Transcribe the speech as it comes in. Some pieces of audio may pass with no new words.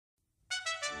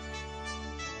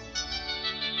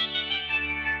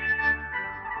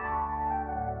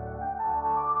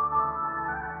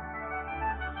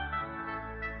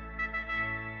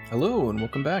Hello, and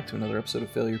welcome back to another episode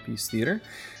of Failure Piece Theater.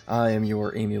 I am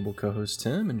your amiable co-host,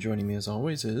 Tim, and joining me as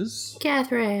always is...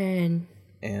 Catherine.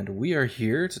 And we are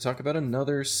here to talk about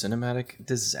another cinematic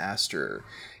disaster.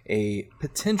 A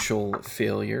potential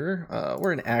failure,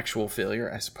 or an actual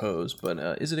failure, I suppose, but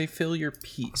is it a failure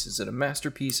piece? Is it a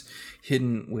masterpiece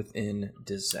hidden within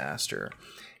disaster?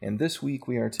 And this week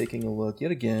we are taking a look yet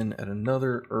again at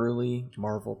another early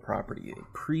Marvel property, a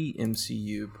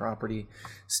pre-MCU property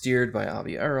steered by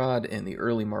Avi Arad and the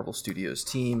early Marvel Studios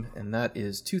team, and that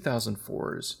is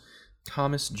 2004's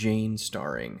Thomas Jane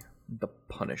starring The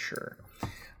Punisher.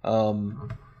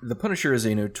 The Punisher is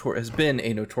has been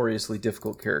a notoriously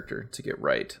difficult character to get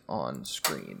right on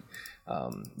screen.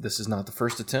 This is not the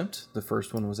first attempt. The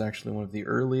first one was actually one of the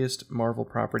earliest Marvel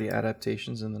property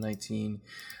adaptations in the late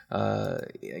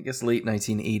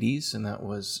 1980s, and that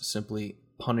was simply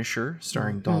Punisher,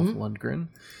 starring Dolph Lundgren,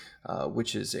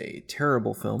 which is a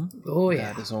terrible film.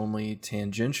 That is only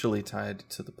tangentially tied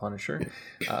to the Punisher.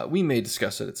 We may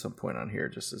discuss it at some point on here,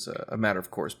 just as a matter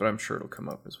of course, but I'm sure it'll come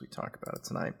up as we talk about it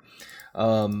tonight.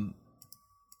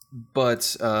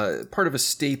 But part of a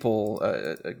staple,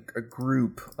 a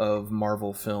group of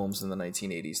Marvel films in the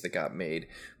 1980s that got made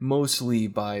mostly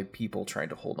by people trying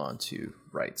to hold on to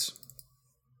rights.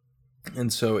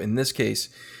 And so in this case,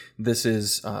 this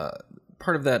is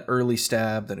part of that early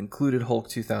stab that included Hulk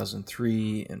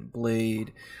 2003 and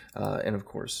Blade. And of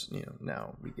course,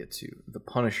 now we get to The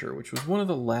Punisher, which was one of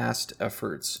the last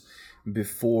efforts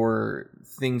before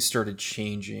things started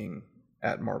changing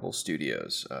at Marvel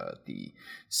Studios. The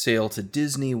sale to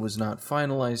Disney was not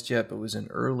finalized yet, but was in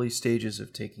early stages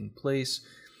of taking place.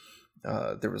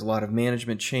 There was a lot of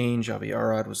management change. Avi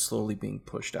Arad was slowly being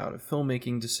pushed out of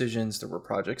filmmaking decisions. There were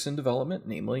projects in development,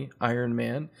 namely Iron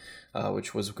Man,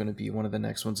 which was going to be one of the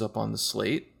next ones up on the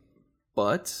slate.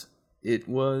 But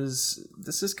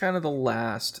this is kind of the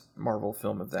last Marvel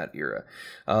film of that era.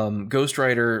 Ghost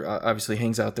Rider obviously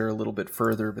hangs out there a little bit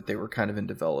further, but they were kind of in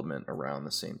development around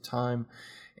the same time.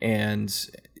 And,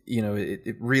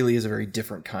 it really is a very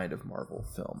different kind of Marvel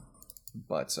film.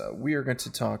 But we are going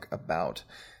to talk about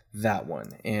that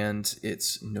one, and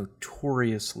it's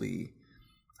notoriously,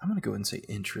 I'm going to go ahead and say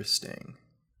interesting,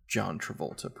 John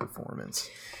Travolta performance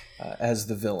as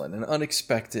the villain. An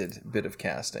unexpected bit of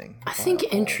casting. I think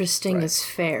interesting is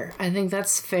fair. I think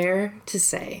that's fair to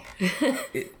say.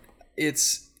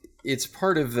 It's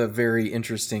part of the very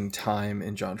interesting time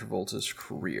in John Travolta's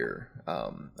career.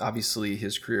 Obviously,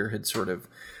 his career had sort of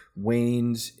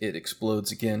waned. It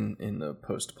explodes again in the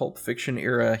post-Pulp Fiction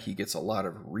era. He gets a lot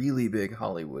of really big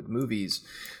Hollywood movies,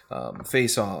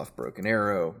 Face Off, Broken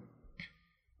Arrow,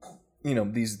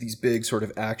 these big sort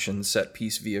of action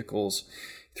set-piece vehicles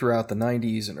throughout the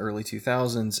 90s and early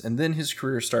 2000s, and then his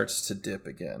career starts to dip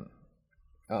again.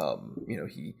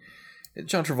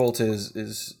 John Travolta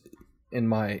is, in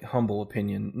my humble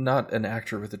opinion, not an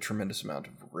actor with a tremendous amount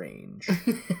of range.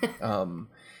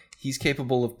 He's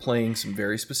capable of playing some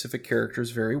very specific characters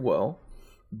very well,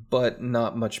 but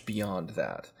not much beyond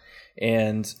that.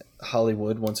 And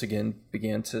Hollywood, once again,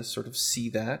 began to sort of see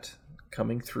that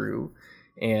coming through.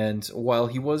 And while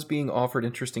he was being offered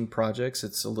interesting projects,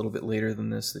 it's a little bit later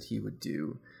than this that he would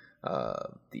do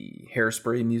the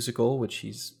Hairspray musical, which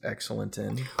he's excellent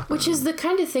in. Which is the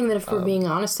kind of thing that, if we're being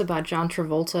honest about John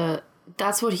Travolta,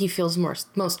 that's what he feels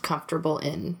most comfortable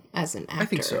in as an actor. I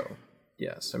think so.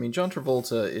 Yes, I mean, John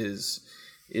Travolta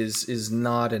is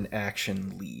not an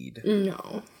action lead.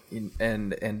 No,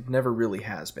 and never really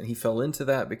has been. He fell into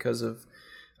that because of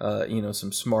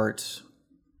some smart,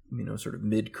 sort of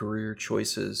mid-career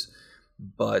choices,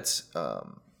 but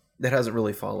that hasn't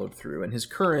really followed through. And his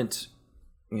current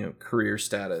career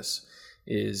status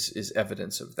is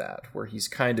evidence of that, where he's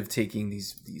kind of taking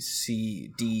these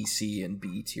D, C, and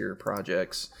B tier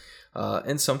projects.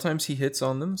 And sometimes he hits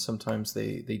on them. Sometimes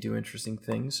they do interesting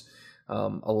things.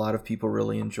 A lot of people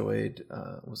really enjoyed,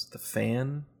 was it The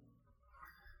Fan?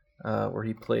 Where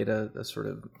he played a sort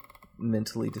of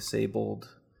mentally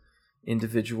disabled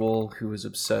individual who was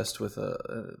obsessed with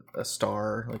a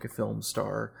star, like a film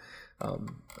star,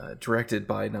 directed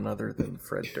by none other than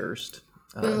Fred Durst.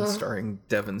 And starring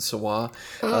Devon Sawa.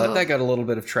 That got a little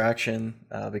bit of traction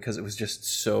because it was just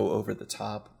so over the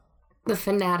top. The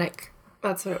Fanatic.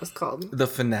 That's what it was called. The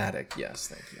Fanatic, yes,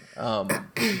 thank you.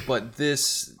 But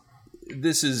this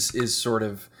is sort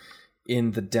of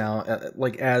in the down,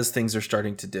 as things are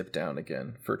starting to dip down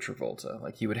again for Travolta.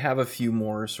 Like, he would have a few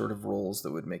more sort of roles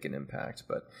that would make an impact,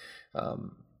 but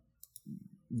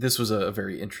this was a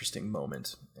very interesting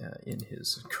moment in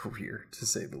his career, to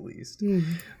say the least.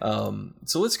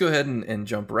 So let's go ahead and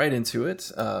jump right into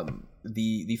it.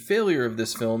 The failure of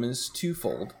this film is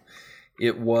twofold.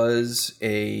 It was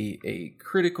a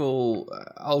critical,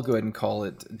 I'll go ahead and call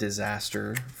it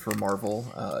disaster for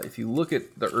Marvel. If you look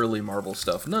at the early Marvel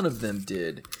stuff, none of them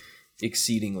did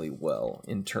exceedingly well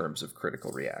in terms of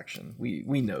critical reaction.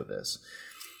 We know this.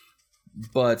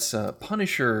 But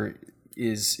Punisher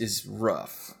is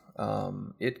rough.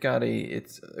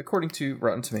 It's according to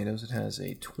Rotten Tomatoes, it has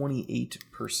a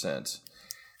 28%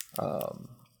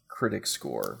 critic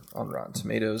score on Rotten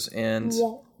Tomatoes, and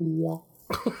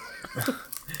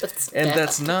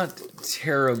that's not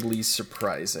terribly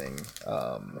surprising,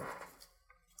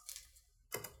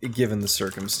 given the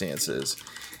circumstances.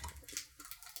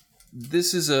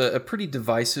 This is a pretty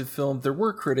divisive film. There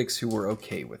were critics who were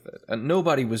okay with it, and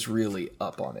nobody was really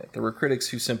up on it. There were critics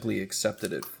who simply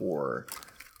accepted it for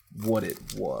what it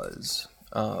was,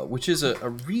 which is a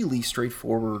really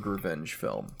straightforward revenge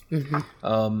film.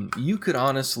 You could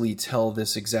honestly tell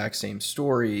this exact same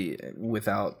story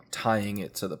without tying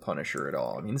it to the Punisher at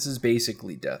all. I mean, this is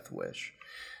basically Death Wish.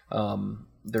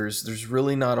 There's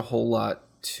really not a whole lot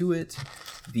to it.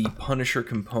 The Punisher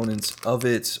components of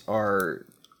it are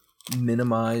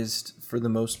minimized for the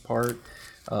most part,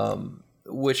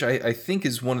 which I think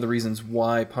is one of the reasons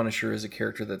why Punisher is a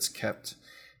character that's kept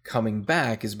coming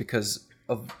back, is because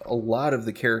of a lot of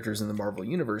the characters in the Marvel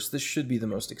Universe. This should be the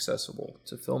most accessible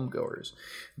to filmgoers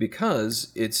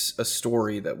because it's a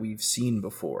story that we've seen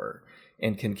before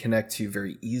and can connect to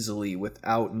very easily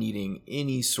without needing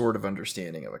any sort of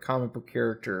understanding of a comic book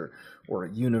character or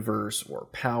a universe or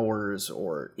powers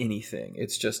or anything.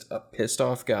 It's just a pissed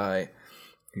off guy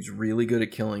who's really good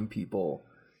at killing people.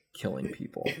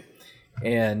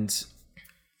 And,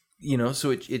 you know, so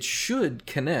it should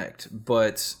connect,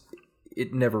 but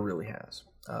it never really has.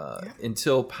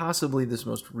 Until possibly this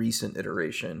most recent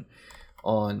iteration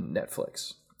on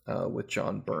Netflix with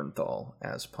Jon Bernthal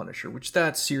as Punisher, which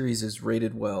that series is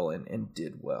rated well and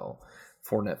did well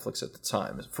for Netflix at the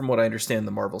time. From what I understand,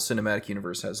 the Marvel Cinematic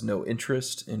Universe has no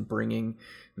interest in bringing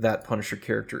that Punisher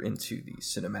character into the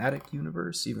cinematic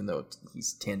universe, even though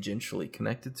he's tangentially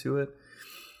connected to it.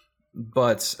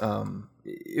 But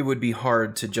it would be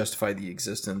hard to justify the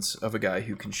existence of a guy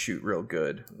who can shoot real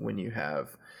good when you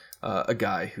have a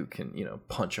guy who can, you know,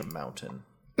 punch a mountain.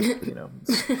 You know,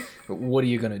 what are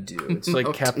you gonna do? It's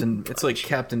like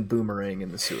Captain Boomerang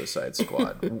in the Suicide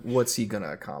Squad. What's he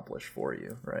gonna accomplish for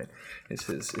you, right? Is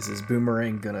his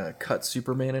boomerang gonna cut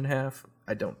Superman in half?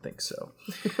 I don't think so.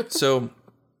 So,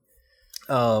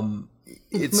 maybe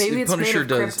it's Punisher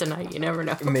made of kryptonite. You never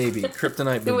know. Maybe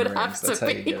kryptonite boomerangs. That's how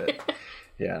you get it.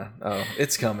 Yeah. Oh,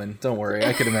 it's coming. Don't worry.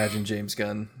 I could imagine James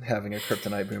Gunn having a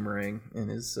kryptonite boomerang in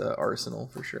his arsenal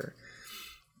for sure.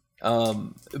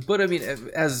 But I mean,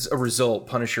 as a result,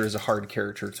 Punisher is a hard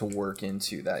character to work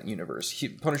into that universe.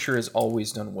 Punisher has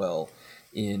always done well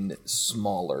in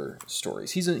smaller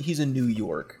stories. He's a New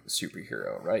York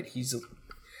superhero, right? He's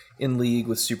in league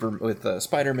with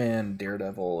Spider-Man,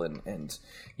 Daredevil, and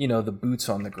you know, the boots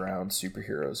on the ground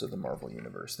superheroes of the Marvel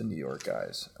universe, the New York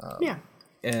guys.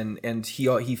 And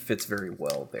he fits very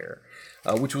well there,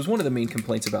 which was one of the main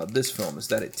complaints about this film, is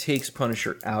that it takes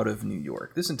Punisher out of New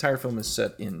York. This entire film is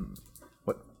set in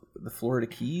the Florida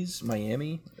Keys,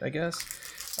 Miami, I guess,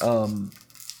 and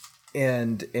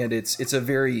it's a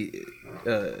very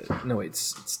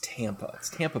it's Tampa. It's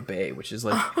Tampa Bay, which is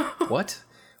like what?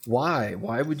 Why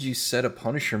would you set a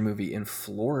Punisher movie in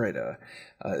Florida?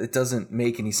 It doesn't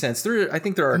make any sense. I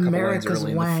think there are a couple lines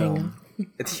early in the film.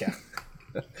 Yeah.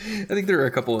 I think there are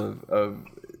a couple of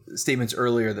statements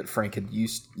earlier that Frank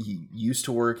used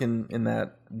to work in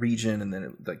that region, and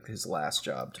then like his last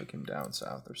job took him down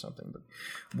south or something. But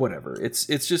whatever. It's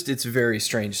a very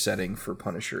strange setting for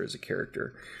Punisher as a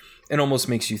character, and almost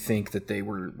makes you think that they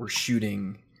were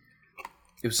shooting.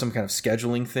 It was some kind of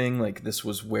scheduling thing. Like this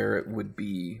was where it would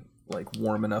be like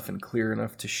warm enough and clear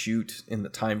enough to shoot in the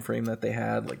time frame that they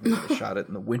had. Like maybe they shot it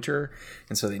in the winter,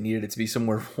 and so they needed it to be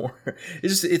somewhere warm.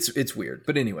 It's weird,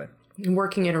 but anyway.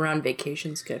 Working it around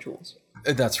vacation schedules.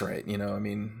 That's right. You know, I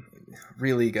mean,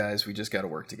 really, guys, we just got to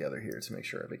work together here to make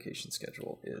sure our vacation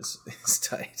schedule is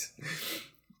tight.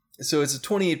 So it's a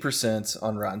 28%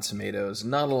 on Rotten Tomatoes.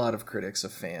 Not a lot of critics a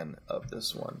fan of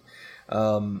this one.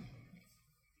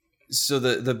 So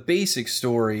the basic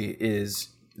story is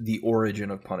the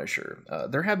origin of Punisher.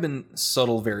 There have been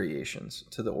subtle variations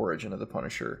to the origin of the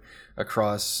Punisher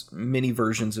across many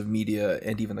versions of media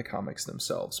and even the comics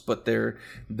themselves. But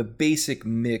the basic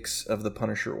mix of the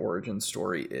Punisher origin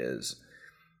story is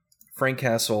Frank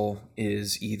Castle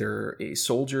is either a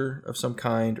soldier of some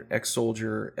kind,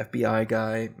 ex-soldier, FBI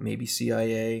guy, maybe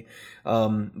CIA,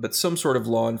 but some sort of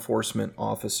law enforcement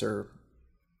officer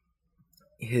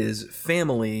his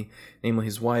family, namely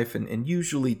his wife and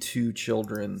usually 2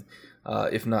 children,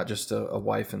 if not just a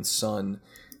wife and son,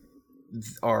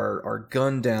 are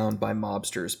gunned down by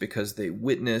mobsters because they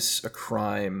witness a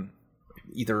crime,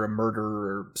 either a murder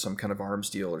or some kind of arms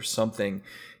deal or something,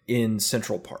 in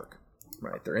Central Park.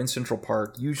 Right, they're in Central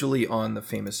Park, usually on the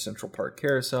famous Central Park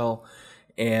carousel,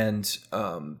 and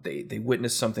they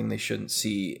witness something they shouldn't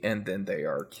see, and then they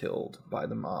are killed by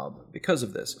the mob because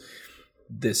of this.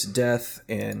 This death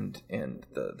and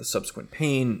the subsequent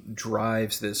pain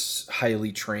drives this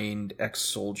highly trained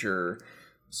ex-soldier /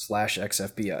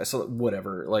 ex-FBI, so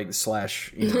whatever, like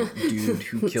slash, dude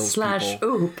who kills slash, people.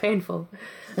 Ooh, painful.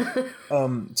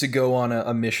 To go on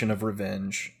a mission of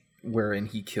revenge wherein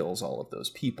he kills all of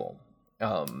those people.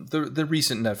 The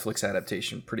recent Netflix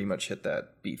adaptation pretty much hit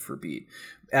that beat for beat,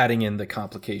 adding in the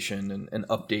complication and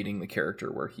updating the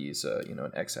character where he's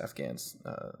an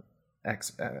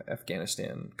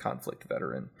ex-Afghanistan conflict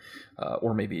veteran,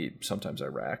 or maybe sometimes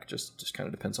Iraq. Just kind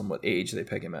of depends on what age they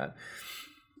peg him at.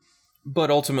 But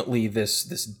ultimately, this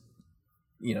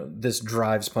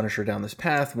drives Punisher down this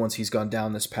path. Once he's gone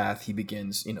down this path, he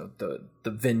begins, the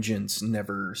vengeance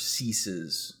never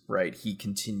ceases, right? He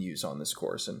continues on this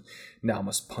course and now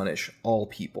must punish all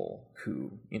people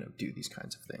who, do these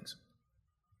kinds of things.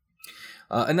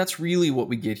 And that's really what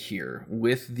we get here,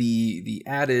 with the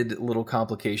added little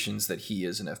complications that he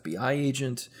is an FBI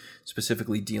agent,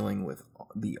 specifically dealing with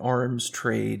the arms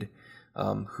trade,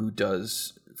 who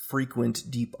does frequent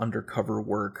deep undercover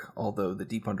work, although the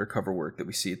deep undercover work that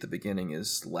we see at the beginning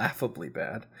is laughably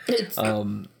bad.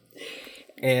 And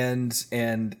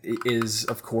is,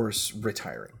 of course,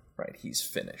 retiring, right? He's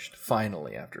finished,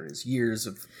 finally, after his years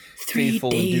of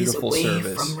faithful and dutiful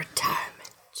service. From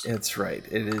retirement. It's right.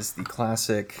 It is the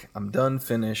classic, I'm done,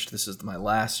 finished, this is my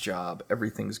last job,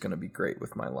 everything's going to be great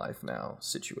with my life now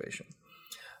situation.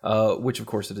 Which, of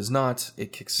course, it is not.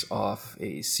 It kicks off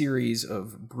a series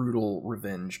of brutal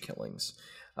revenge killings,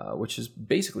 which is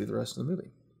basically the rest of the movie.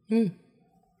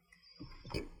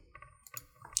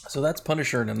 So that's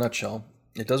Punisher in a nutshell.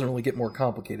 It doesn't really get more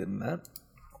complicated than that.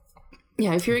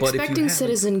 Yeah, if you're expecting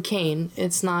Citizen Kane, it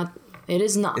is not.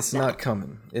 It's not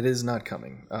coming. It is not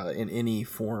coming in any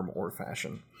form or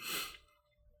fashion.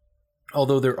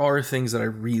 Although there are things that I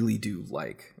really do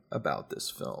like about this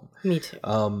film. Me too.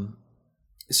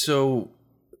 So,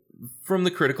 from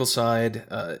the critical side,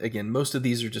 again, most of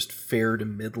these are just fair to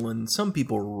Midland. Some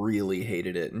people really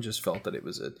hated it and just felt that it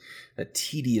was a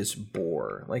tedious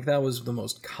bore. Like, that was the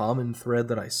most common thread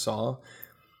that I saw.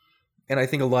 And I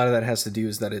think a lot of that has to do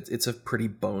is that it's a pretty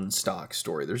bone stock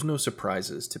story. There's no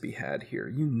surprises to be had here.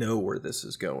 You know where this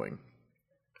is going.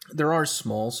 There are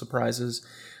small surprises,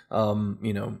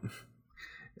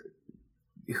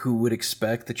 who would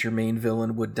expect that your main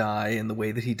villain would die in the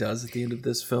way that he does at the end of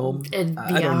this film?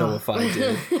 I don't know if I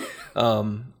did.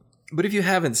 But if you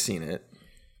haven't seen it,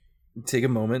 take a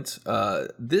moment.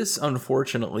 This,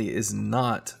 unfortunately, is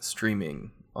not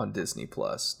streaming on Disney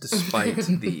Plus, despite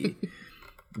the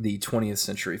 20th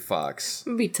Century Fox. It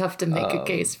would be tough to make a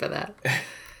case for that.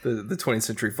 The 20th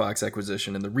Century Fox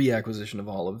acquisition and the reacquisition of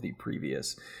all of the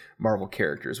previous Marvel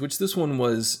characters, which this one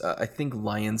was, I think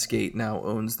Lionsgate now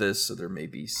owns this, so there may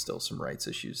be still some rights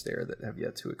issues there that have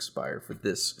yet to expire for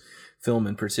this film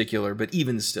in particular. But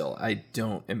even still, I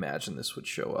don't imagine this would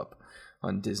show up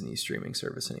on Disney's streaming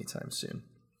service anytime soon.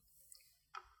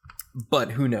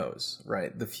 But who knows,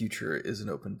 right? The future is an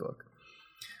open book.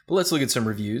 But let's look at some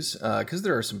reviews, because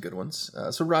there are some good ones.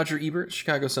 So Roger Ebert,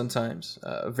 Chicago Sun-Times,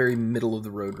 a very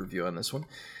middle-of-the-road review on this one.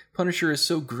 Punisher is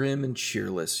so grim and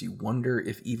cheerless, you wonder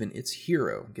if even its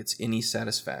hero gets any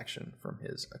satisfaction from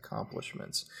his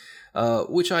accomplishments.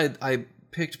 Which I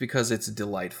picked because it's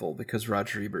delightful, because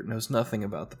Roger Ebert knows nothing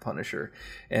about the Punisher.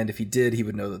 And if he did, he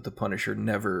would know that the Punisher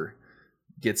never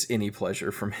gets any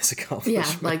pleasure from his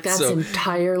accomplishments. Yeah, like that's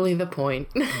entirely the point.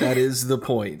 That is the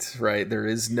point, right? There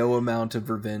is no amount of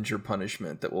revenge or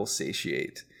punishment that will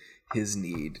satiate his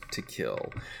need to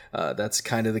kill. That's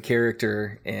kind of the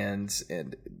character, and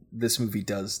this movie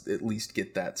does at least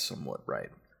get that somewhat right.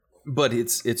 But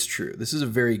it's true. This is a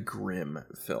very grim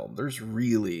film. There's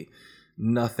really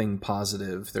nothing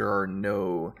positive. There are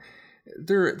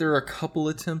a couple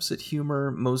attempts at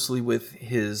humor, mostly with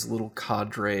his little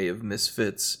cadre of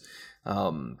misfits,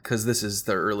 because this is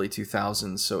the early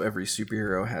 2000s, so every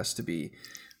superhero has to be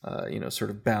sort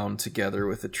of bound together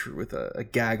with a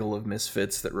gaggle of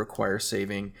misfits that require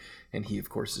saving, and he, of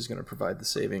course, is going to provide the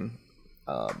saving,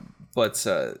 but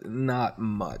not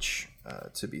much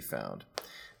to be found.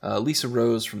 Lisa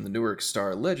Rose from the Newark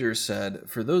Star-Ledger said,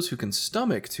 "For those who can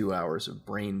stomach 2 hours of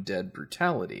brain-dead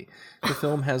brutality, the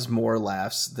film has more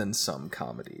laughs than some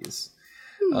comedies."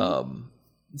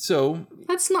 So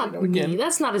that's not mean.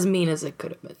 That's not as mean as it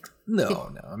could have been.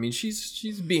 No. I mean,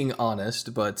 she's being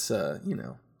honest, but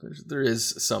there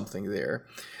is something there.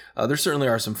 There certainly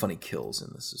are some funny kills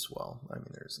in this as well. I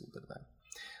mean, there's a little bit of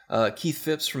that. Keith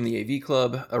Phipps from the AV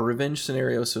Club. A revenge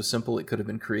scenario so simple it could have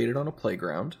been created on a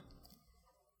playground.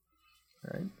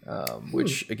 Right.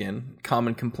 Which, again,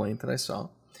 common complaint that I saw.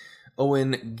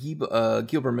 Owen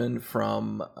Gilberman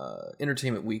from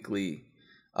Entertainment Weekly.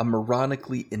 A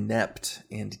moronically inept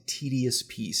and tedious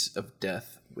piece of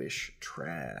Death Wish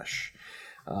trash.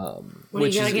 What do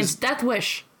you got against Death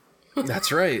Wish?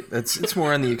 That's right. It's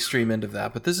more on the extreme end of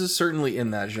that, but this is certainly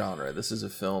in that genre. This is a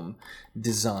film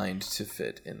designed to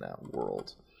fit in that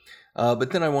world.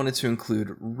 But then I wanted to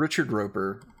include Richard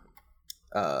Roeper,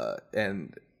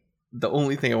 and the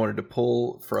only thing I wanted to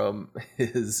pull from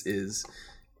is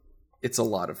it's a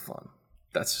lot of fun.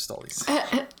 That's just all he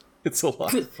said. It's a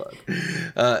lot of fun.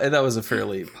 And that was a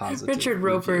fairly positive Richard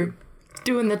Roeper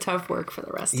doing the tough work for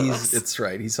the rest of us. It's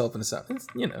right. He's helping us out. It's,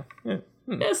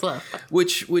 It's love.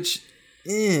 Which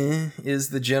is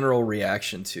the general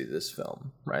reaction to this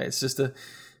film, right? It's just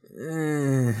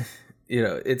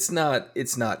it's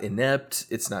not inept.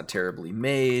 It's not terribly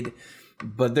made,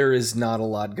 but there is not a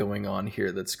lot going on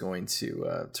here that's going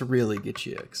to really get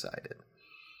you excited.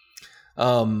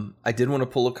 I did want to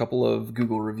pull a couple of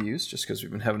Google reviews just because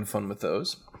we've been having fun with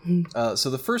those.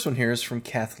 So the first one here is from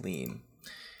Kathleen.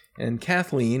 And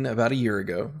Kathleen, about a year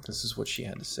ago, this is what she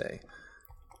had to say.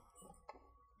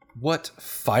 What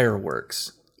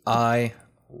fireworks. I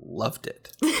loved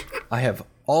it. I have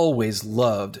always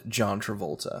loved John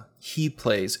Travolta. He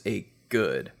plays a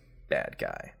good bad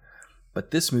guy.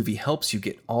 But this movie helps you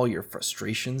get all your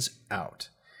frustrations out.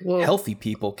 Whoa. Healthy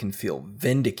people can feel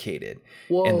vindicated.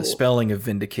 Whoa. And the spelling of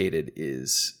vindicated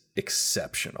is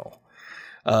exceptional.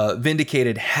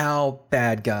 Vindicated how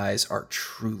bad guys are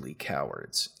truly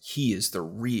cowards. He is the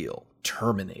real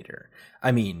Terminator.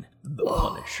 I mean, the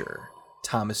Punisher.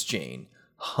 Thomas Jane.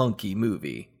 Hunky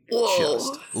movie. Whoa.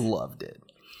 Just loved it.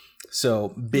 So,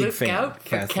 big Look fan. Out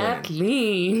for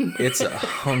Kathleen. It's a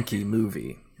hunky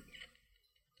movie.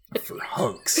 For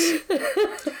hunks.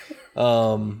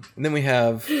 And then we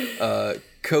have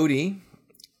Cody,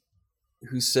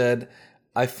 who said,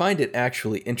 I find it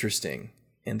actually interesting,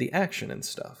 and the action and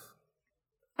stuff.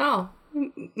 Oh.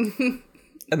 And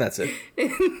that's it.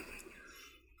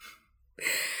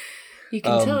 You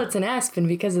can tell it's an Aspen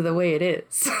because of the way it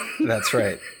is. That's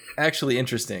right. Actually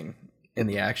interesting in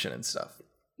the action and stuff.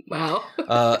 Wow.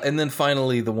 And then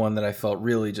finally, the one that I felt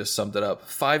really just summed it up.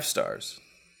 5 stars.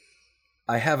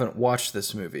 I haven't watched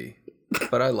this movie,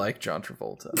 but I like John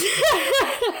Travolta.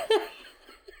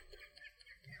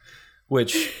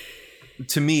 Which,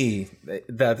 to me,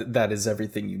 that is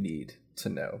everything you need to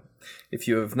know. If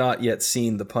you have not yet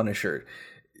seen The Punisher,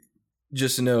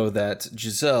 just know that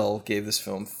Giselle gave this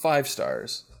film 5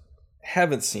 stars.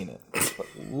 Haven't seen it, but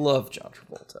love John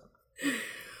Travolta.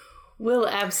 We'll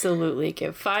absolutely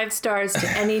give 5 stars to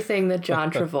anything that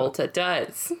John Travolta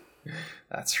does.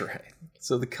 That's right.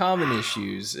 So the common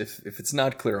issues, if it's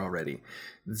not clear already,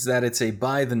 is that it's a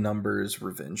by-the-numbers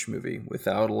revenge movie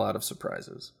without a lot of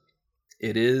surprises.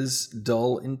 It is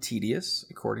dull and tedious,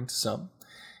 according to some.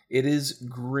 It is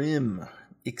grim,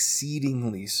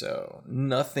 exceedingly so.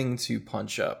 Nothing to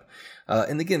punch up.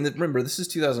 And again, remember, this is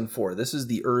 2004. This is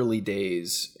the early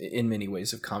days, in many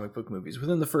ways, of comic book movies.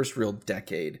 Within the first real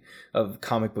decade of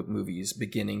comic book movies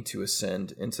beginning to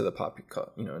ascend into the pop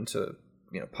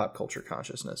culture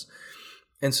consciousness.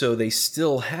 And so they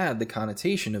still had the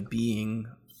connotation of being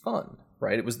fun,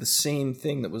 right? It was the same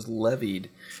thing that was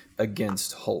levied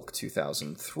against Hulk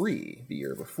 2003, the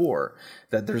year before,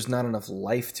 that there's not enough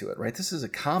life to it, right? This is a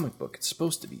comic book. It's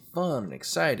supposed to be fun and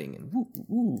exciting and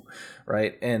woo,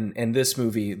 right? And this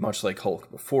movie, much like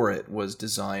Hulk before it, was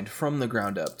designed from the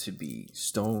ground up to be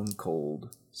stone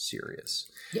cold serious.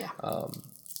 Yeah.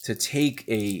 To take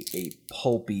a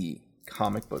pulpy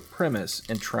comic book premise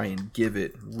and try and give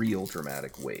it real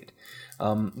dramatic weight.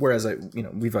 Whereas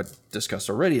we've discussed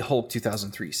already, Hulk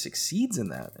 2003 succeeds in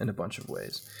that in a bunch of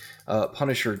ways.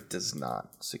 Punisher does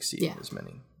not succeed in as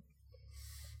many.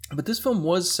 But this film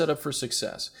was set up for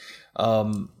success.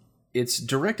 It's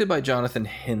directed by Jonathan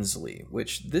Hensleigh,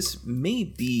 which this may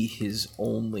be his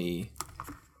only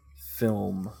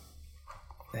film.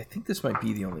 I think this might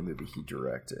be the only movie he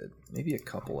directed. Maybe a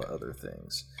couple of other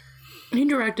things. He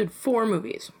directed 4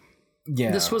 movies.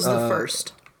 Yeah. This was the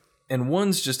first. And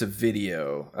one's just a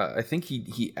video. I think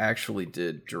he actually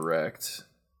did direct...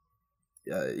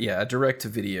 a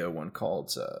direct-to-video one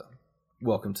called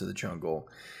Welcome to the Jungle.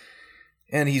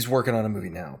 And he's working on a movie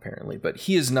now, apparently, but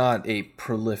he is not a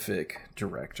prolific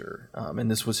director. And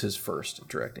this was his first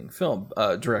directing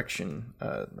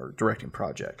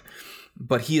project.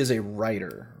 But he is a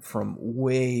writer from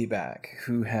way back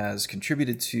who has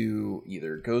contributed to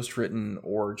either ghostwritten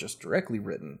or just directly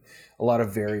written a lot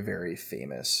of very, very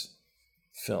famous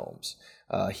films.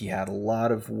 He had a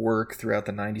lot of work throughout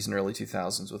the 90s and early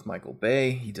 2000s with Michael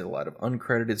Bay. He did a lot of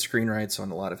uncredited screenwrites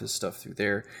on a lot of his stuff through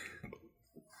there.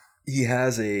 He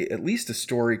has at least a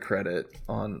story credit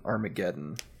on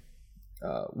Armageddon,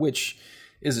 which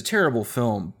is a terrible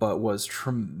film, but was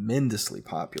tremendously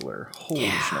popular. Holy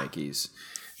shnikes.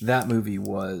 That movie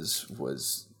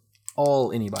was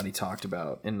all anybody talked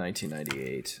about in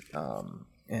 1998.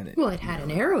 And it had an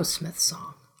Aerosmith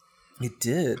song. It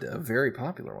did, a very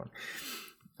popular one.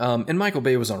 And Michael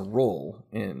Bay was on a roll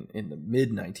in the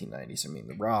mid 1990s. I mean,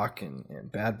 The Rock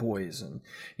and Bad Boys, and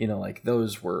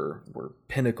those were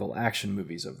pinnacle action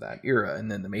movies of that era.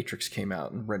 And then The Matrix came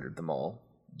out and rendered them all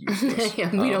useless.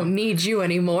 We don't need you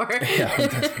anymore.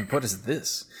 What is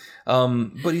this?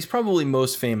 But he's probably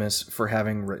most famous for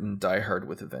having written Die Hard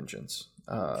with a Vengeance,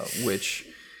 which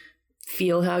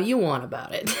feel how you want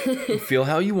about it. Feel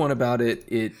how you want about it.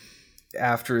 It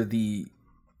after the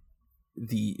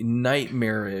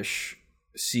nightmarish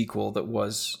sequel that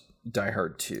was Die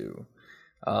Hard 2,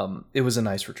 it was a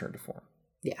nice return to form.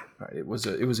 Yeah. Right. It was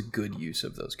a good use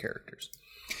of those characters.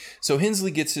 So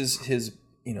Hensley gets his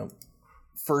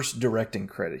first directing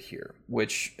credit here,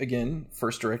 which again,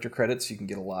 first director credits, you can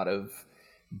get a lot of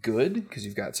good because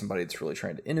you've got somebody that's really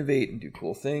trying to innovate and do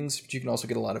cool things, but you can also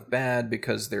get a lot of bad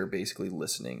because they're basically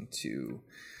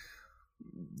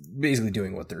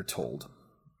doing what they're told.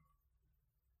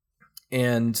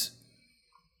 And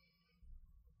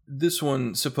this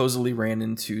one supposedly ran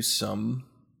into some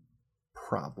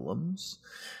problems.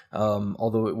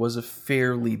 Although it was a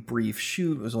fairly brief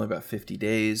shoot, it was only about 50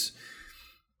 days.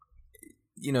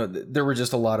 There were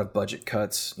just a lot of budget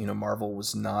cuts. Marvel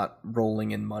was not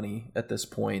rolling in money at this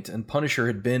point, and Punisher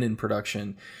had been in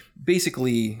production.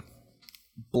 Basically,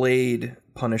 Blade,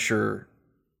 Punisher,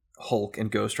 Hulk,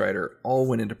 and Ghost Rider all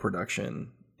went into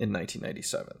production in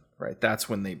 1997. Right, that's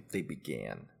when they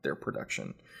began their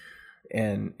production,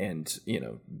 and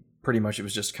pretty much it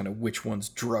was just kind of which ones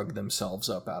drug themselves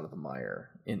up out of the mire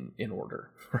in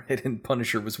order, right? And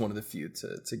Punisher was one of the few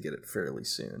to get it fairly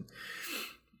soon.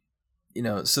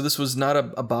 So this was not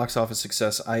a box office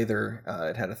success either.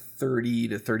 It had a $30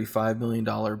 to $35 million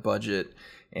budget,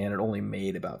 and it only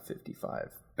made about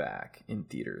 55 back in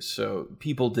theaters. So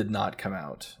people did not come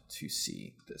out to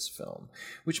see this film,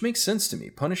 which makes sense to me.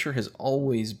 Punisher has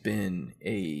always been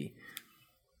a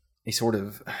sort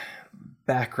of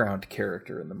background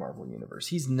character in the Marvel universe.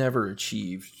 He's never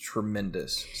achieved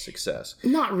tremendous success.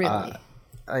 Not really.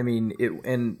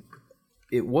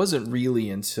 It wasn't really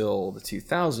until the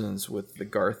 2000s with the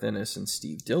Garth Ennis and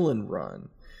Steve Dillon run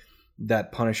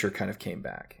that Punisher kind of came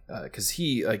back. Because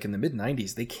he, in the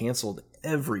mid-90s, they canceled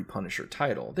every Punisher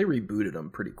title. They rebooted them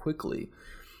pretty quickly.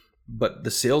 But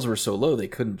the sales were so low, they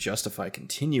couldn't justify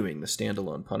continuing the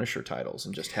standalone Punisher titles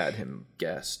and just had him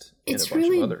guest in a bunch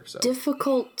of others. It's really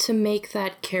difficult to make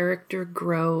that character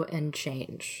grow and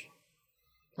change.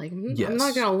 Yes. I'm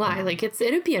not going to lie.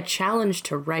 It'd be a challenge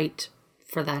to write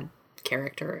for that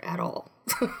character at all.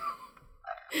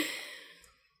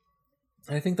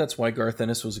 I think that's why Garth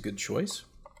Ennis was a good choice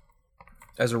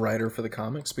as a writer for the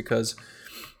comics, because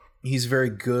he's very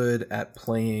good at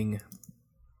playing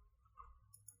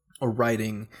or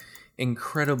writing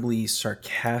incredibly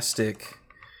sarcastic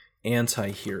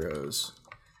anti-heroes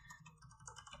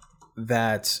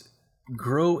that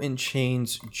grow and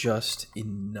change just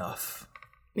enough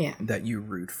that you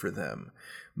root for them,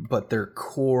 but their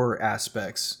core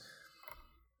aspects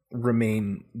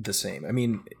remain the same.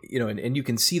 And you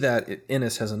can see that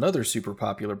Ennis has another super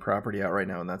popular property out right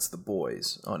now, and that's The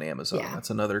Boys on Amazon. Yeah. That's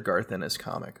another Garth Ennis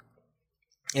comic.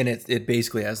 And it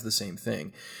basically has the same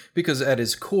thing, because at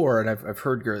his core, and I've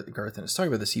heard Garth Ennis talk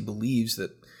about this, he believes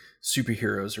that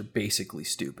superheroes are basically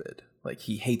stupid.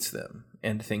 He hates them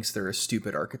and thinks they're a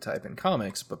stupid archetype in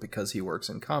comics, but because he works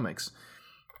in comics,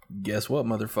 guess what,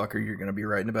 motherfucker, you're going to be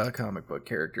writing about comic book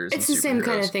characters. It's the same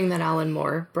kind of thing that Alan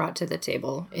Moore brought to the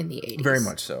table in the 80s. Very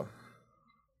much so.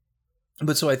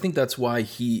 But so I think that's why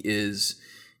he is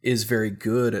very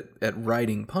good at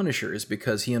writing Punisher, is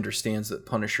because he understands that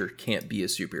Punisher can't be a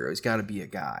superhero. He's got to be a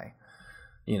guy,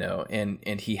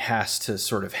 and he has to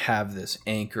sort of have this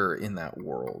anchor in that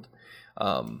world.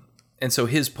 And so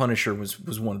his Punisher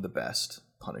was one of the best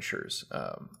Punishers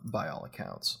by all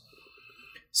accounts.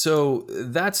 So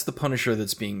that's the Punisher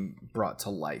that's being brought to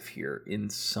life here in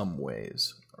some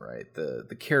ways, right?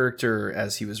 The character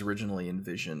as he was originally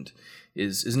envisioned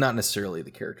is not necessarily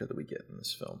the character that we get in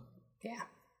this film. Yeah.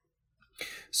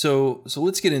 So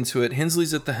let's get into it.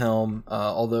 Hensley's at the helm,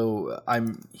 although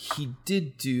he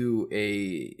did do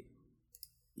a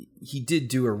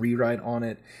rewrite on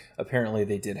it. Apparently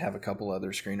they did have a couple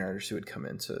other screenwriters who had come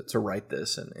in to write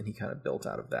this, and he kind of built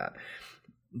out of that.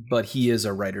 But he is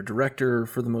a writer-director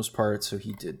for the most part, so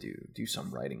he did do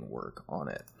some writing work on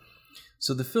it.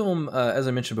 So the film, as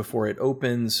I mentioned before, it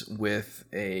opens with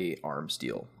a arms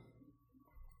deal.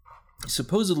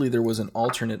 Supposedly there was an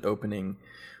alternate opening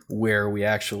where we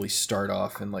actually start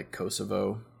off in like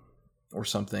Kosovo or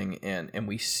something, and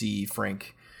we see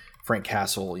Frank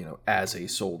Castle, as a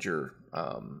soldier.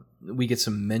 We get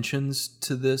some mentions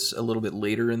to this a little bit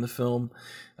later in the film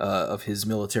of his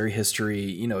military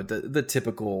history. The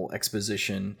typical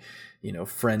exposition.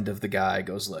 Friend of the guy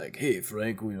goes like, "Hey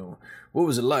Frank, what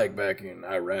was it like back in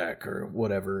Iraq or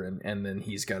whatever?" And then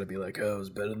he's got to be like, "Oh, it was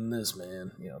better than this,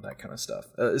 man." That kind of stuff.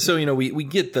 So we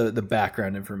get the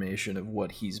background information of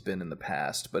what he's been in the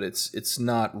past, but it's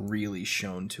not really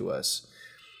shown to us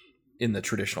in the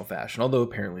traditional fashion, although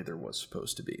apparently there was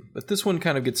supposed to be. But this one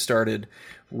kind of gets started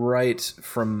right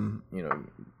from,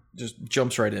 just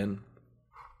jumps right in,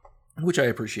 which I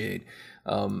appreciate.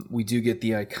 We do get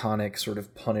the iconic sort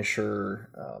of Punisher.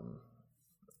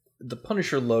 The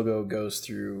Punisher logo goes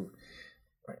through,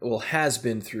 has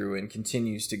been through and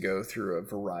continues to go through a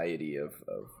variety of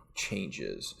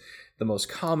changes. The most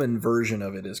common version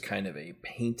of it is kind of a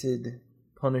painted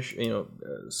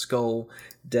skull,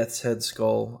 Death's Head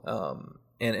skull,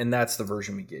 and that's the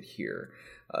version we get here.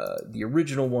 The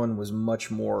original one was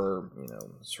much more,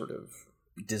 sort of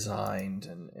designed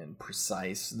and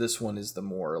precise. This one is the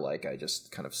more like I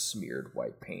just kind of smeared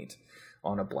white paint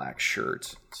on a black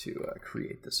shirt to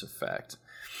create this effect.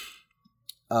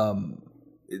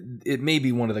 It may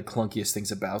be one of the clunkiest things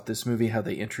about this movie, how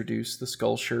they introduce the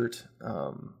skull shirt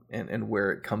and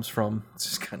where it comes from. It's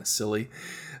just kind of silly,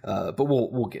 but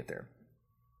we'll get there.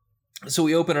 So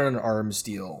we open on an arms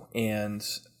deal, and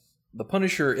the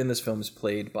Punisher in this film is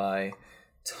played by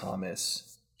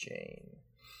Thomas Jane,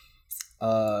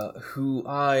 who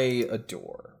I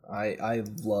adore. I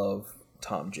love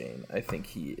Tom Jane. I think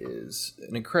he is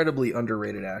an incredibly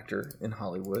underrated actor in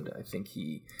Hollywood. I think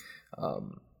he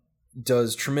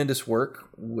does tremendous work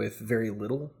with very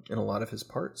little in a lot of his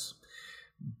parts,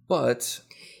 but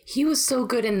he was so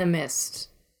good in The Mist.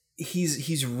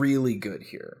 He's really good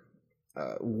here,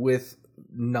 with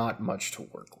not much to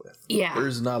work with. Yeah,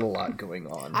 there's not a lot going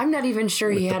on. I'm not even sure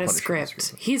he had a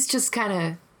script. He's just kind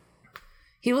of,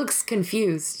 he looks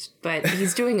confused, but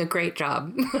he's doing a great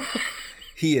job.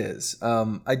 He is.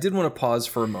 I did want to pause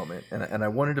for a moment, and I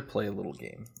wanted to play a little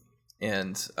game,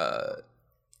 and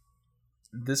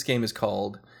this game is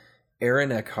called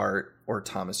Aaron Eckhart or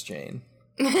Thomas Jane.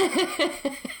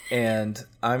 And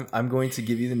I'm going to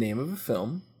give you the name of a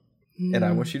film, and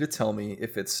I want you to tell me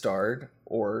if it starred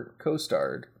or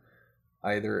co-starred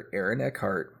either Aaron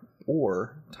Eckhart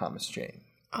or Thomas Jane.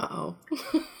 Uh-oh.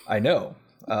 I know.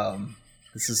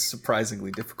 This is a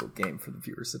surprisingly difficult game for the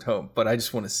viewers at home, but I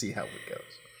just want to see how it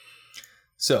goes.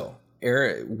 So,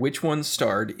 which one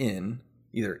starred in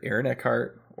either Aaron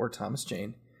Eckhart or Thomas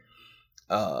Jane?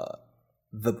 The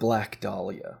Black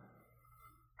Dahlia.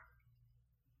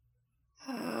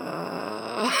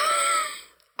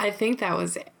 I think that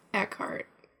was Eckhart.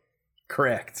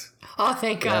 Correct. Oh,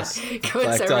 thank God. Yes.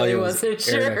 Because I really wasn't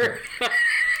sure.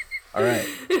 All right.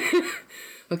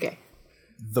 Okay.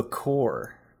 The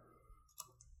Core.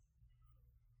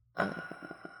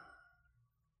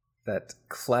 That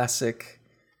classic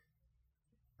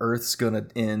Earth's Gonna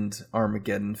End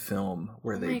Armageddon film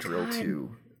where they drill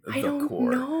to the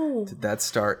core. Know. Did that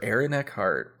star Aaron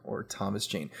Eckhart or Thomas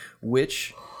Jane?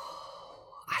 Which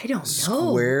I don't know.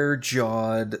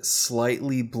 Square-jawed,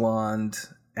 slightly blonde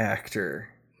actor?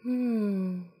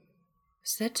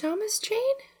 Was that Thomas Jane?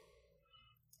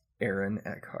 Aaron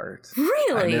Eckhart.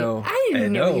 Really? I know. I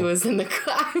didn't know he was in the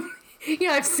club.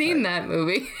 Yeah, I've seen that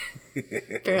movie.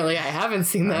 Apparently, I haven't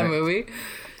seen that movie.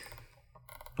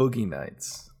 Boogie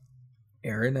Nights.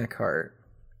 Aaron Eckhart,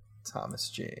 Thomas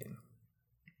Jane.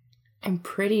 I'm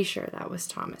pretty sure that was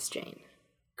Thomas Jane.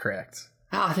 Correct.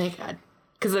 Oh, thank God.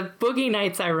 Because the Boogie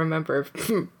Nights I remember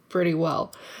pretty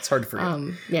well. It's hard to forget.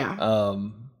 Yeah.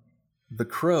 The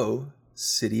Crow,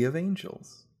 City of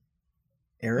Angels.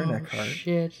 Aaron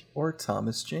Eckhart or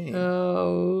Thomas Jane.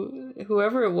 Oh,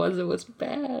 whoever it was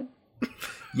bad.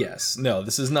 Yes. No,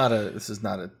 this is not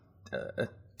a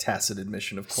tacit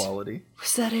admission of quality.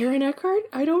 Was that Aaron Eckhart?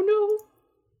 I don't know.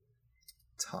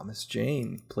 Thomas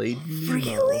Jane played Nemo.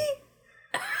 Really?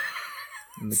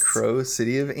 in the Crow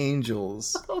City of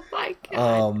Angels. Oh my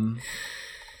god.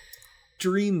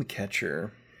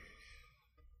 Dreamcatcher.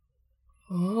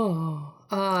 Oh.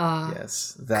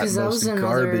 Yes, that most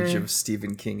garbage of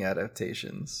Stephen King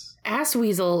adaptations. Ass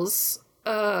weasels.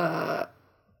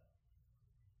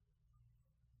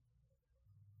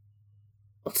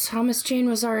 Thomas Jane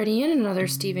was already in another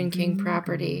Stephen King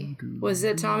property. Was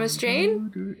it Thomas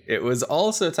Jane? It was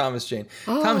also Thomas Jane.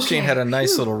 Thomas Jane had a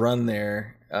nice little run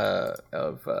there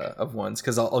of ones,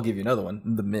 because I'll give you another one.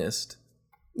 The Mist.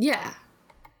 Yeah.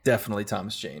 Definitely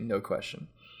Thomas Jane, no question.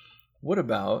 What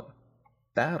about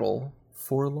Battle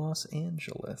for Los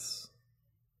Angeles?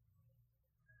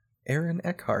 Aaron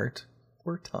Eckhart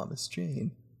or Thomas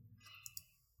Jane?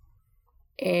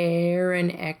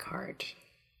 Aaron Eckhart.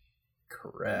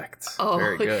 Correct. Oh,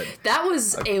 very good. That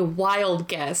was a wild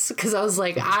guess, because I was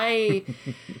like, I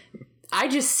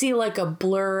just see like a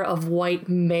blur of white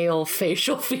male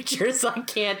facial features. I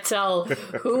can't tell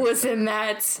who was in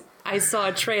that. I saw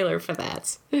a trailer for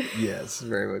that. Yes,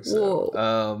 very much so.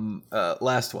 Whoa.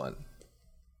 Last one.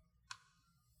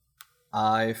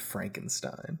 I,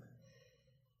 Frankenstein.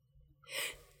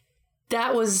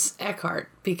 That was Eckhart,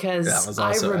 because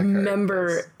I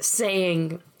remember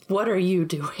saying, "What are you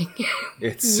doing?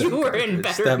 It's you were in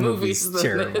better movies than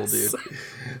terrible, this." Dude.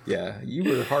 Yeah, you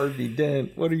were Harvey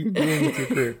Dent. What are you doing with your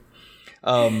career?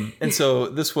 And so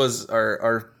this was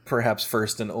our perhaps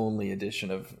first and only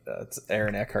edition of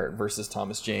Aaron Eckhart versus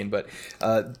Thomas Jane. But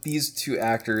these two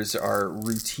actors are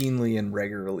routinely and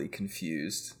regularly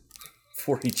confused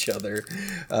for each other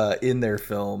in their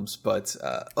films. But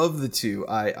of the two,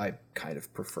 I kind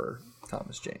of prefer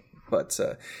Thomas Jane. But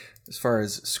as far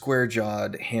as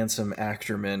square-jawed, handsome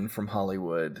actormen from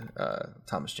Hollywood,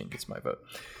 Thomas Jane gets my vote.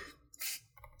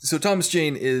 So Thomas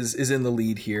Jane is in the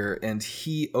lead here, and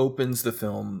he opens the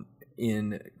film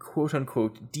in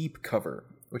quote-unquote deep cover,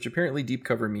 which apparently deep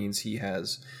cover means he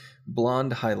has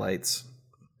blonde highlights,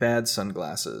 bad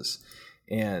sunglasses,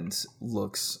 and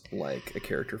looks like a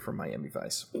character from Miami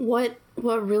Vice. What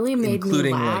really made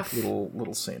me laugh, including like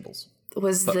little sandals,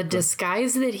 was the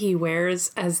disguise that he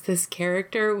wears as this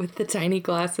character with the tiny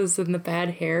glasses and the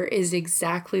bad hair is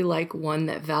exactly like one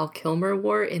that Val Kilmer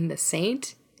wore in The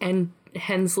Saint, and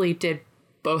Hensley did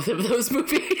both of those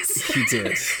movies. He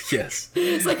did, yes.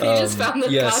 It's like they just found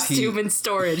the costume in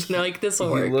storage, and they're like, this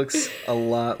will work. He looks a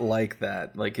lot like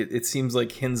that. Like it seems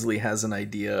like Hensley has an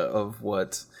idea of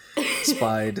what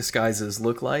spy disguises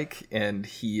look like, and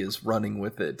he is running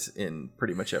with it in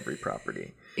pretty much every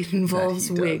property. It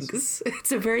involves wigs.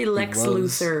 It's a very Lex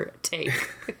Luthor take.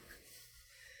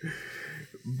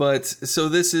 But so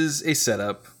this is a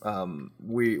setup.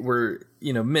 We're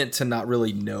meant to not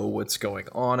really know what's going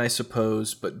on, I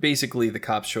suppose. But basically, the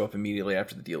cops show up immediately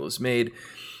after the deal is made,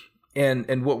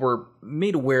 and what we're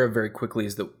made aware of very quickly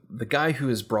is that the guy who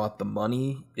has brought the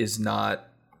money is not.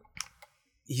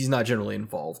 He's not generally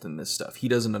involved in this stuff. He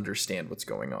doesn't understand what's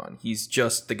going on. He's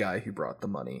just the guy who brought the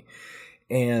money,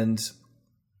 and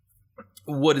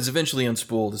what is eventually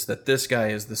unspooled is that this guy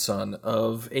is the son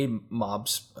of a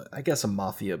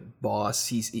mafia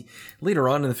boss. Later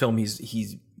on in the film,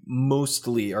 he's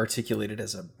mostly articulated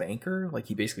as a banker. Like,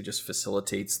 he basically just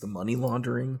facilitates the money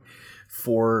laundering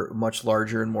for much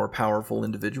larger and more powerful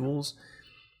individuals.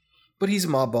 But he's a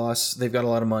mob boss. They've got a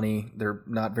lot of money. They're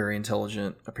not very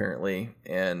intelligent, apparently.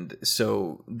 And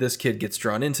so this kid gets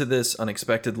drawn into this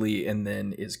unexpectedly and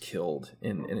then is killed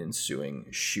in an ensuing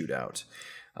shootout.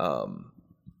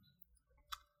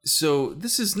 So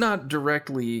this is not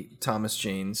directly Thomas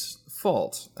Jane's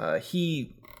fault.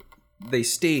 They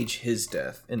stage his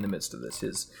death in the midst of this.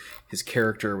 His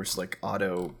character, which is like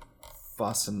Otto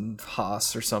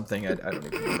Haas or something, I don't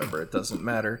even remember. It doesn't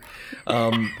matter.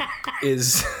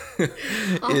 Is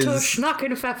Otto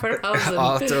Schnackenpfefferhausen.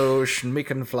 Otto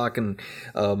Schmickenflacken.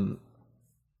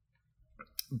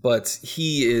 But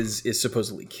he is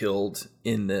supposedly killed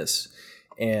in this.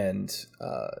 And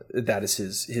that is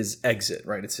his exit,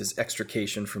 right? It's his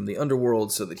extrication from the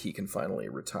underworld so that he can finally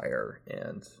retire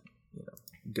and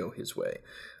go his way.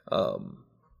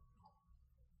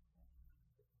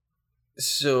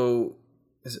 It's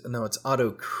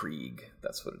Otto Krieg.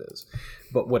 That's what it is.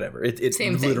 But whatever. It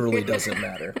literally doesn't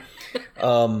matter.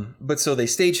 But so they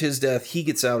stage his death. He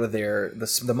gets out of there.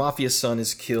 The mafia son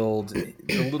is killed.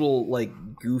 The little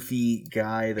goofy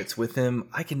guy that's with him,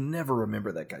 I can never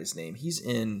remember that guy's name. He's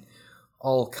in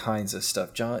all kinds of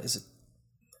stuff. John, is it?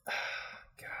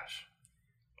 Gosh.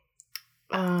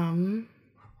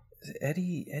 Is it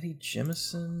Eddie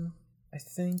Jemison? I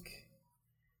think.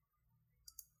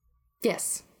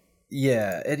 Yes.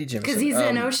 Yeah, Eddie Jemison. Because he's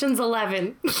in Ocean's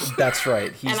 11. That's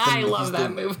right. And I love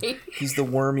that movie. He's the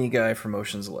wormy guy from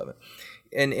Ocean's 11.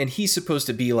 And he's supposed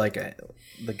to be like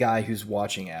the guy who's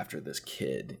watching after this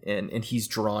kid. And he's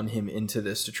drawn him into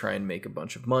this to try and make a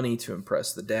bunch of money to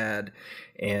impress the dad.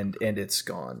 And it's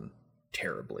gone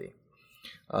terribly.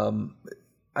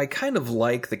 I kind of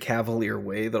like the cavalier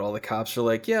way that all the cops are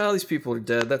like, yeah, all these people are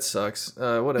dead. That sucks.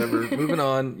 Whatever. Moving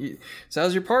on. So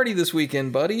how's your party this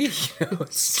weekend, buddy? You know,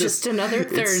 it's just another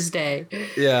Thursday.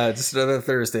 Yeah, just another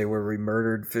Thursday where we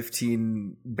murdered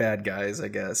 15 bad guys, I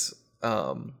guess.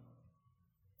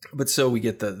 But so we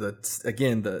get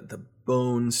the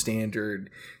bone standard,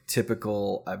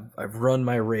 typical, I've run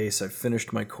my race. I've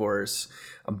finished my course.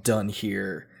 I'm done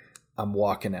here. I'm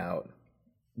walking out.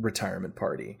 Retirement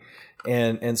party.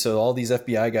 And so all these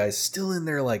FBI guys still in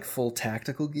their like full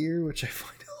tactical gear, which I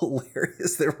find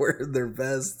hilarious. They're wearing their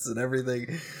vests and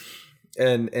everything.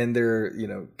 And they're, you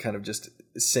know, kind of just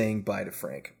saying bye to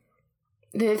Frank.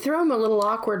 They throw him a little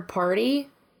awkward party.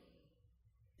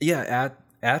 Yeah,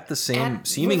 at the same,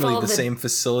 seemingly the same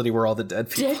facility where all the dead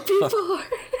people are.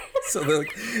 So they're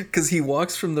like, because he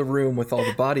walks from the room with all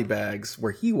the body bags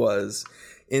where he was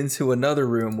into another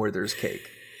room where there's cake.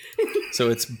 So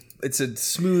it's a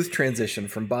smooth transition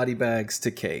from body bags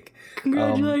to cake.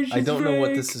 Congratulations, I don't know Frank.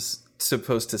 what this is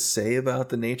supposed to say about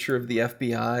the nature of the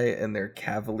FBI and their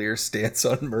cavalier stance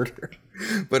on murder.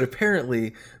 But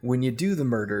apparently, when you do the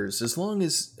murders, as long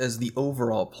as the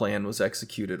overall plan was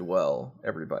executed well,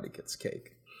 everybody gets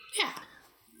cake. Yeah.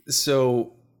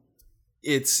 So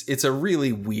it's a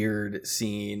really weird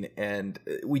scene, and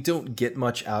we don't get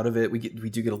much out of it. We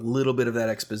do get a little bit of that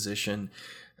exposition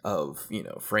of, you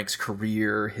know, Frank's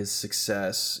career, his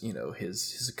success, you know,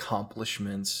 his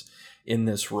accomplishments in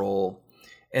this role.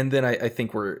 And then I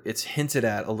think it's hinted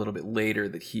at a little bit later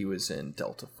that he was in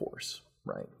Delta Force,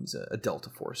 right? He's a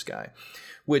Delta Force guy,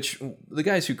 which the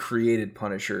guys who created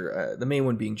Punisher, the main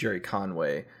one being Jerry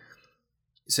Conway,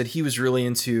 said he was really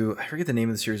into, I forget the name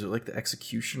of the series, like The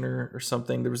Executioner or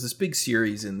something. There was this big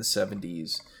series in the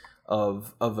 70s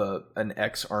of an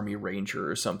ex-Army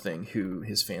Ranger or something who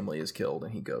his family is killed,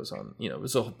 and he goes on, you know, it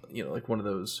was a, you know, like one of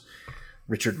those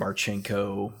Richard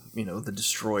Marchenko, you know, the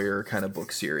Destroyer kind of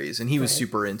book series, and he was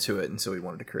super into it, and so he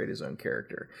wanted to create his own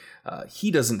character.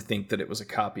 He doesn't think that it was a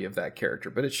copy of that character,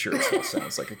 but it sure still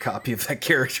sounds like a copy of that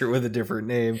character with a different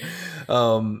name.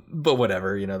 But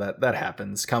whatever, you know, that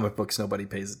happens. Comic books, nobody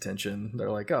pays attention.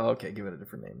 They're like, oh, okay, give it a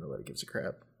different name. Nobody gives a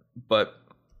crap. But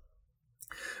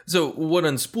so what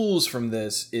unspools from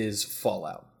this is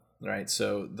fallout, right?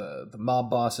 So the mob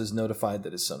boss is notified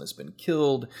that his son has been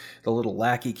killed. The little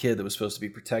lackey kid that was supposed to be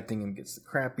protecting him gets the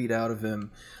crap beat out of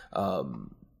him.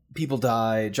 People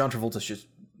die. John Travolta just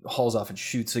hauls off and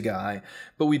shoots a guy.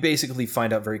 But we basically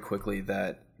find out very quickly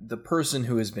that the person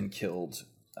who has been killed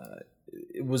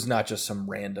it was not just some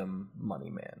random money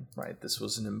man, right? This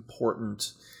was an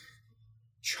important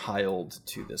child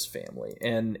to this family,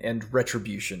 and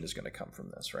retribution is going to come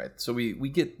from this, right? So we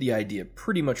get the idea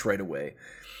pretty much right away,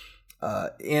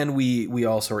 and we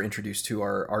also are introduced to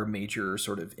our major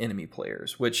sort of enemy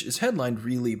players, which is headlined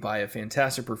really by a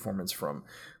fantastic performance from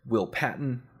Will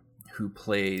Patton, who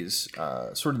plays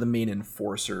sort of the main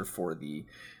enforcer for the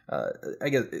I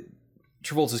guess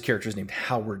Travolta's character is named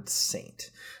Howard Saint.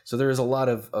 So there is a lot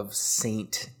of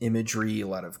saint imagery, a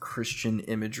lot of Christian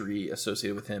imagery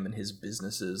associated with him and his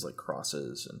businesses like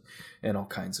crosses and all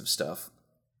kinds of stuff.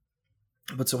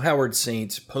 But so Howard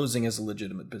Saint, posing as a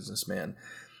legitimate businessman,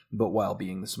 but while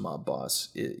being this mob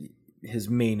boss, his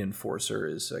main enforcer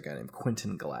is a guy named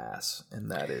Quentin Glass,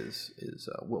 and that is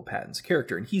Will Patton's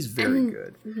character, and he's very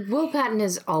good. Will Patton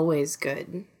is always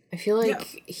good. I feel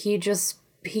like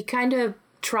he kind of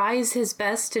tries his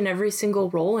best in every single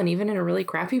role, and even in a really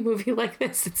crappy movie like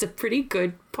this, it's a pretty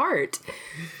good part.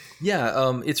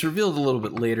 Yeah, it's revealed a little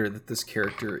bit later that this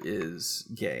character is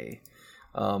gay,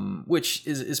 which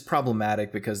is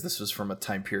problematic because this was from a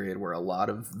time period where a lot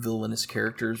of villainous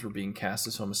characters were being cast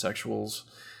as homosexuals,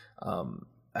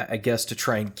 I guess to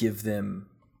try and give them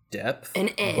depth,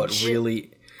 an edge,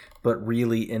 but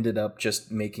really ended up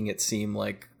just making it seem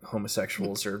like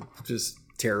homosexuals are just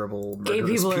terrible, gay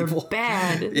people are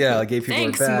bad. Yeah, gay people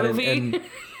Thanks, are bad, movie.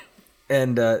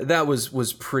 and that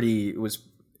was pretty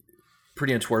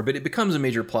untoward. But it becomes a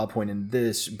major plot point in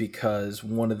this because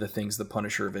one of the things the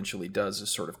Punisher eventually does is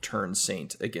sort of turn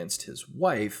Saint against his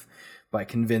wife by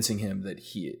convincing him that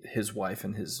his wife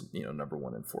and his number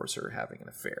one enforcer are having an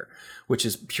affair, which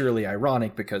is purely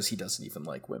ironic because he doesn't even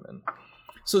like women.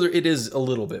 So it is a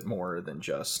little bit more than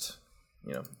just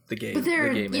the gay. But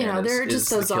there, the gay man there are just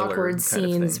those awkward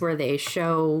scenes where they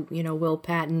show, Will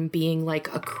Patton being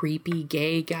like a creepy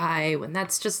gay guy when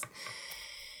that's just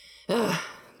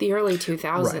the early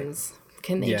 2000s. Right.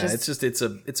 Can they just? it's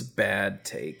a bad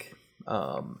take,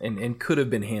 and could have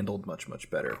been handled much,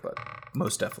 much better, but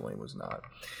most definitely was not.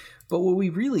 But what we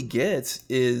really get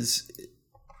is,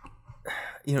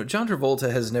 John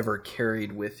Travolta has never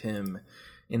carried with him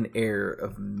an air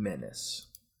of menace.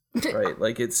 Right,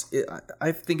 like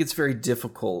I think it's very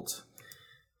difficult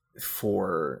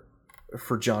for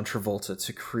John Travolta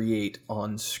to create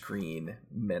on-screen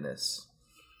menace,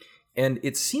 and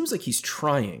it seems like he's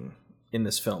trying in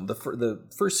this film. The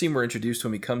first scene we're introduced to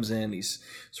him, he comes in, he's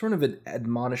sort of an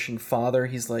admonishing father.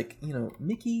 He's like,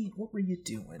 Mickey, what were you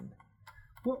doing?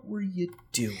 What were you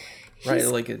doing? Right,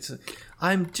 like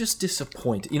I'm just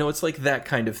disappointed. It's like that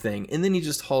kind of thing, and then he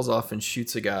just hauls off and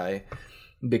shoots a guy.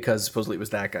 Because supposedly it was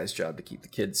that guy's job to keep the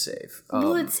kids safe.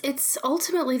 Well, it's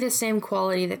ultimately the same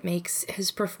quality that makes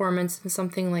his performance in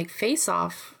something like Face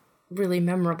Off really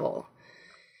memorable.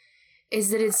 Is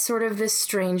that it's sort of this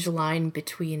strange line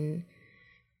between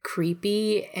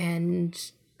creepy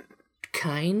and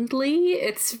kindly.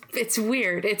 It's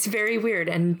weird. It's very weird.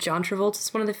 And John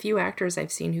Travolta's one of the few actors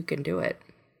I've seen who can do it.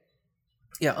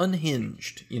 Yeah,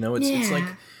 unhinged.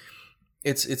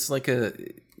 It's like a...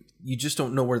 You just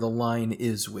don't know where the line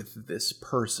is with this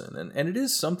person. And it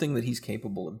is something that he's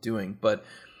capable of doing, but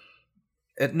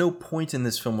at no point in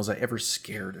this film was I ever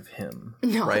scared of him,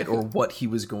 right? Or what he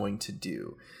was going to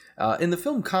do. And the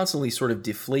film constantly sort of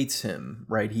deflates him,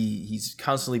 right? He's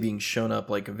constantly being shown up,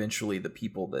 like eventually the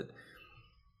people that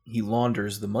he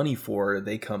launders the money for,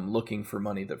 they come looking for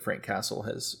money that Frank Castle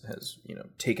has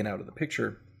taken out of the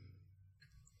picture.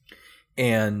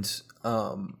 And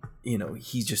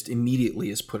he just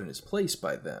immediately is put in his place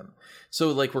by them.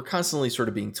 So like we're constantly sort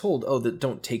of being told, that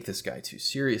don't take this guy too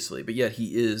seriously, but yet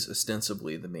he is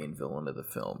ostensibly the main villain of the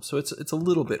film. So it's a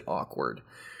little bit awkward.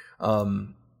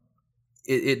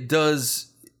 It does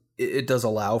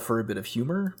allow for a bit of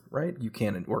humor, right? You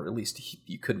can, or at least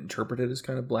you could interpret it as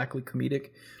kind of blackly comedic.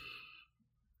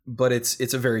 But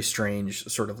it's a very strange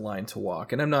sort of line to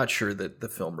walk, and I'm not sure that the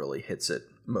film really hits it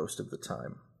most of the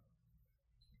time.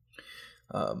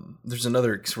 There's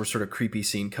another sort of creepy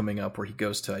scene coming up where he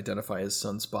goes to identify his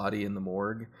son's body in the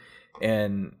morgue,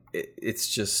 and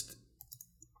it's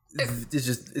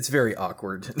very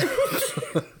awkward.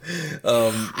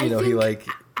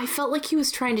 I felt like he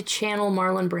was trying to channel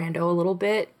Marlon Brando a little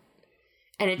bit,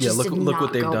 and it just look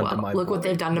what they've done to my boy. Look what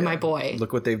they've done to my boy.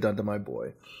 Look what they've done to my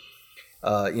boy.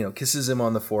 Kisses him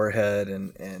on the forehead,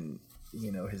 and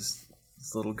his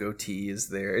little goatee is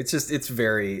there. It's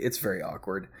very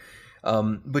awkward.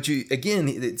 But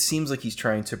it seems like he's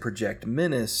trying to project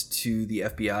menace to the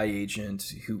FBI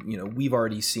agent who, we've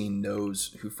already seen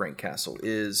knows who Frank Castle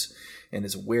is and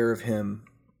is aware of him.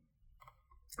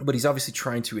 But he's obviously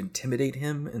trying to intimidate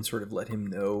him and sort of let him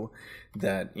know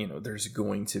that, there's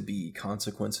going to be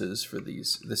consequences for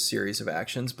this series of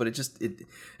actions. But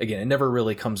it never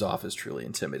really comes off as truly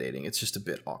intimidating. It's just a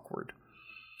bit awkward.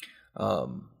 But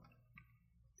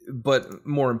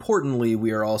more importantly,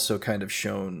 we are also kind of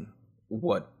shown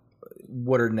what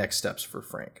are next steps for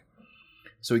Frank.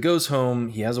 So he goes home,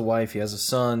 he has a wife, he has a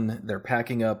son, they're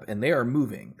packing up, and they are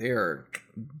moving. They are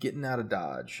getting out of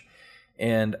Dodge.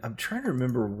 And I'm trying to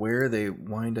remember where they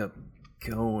wind up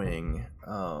going.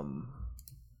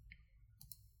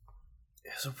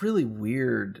 It's a really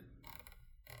weird...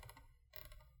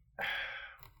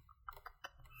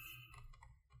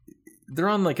 They're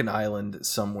on like an island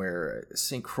somewhere,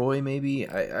 St. Croix maybe.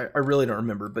 I really don't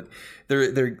remember, but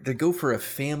they go for a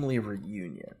family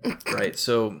reunion, right?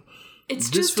 So it's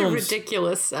just a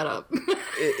ridiculous setup.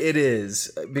 it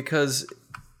is, because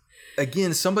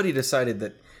again, somebody decided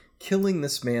that killing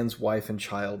this man's wife and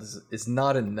child is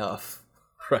not enough,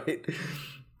 right?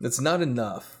 It's not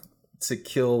enough to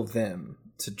kill them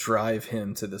to drive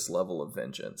him to this level of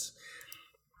vengeance.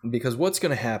 Because what's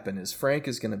going to happen is Frank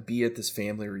is going to be at this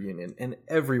family reunion, and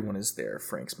everyone is there.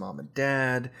 Frank's mom and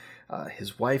dad,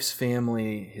 his wife's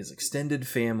family, his extended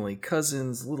family,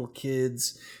 cousins, little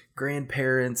kids,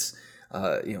 grandparents,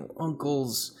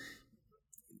 uncles,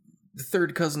 the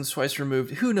third cousin twice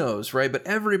removed. Who knows, right? But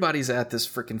everybody's at this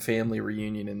freaking family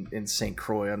reunion in St.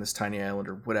 Croix on this tiny island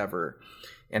or whatever.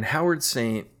 And Howard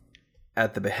Saint,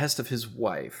 at the behest of his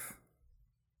wife,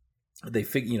 they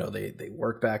they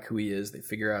work back who he is. They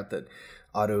figure out that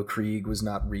Otto Krieg was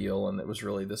not real and that was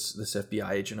really this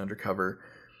FBI agent undercover.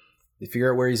 They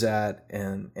figure out where he's at,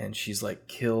 and she's like,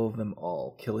 kill them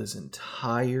all, kill his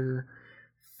entire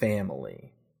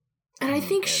family. And I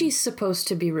think she's supposed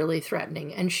to be really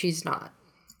threatening, and she's not.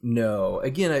 No.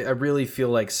 Again, I really feel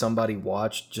like somebody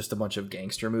watched just a bunch of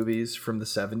gangster movies from the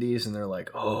 70s and they're like,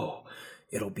 oh,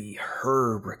 it'll be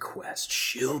her request.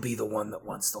 She'll be the one that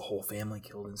wants the whole family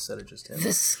killed instead of just him.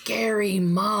 The scary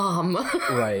mom.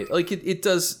 Right. Like it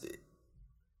does.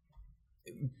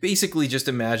 Basically, just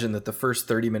imagine that the first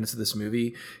 30 minutes of this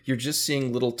movie, you're just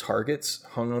seeing little targets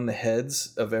hung on the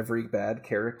heads of every bad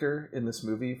character in this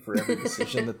movie for every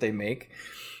decision that they make.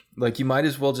 Like, you might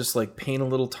as well just like paint a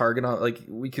little target on, like,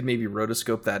 we could maybe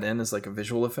rotoscope that in as like a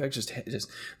visual effect. Just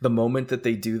the moment that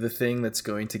they do the thing that's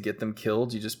going to get them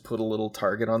killed, you just put a little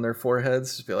target on their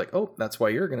foreheads. Just be like, oh, that's why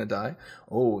you're going to die.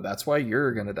 Oh, that's why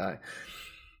you're going to die.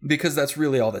 Because that's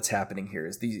really all that's happening here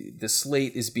is the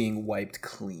slate is being wiped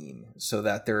clean so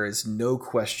that there is no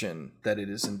question that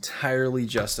it is entirely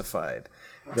justified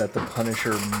that the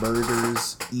Punisher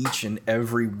murders each and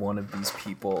every one of these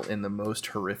people in the most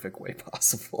horrific way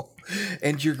possible.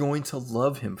 And you're going to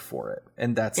love him for it.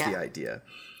 And that's the idea.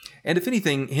 And if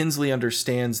anything, Hensley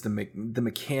understands the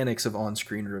mechanics of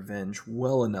on-screen revenge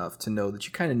well enough to know that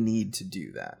you kind of need to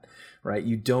do that, right?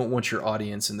 You don't want your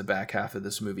audience in the back half of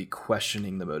this movie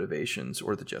questioning the motivations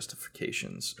or the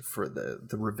justifications for the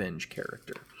revenge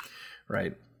character,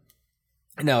 right?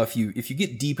 Now, if you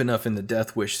get deep enough in the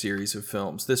Death Wish series of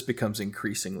films, this becomes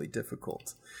increasingly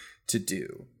difficult to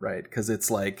do, right? Because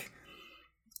it's like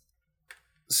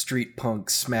street punk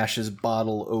smashes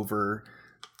bottle over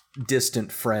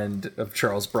distant friend of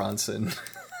Charles Bronson.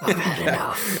 I've had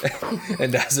enough.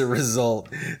 And as a result,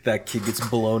 that kid gets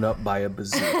blown up by a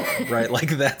bazooka, right?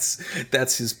 Like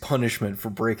that's his punishment for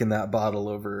breaking that bottle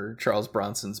over Charles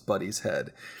Bronson's buddy's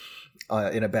head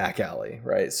in a back alley,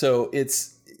 right? So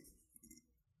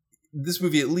this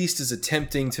movie at least is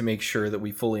attempting to make sure that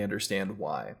we fully understand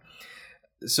why.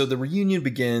 So the reunion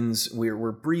begins.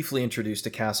 We're briefly introduced to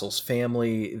Castle's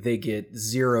family. They get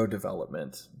zero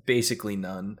development, basically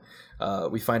none.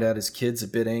 We find out his kid's a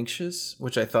bit anxious,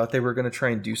 which I thought they were going to try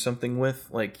and do something with.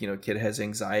 Like, kid has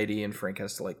anxiety and Frank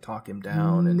has to like talk him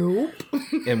down. And, nope.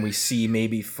 And we see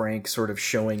maybe Frank sort of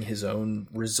showing his own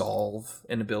resolve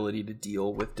and ability to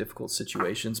deal with difficult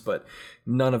situations, but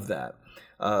none of that.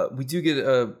 We do get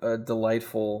a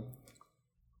delightful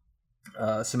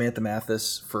Samantha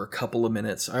Mathis for a couple of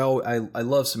minutes. I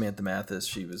love Samantha Mathis.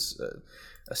 She was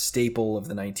a staple of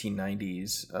the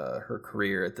 1990s. Her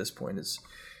career at this point is,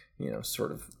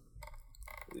 sort of,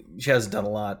 she hasn't done a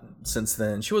lot since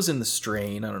then. She was in The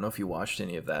Strain. I don't know if you watched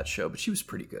any of that show, but she was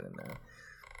pretty good in that.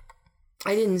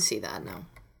 I didn't see that, no.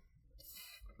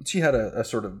 She had a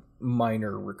sort of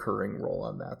minor recurring role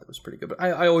on that was pretty good. But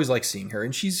I always like seeing her,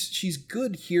 and she's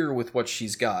good here with what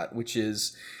she's got, which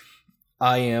is,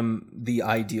 I am the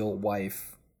ideal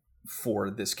wife for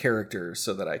this character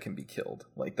so that I can be killed.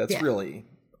 Like, that's really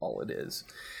all it is.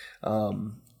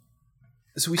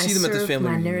 So we see them at this family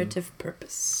reunion. My narrative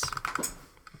purpose.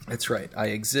 That's right. I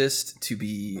exist to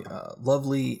be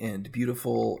lovely and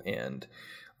beautiful and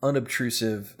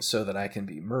unobtrusive so that I can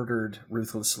be murdered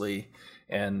ruthlessly,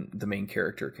 and the main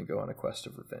character can go on a quest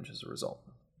of revenge as a result.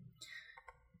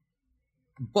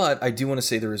 But I do want to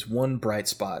say there is one bright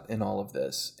spot in all of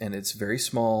this, and it's very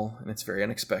small and it's very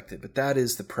unexpected, but that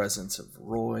is the presence of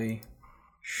Roy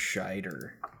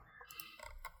Scheider.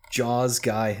 Jaws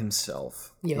guy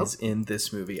himself is in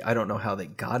this movie. I don't know how they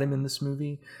got him in this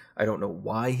movie. I don't know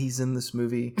why he's in this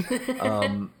movie.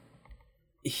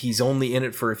 He's only in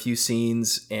it for a few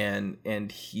scenes,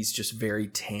 and he's just very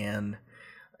tan,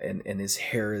 and his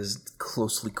hair is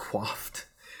closely coiffed.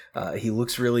 He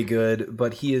looks really good,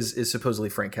 but he is supposedly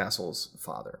Frank Castle's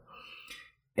father.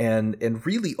 And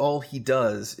really all he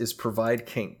does is provide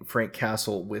Frank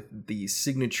Castle with the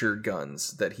signature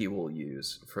guns that he will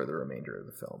use for the remainder of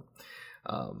the film,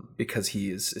 because he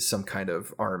is some kind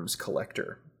of arms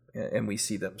collector. And we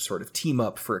see them sort of team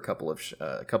up for a couple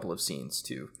of scenes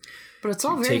to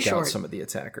take out some of the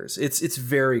attackers. It's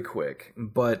very quick,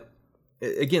 but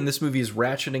again, this movie is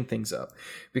ratcheting things up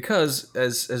because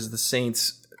as the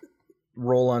Saints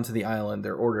roll onto the island,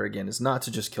 their order again is not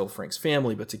to just kill Frank's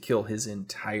family, but to kill his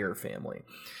entire family.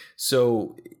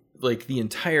 So, like, the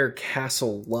entire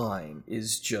Castle line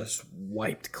is just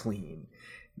wiped clean.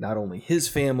 Not only his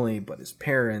family, but his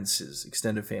parents, his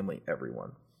extended family,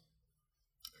 everyone.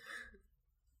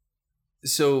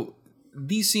 So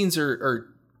these scenes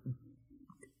are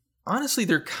honestly,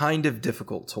 they're kind of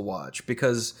difficult to watch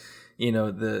because,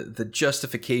 the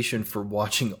justification for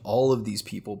watching all of these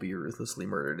people be ruthlessly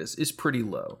murdered is pretty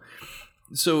low.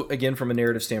 So again, from a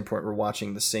narrative standpoint, we're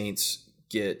watching the Saints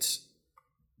get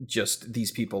just, these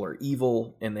people are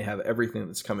evil and they have everything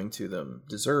that's coming to them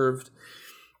deserved.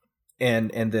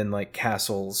 And then like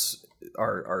Castle's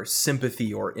our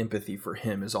sympathy or empathy for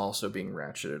him is also being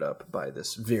ratcheted up by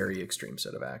this very extreme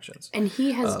set of actions. And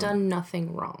he has done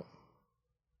nothing wrong.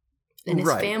 And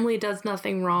his family does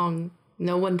nothing wrong.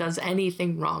 No one does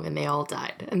anything wrong, and they all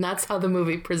died. And that's how the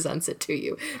movie presents it to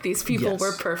you. These people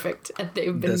were perfect, and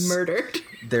they've been murdered.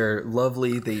 They're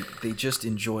lovely. They just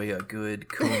enjoy a good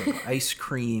cone of ice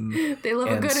cream. They love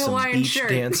a good Hawaiian beach shirt.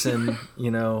 Dancing,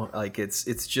 like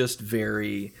it's just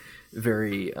very,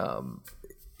 very.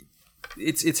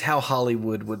 It's how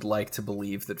Hollywood would like to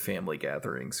believe that family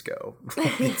gatherings go.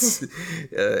 It's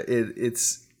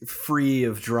free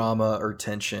of drama or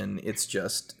tension. It's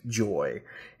just joy,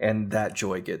 and that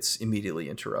joy gets immediately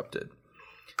interrupted.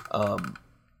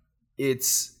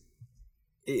 It's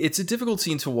a difficult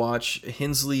scene to watch.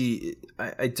 Hensley,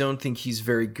 I don't think he's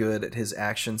very good at his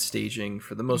action staging.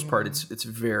 For the most part, it's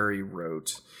very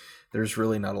rote. There's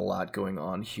really not a lot going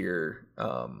on here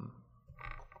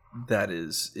that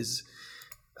is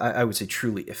I would say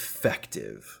truly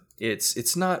effective.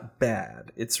 It's not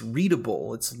bad. It's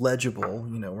readable. It's legible.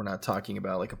 We're not talking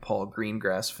about like a Paul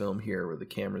Greengrass film here where the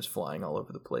camera's flying all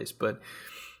over the place, but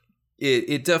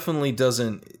it definitely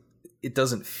doesn't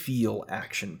feel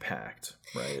action packed,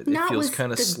 right? It feels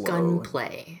kind of slow.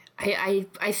 Gunplay.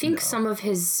 I think some of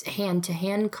his hand to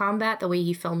hand combat, the way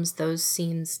he films those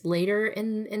scenes later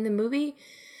in the movie,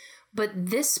 but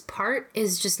this part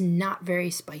is just not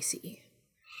very spicy.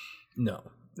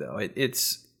 No,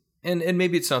 it's. And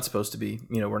maybe it's not supposed to be.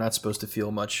 We're not supposed to feel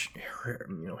much,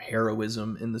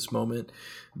 heroism in this moment.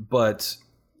 But,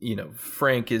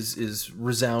 Frank is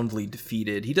resoundingly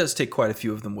defeated. He does take quite a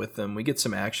few of them with him. We get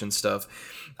some action stuff.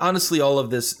 Honestly, all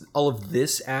of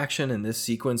this action and this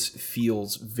sequence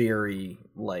feels very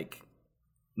like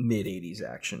mid-'80s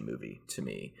action movie to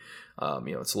me.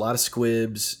 It's a lot of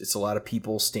squibs. It's a lot of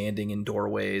people standing in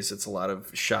doorways. It's a lot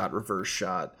of reverse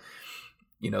shot.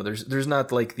 There's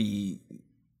not like the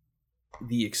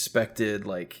expected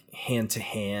like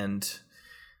hand-to-hand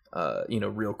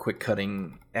real quick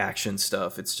cutting action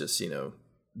stuff. It's just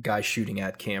guy shooting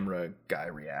at camera, guy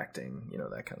reacting,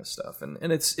 that kind of stuff, and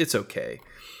it's okay.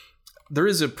 There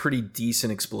is a pretty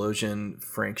decent explosion.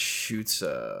 Frank shoots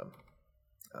a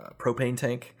propane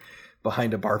tank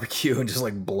behind a barbecue and just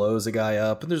like blows a guy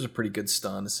up, and there's a pretty good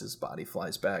stun as his body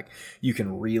flies back. You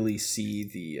can really see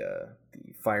the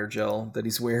fire gel that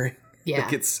he's wearing. Yeah.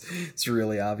 Like it's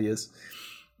really obvious.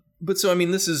 But so,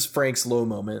 this is Frank's low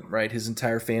moment, right? His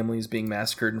entire family is being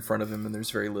massacred in front of him, and there's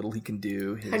very little he can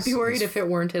do. I'd be worried if it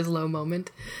weren't his low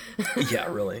moment.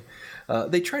 Yeah, really.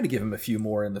 They try to give him a few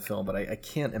more in the film, but I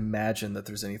can't imagine that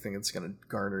there's anything that's going to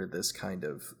garner this kind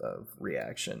of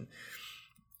reaction.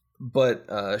 But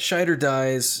Scheider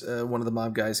dies. One of the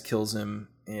mob guys kills him,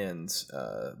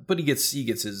 but he gets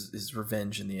his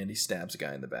revenge in the end. He stabs a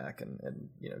guy in the back and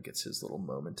gets his little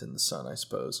moment in the sun, I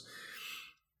suppose.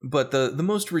 But the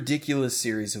most ridiculous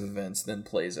series of events then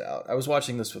plays out. I was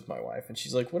watching this with my wife, and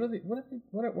she's like, why are they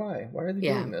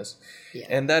doing this? Yeah.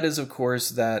 And that is, of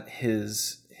course, that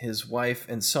his wife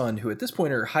and son, who at this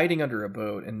point are hiding under a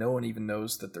boat and no one even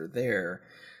knows that they're there,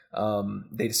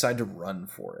 they decide to run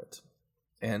for it.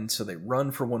 And so they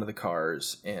run for one of the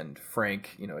cars, and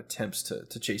Frank, attempts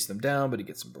to chase them down, but he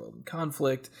gets embroiled in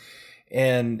conflict.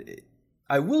 And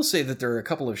I will say that there are a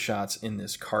couple of shots in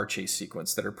this car chase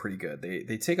sequence that are pretty good.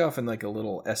 They take off in like a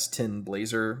little S10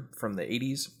 Blazer from the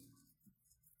 80s.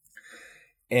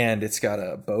 And it's got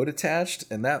a boat attached,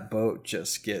 and that boat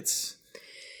just gets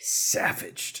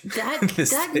savaged.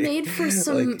 That made for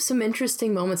some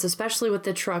interesting moments, especially with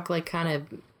the truck, like kind of,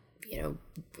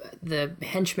 the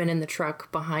henchmen in the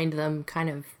truck behind them kind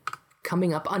of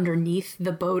coming up underneath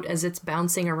the boat as it's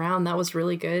bouncing around. That was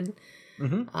really good.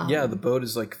 Mm-hmm. Yeah, the boat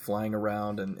is like flying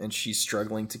around, and she's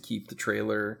struggling to keep the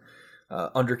trailer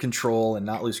under control and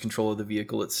not lose control of the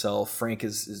vehicle itself. Frank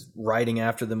is riding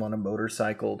after them on a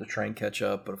motorcycle to try and catch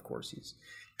up, but of course he's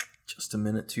just a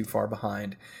minute too far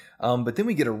behind. But then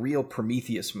we get a real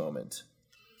Prometheus moment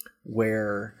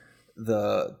where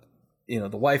the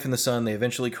wife and the son, they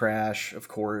eventually crash, of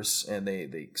course, and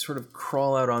they sort of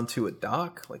crawl out onto a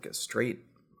dock, like a straight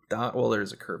dock. Well,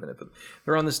 there's a curve in it, but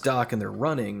they're on this dock and they're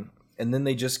running, and then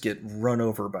they just get run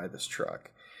over by this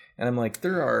truck. And I'm like,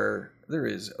 there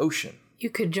is ocean. You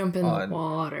could jump in the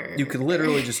water. You could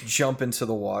literally just jump into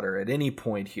the water at any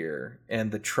point here,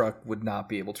 and the truck would not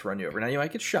be able to run you over. Now, you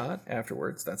might get shot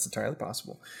afterwards. That's entirely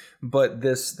possible. But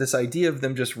this idea of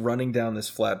them just running down this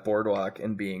flat boardwalk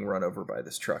and being run over by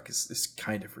this truck is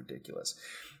kind of ridiculous.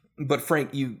 But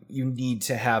Frank, you need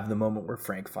to have the moment where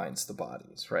Frank finds the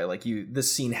bodies, right? Like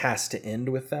this scene has to end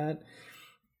with that.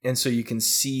 And so you can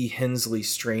see Hensley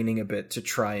straining a bit to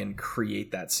try and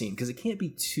create that scene, because it can't be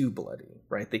too bloody,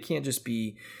 right? They can't just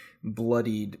be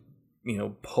bloodied,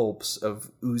 pulps of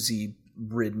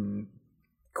Uzi-ridden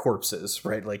corpses,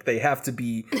 right? Like, they have to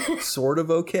be sort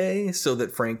of okay so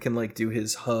that Frank can like do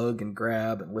his hug and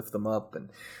grab and lift them up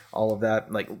and all of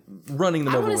that. Like, running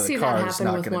them over with a car is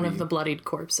not going to be... I want to see that happen with one of the bloodied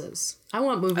corpses. I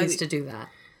want movies to do that.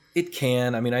 It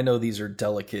can. I mean, I know these are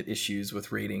delicate issues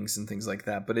with ratings and things like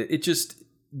that, but it just...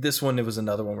 This one, it was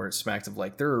another one where it smacked of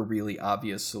like, there are really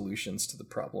obvious solutions to the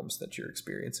problems that you're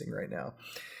experiencing right now.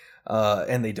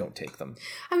 And they don't take them.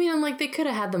 I mean, like, they could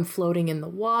have had them floating in the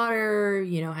water,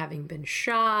 having been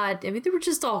shot. I mean, there were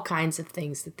just all kinds of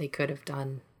things that they could have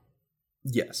done.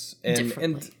 Yes.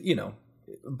 And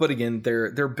but again,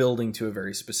 they're building to a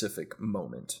very specific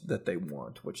moment that they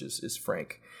want, which is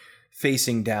Frank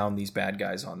facing down these bad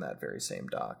guys on that very same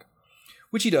dock.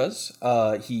 Which he does.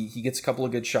 He gets a couple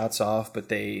of good shots off, but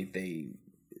they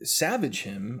savage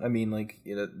him. I mean, like,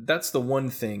 that's the one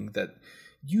thing that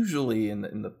usually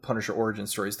in the Punisher origin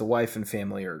stories, the wife and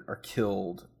family are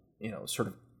killed, sort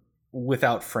of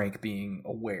without Frank being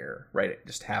aware, right? It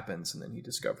just happens and then he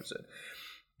discovers it.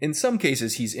 In some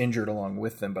cases, he's injured along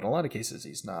with them, but in a lot of cases,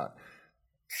 he's not.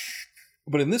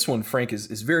 But in this one, Frank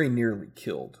is very nearly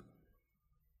killed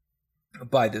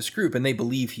by this group, and they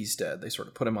believe he's dead. They sort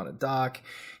of put him on a dock.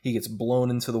 He gets blown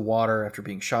into the water after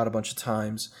being shot a bunch of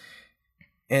times.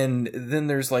 And then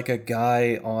there's like a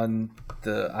guy on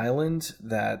the island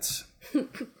that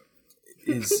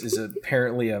is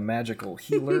apparently a magical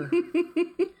healer.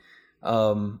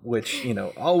 Which,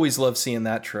 always love seeing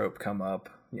that trope come up.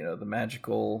 The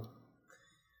magical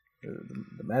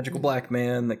black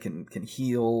man that can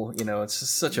heal. It's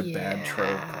just such a bad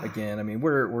trope. Again, I mean,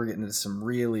 we're getting into some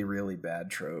really, really bad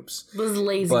tropes. It was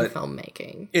lazy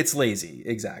filmmaking. It's lazy,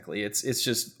 exactly. It's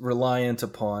just reliant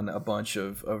upon a bunch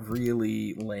of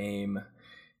really lame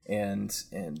and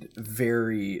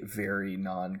very, very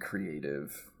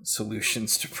non-creative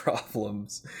solutions to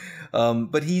problems.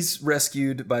 But he's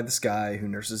rescued by this guy who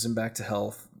nurses him back to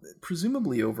health,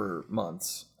 presumably over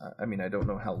months. I mean, I don't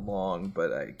know how long,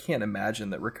 but I can't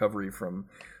imagine that recovery from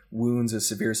wounds as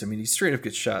severe as... I mean, he straight up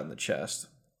gets shot in the chest.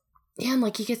 Yeah, and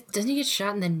like doesn't he get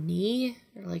shot in the knee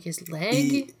or like his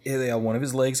leg? Yeah, one of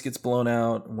his legs gets blown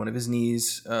out. One of his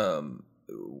knees, his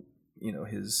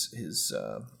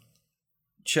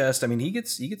chest. I mean, he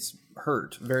gets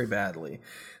hurt very badly.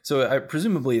 So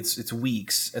presumably it's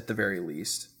weeks at the very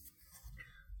least.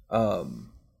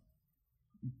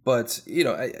 But,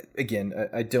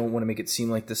 I don't want to make it seem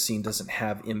like this scene doesn't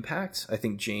have impact. I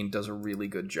think Jane does a really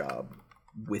good job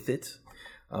with it.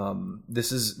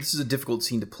 This is a difficult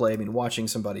scene to play. I mean, watching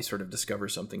somebody sort of discover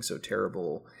something so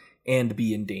terrible and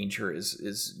be in danger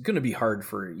is going to be hard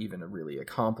for even a really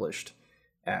accomplished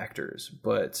actors.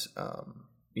 But,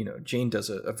 Jane does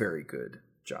a very good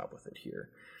job with it here.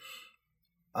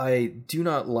 I do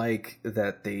not like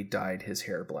that they dyed his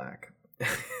hair black.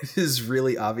 It is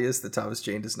really obvious that Thomas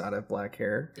Jane does not have black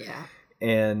hair. Yeah.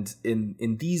 And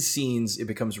in these scenes, it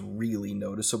becomes really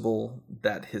noticeable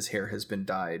that his hair has been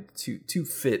dyed to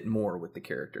fit more with the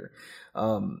character.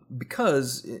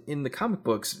 Because in the comic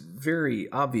books, very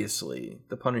obviously,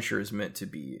 the Punisher is meant to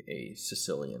be a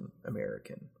Sicilian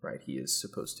American, right? He is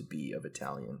supposed to be of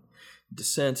Italian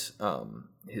descent.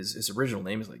 His original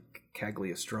name is like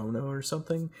Cagliostro or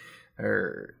something.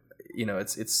 Or,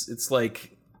 it's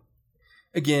like...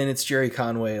 Again, it's Jerry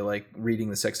Conway like reading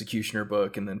this Executioner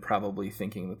book and then probably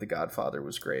thinking that The Godfather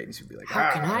was great. He's gonna be like,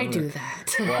 "How can I do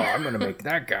that?" Well, I'm gonna make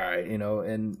that guy,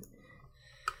 and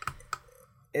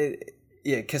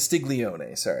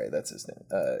Castiglione. Sorry, that's his name.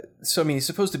 So I mean, he's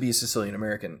supposed to be a Sicilian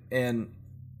American, and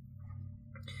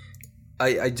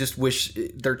I just wish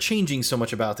they're changing so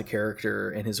much about the character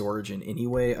and his origin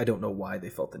anyway. I don't know why they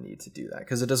felt the need to do that,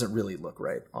 because it doesn't really look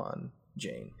right on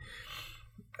Jane.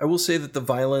 I will say that the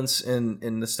violence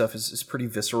in this stuff is pretty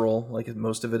visceral. Like,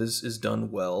 most of it is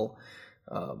done well.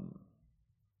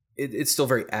 It's still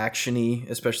very action-y,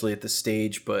 especially at this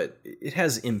stage, but it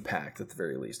has impact at the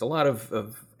very least. A lot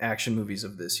of action movies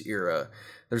of this era,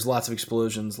 there's lots of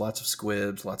explosions, lots of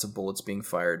squibs, lots of bullets being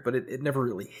fired, but it never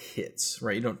really hits,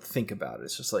 right? You don't think about it.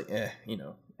 It's just like,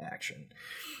 action.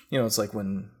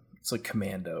 It's like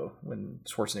Commando, when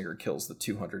Schwarzenegger kills the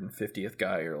 250th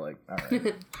guy. You're like, all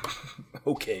right,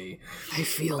 okay. I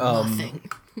feel nothing.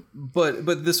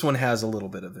 But this one has a little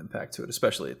bit of impact to it,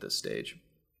 especially at this stage.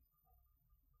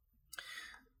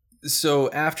 So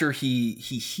after he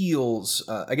heals,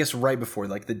 I guess right before,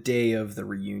 like the day of the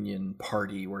reunion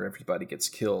party where everybody gets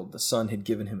killed, the son had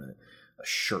given him a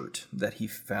shirt that he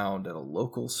found at a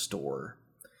local store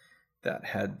that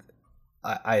had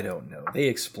I don't know. They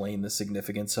explain the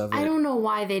significance of it. I don't know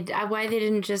why they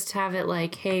didn't just have it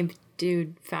like, hey,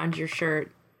 dude, found your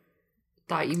shirt,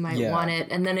 thought you might want it,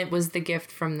 and then it was the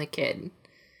gift from the kid.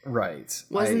 Right.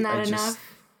 Wasn't that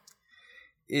enough?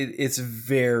 It's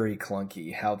very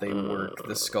clunky how they work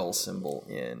the skull symbol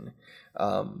in.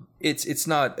 It's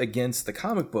not against the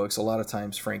comic books. A lot of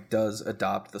times Frank does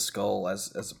adopt the skull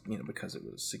as because it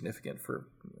was significant for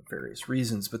various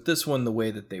reasons. But this one, the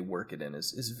way that they work it in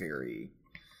is very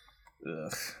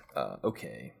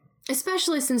okay.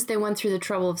 Especially since they went through the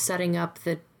trouble of setting up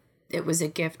that it was a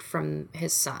gift from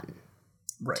his son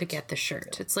to get the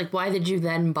shirt. Yeah. It's like, why did you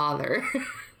then bother?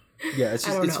 Yeah, it's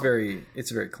very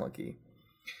clunky.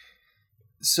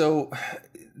 So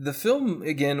the film,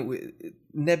 again,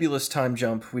 nebulous time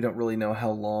jump. We don't really know how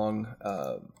long.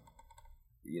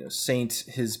 Saint,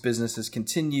 his business has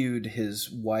continued.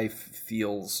 His wife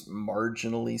feels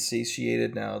marginally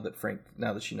satiated now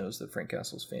that she knows that Frank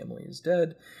Castle's family is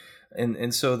dead.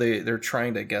 And so they're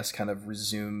trying to, I guess, kind of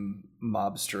resume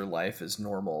mobster life as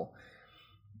normal.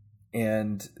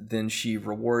 And then she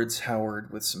rewards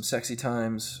Howard with some sexy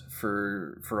times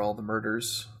for all the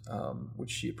murders,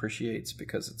 which she appreciates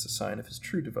because it's a sign of his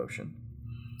true devotion.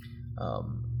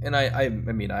 And I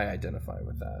mean, I identify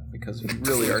with that because if you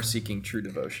really are seeking true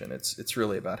devotion, it's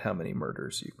really about how many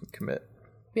murders you can commit.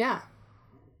 Yeah.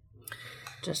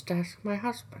 Just ask my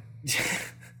husband.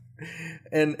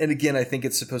 And again, I think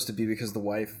it's supposed to be because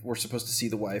we're supposed to see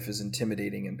the wife as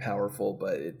intimidating and powerful,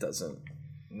 but it doesn't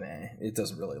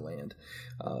really land.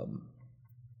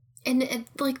 And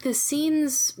like the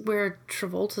scenes where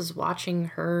Travolta's watching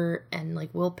her and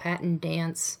like Will Patton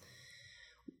dance,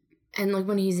 and like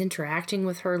when he's interacting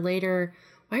with her later,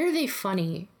 why are they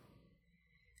funny?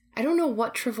 I don't know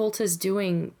what Travolta's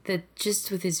doing, that just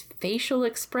with his facial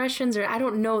expressions, or I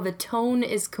don't know, the tone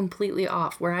is completely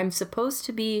off. Where I'm supposed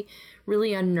to be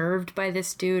really unnerved by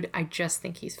this dude, I just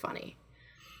think he's funny.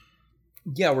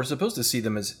 Yeah, we're supposed to see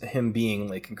them as him being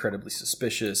like incredibly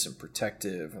suspicious and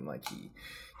protective, and like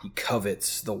he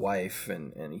covets the wife,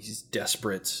 and he's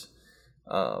desperate,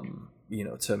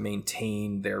 to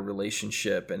maintain their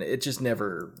relationship, and it just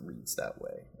never reads that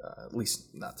way. At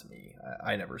least not to me.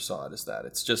 I never saw it as that.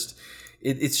 It's just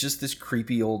this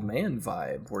creepy old man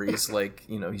vibe where he's like,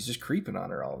 he's just creeping on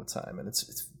her all the time, and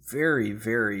it's very,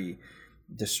 very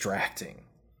distracting.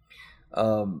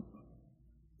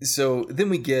 So then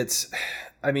we get,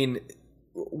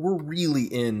 we're really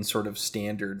in sort of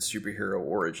standard superhero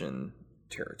origin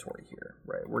territory here,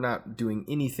 right? We're not doing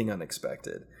anything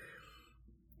unexpected.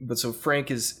 But so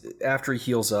Frank is, after he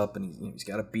heals up and he's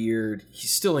got a beard,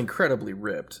 he's still incredibly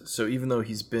ripped. So even though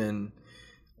he's been,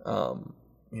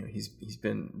 he's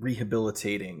been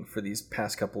rehabilitating for these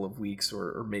past couple of weeks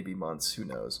or maybe months, who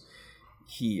knows,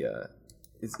 he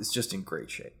is just in great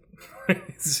shape.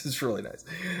 It's really nice.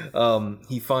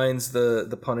 He finds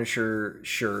the Punisher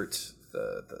shirt,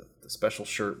 the special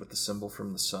shirt with the symbol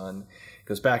from the sun,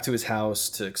 goes back to his house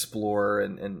to explore,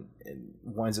 and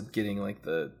winds up getting like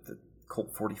the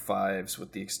Colt 45s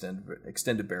with the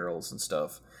extended barrels and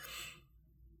stuff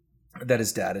that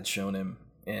his dad had shown him,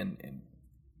 and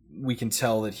we can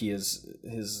tell that he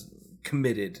is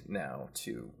committed now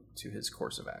to his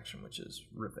course of action, which is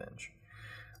revenge.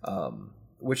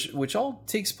 Which all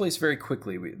takes place very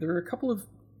quickly. There are a couple of,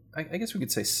 I guess we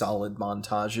could say, solid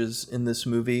montages in this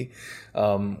movie,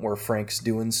 where Frank's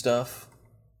doing stuff,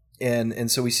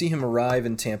 and so we see him arrive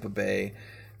in Tampa Bay.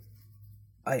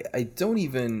 I don't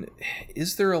even,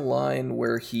 is there a line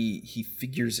where he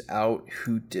figures out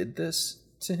who did this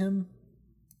to him?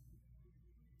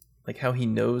 Like how he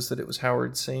knows that it was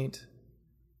Howard Saint?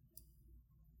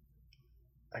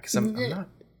 Because I'm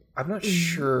not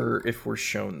sure if we're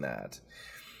shown that.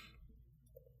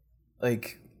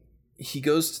 Like, he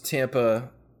goes to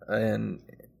Tampa and...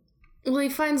 Well, he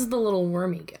finds the little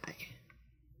wormy guy.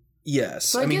 Yes.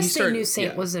 So I guess they knew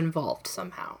Saint was involved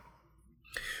somehow.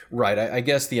 Right. I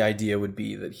guess the idea would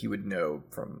be that he would know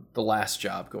from the last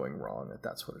job going wrong that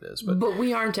that's what it is. But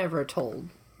we aren't ever told,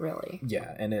 really.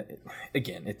 Yeah, and it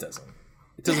doesn't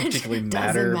particularly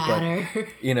matter.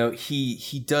 But,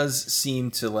 he does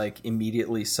seem to, like,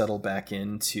 immediately settle back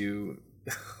into,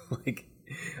 like...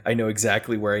 I know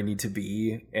exactly where I need to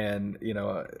be, and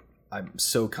I'm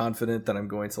so confident that I'm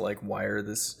going to like wire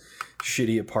this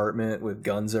shitty apartment with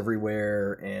guns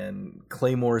everywhere and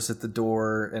claymores at the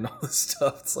door and all this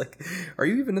stuff. It's like, are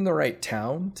you even in the right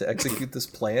town to execute this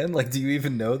plan? Like, do you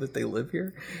even know that they live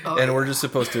here? We're just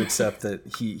supposed to accept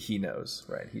that he knows,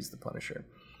 right? He's the Punisher.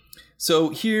 So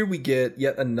here we get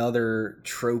yet another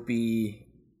tropey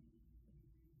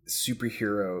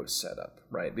superhero setup,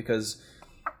 right? Because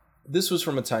this was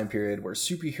from a time period where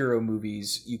superhero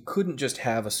movies, you couldn't just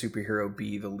have a superhero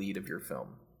be the lead of your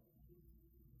film.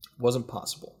 It wasn't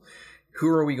possible. Who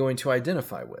are we going to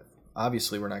identify with?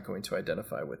 Obviously, we're not going to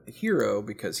identify with the hero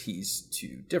because he's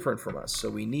too different from us. So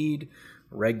we need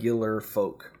regular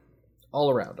folk all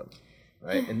around him,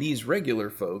 right? And these regular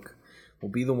folk will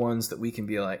be the ones that we can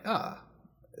be like,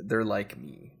 they're like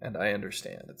me, and I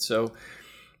understand it. So,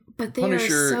 but they are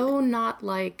so not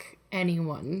like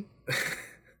anyone.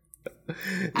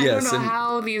 I Yes, don't know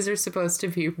how these are supposed to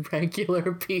be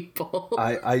regular people.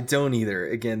 I don't either.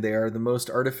 Again, they are the most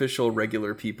artificial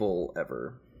regular people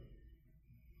ever.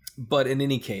 But in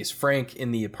any case, Frank,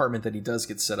 in the apartment that he does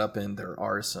get set up in, there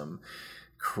are some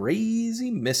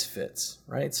crazy misfits,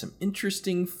 right? Some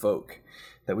interesting folk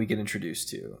that we get introduced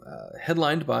to.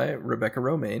 Headlined by Rebecca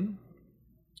Romijn.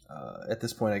 At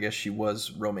this point, I guess she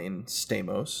was Romijn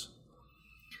Stamos.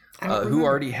 Who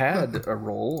already had a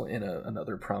role in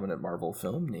another prominent Marvel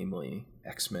film, namely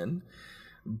X-Men.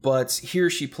 But here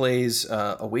she plays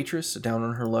a waitress, a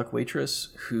down-on-her-luck waitress,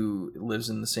 who lives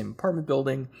in the same apartment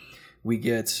building. We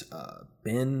get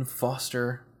Ben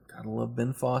Foster. Gotta love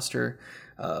Ben Foster.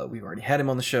 We've already had him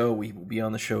on the show. We will be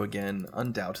on the show again,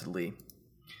 undoubtedly.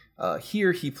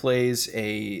 Here he plays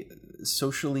a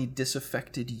socially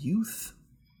disaffected youth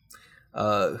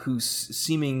who's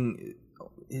seeming...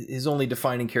 His only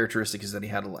defining characteristic is that he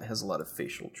has a lot of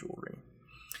facial jewelry.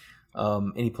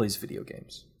 And he plays video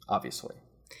games, obviously,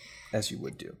 as you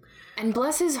would do. And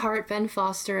bless his heart, Ben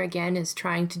Foster, again, is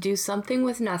trying to do something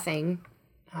with nothing.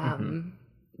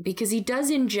 Because he does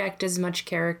inject as much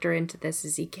character into this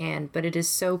as he can, but it is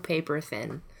so paper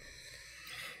thin.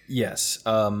 Yes.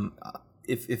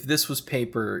 If this was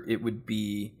paper, it would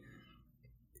be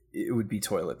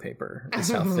toilet paper,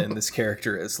 is how thin this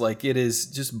character is. Like, it is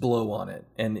just blow on it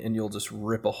and you'll just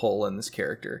rip a hole in this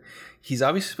character. He's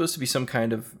obviously supposed to be some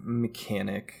kind of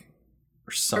mechanic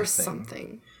or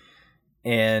something.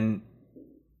 And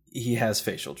he has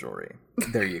facial jewelry.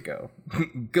 There you go.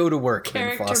 Go to work,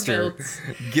 Ben Foster.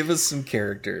 Give us some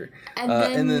character.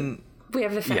 And then we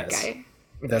have the fat guy.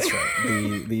 That's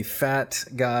right. The fat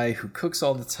guy who cooks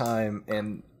all the time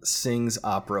and sings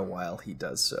opera while he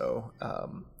does so.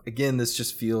 Again, this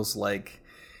just feels like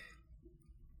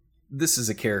this is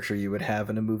a character you would have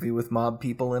in a movie with mob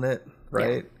people in it,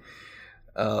 right?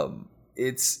 Yeah.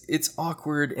 It's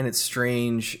awkward and it's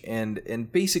strange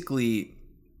and basically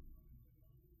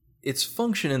its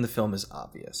function in the film is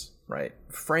obvious, right?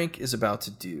 Frank is about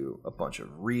to do a bunch of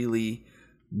really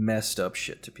messed up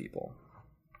shit to people,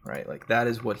 right? Like, that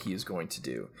is what he is going to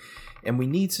do. And we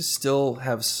need to still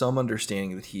have some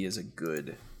understanding that he is a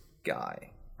good guy,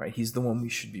 right? He's the one we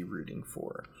should be rooting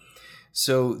for.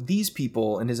 So these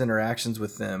people and his interactions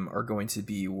with them are going to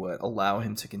be what allow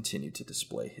him to continue to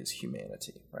display his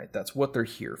humanity, right? That's what they're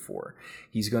here for.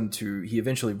 He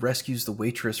eventually rescues the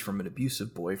waitress from an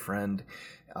abusive boyfriend,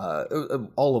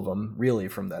 all of them really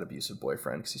from that abusive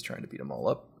boyfriend because he's trying to beat them all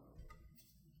up.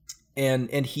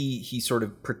 And he sort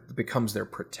of becomes their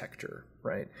protector,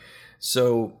 right?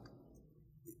 So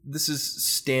this is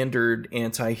standard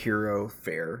anti-hero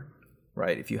fare,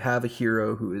 right? If you have a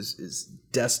hero who is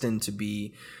destined to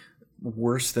be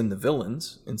worse than the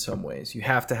villains in some ways, you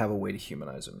have to have a way to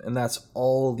humanize him. And that's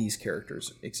all these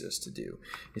characters exist to do,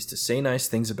 is to say nice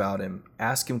things about him,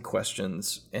 ask him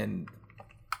questions, and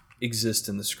exist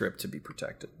in the script to be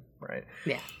protected, right?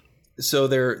 Yeah. So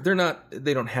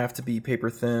they don't have to be paper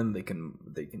thin. They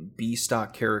can be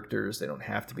stock characters. They don't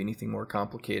have to be anything more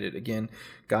complicated. Again,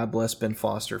 God bless Ben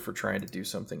Foster for trying to do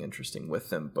something interesting with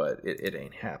them, but it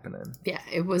ain't happening. Yeah,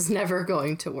 it was never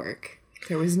going to work.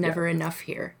 There was never enough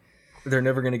here. They're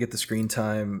never going to get the screen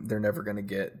time. They're never going to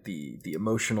get the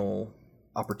emotional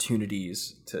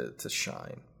opportunities to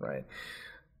shine, right?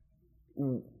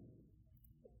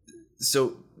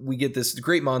 So we get this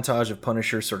great montage of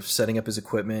Punisher sort of setting up his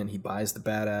equipment. He buys the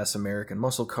badass American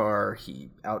muscle car.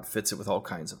 He outfits it with all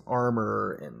kinds of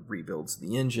armor and rebuilds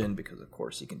the engine because, of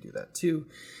course, he can do that too.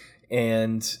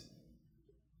 And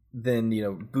then,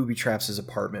 booby traps his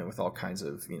apartment with all kinds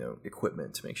of,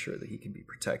 equipment to make sure that he can be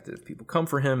protected if people come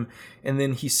for him. And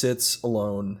then he sits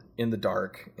alone in the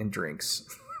dark and drinks.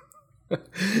 And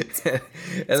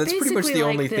that's pretty much the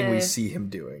only thing we see him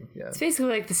doing. Yeah. It's basically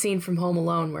like the scene from Home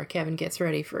Alone where Kevin gets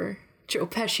ready for Joe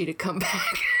Pesci to come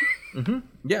back. Mm-hmm.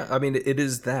 Yeah, I mean, it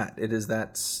is that. It is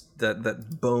that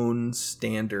bone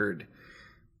standard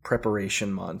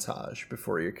preparation montage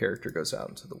before your character goes out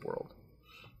into the world.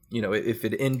 If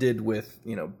it ended with,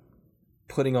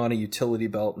 putting on a utility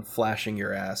belt and flashing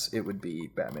your ass, it would be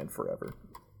Batman Forever.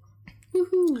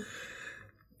 Woohoo!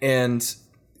 And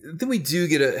then we do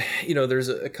get there's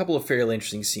a couple of fairly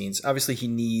interesting scenes. Obviously, he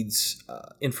needs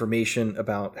information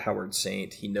about Howard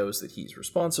Saint. He knows that he's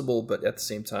responsible, but at the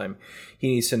same time, he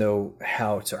needs to know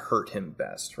how to hurt him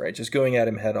best, right? Just going at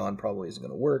him head on probably isn't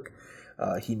going to work.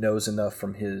 He knows enough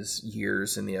from his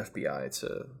years in the FBI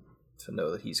to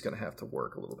know that he's going to have to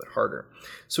work a little bit harder.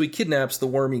 So he kidnaps the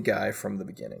wormy guy from the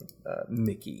beginning,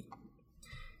 Mickey.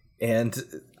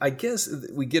 And I guess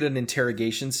we get an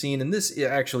interrogation scene, and this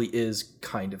actually is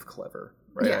kind of clever,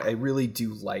 right? Yeah. I really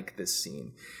do like this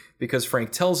scene because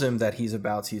Frank tells him that he's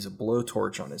about to use a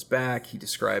blowtorch on his back. He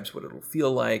describes what it'll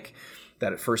feel like,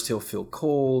 that at first he'll feel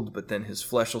cold, but then his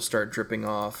flesh will start dripping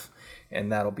off,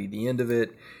 and that'll be the end of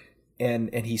it.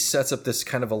 And he sets up this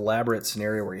kind of elaborate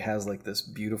scenario where he has like this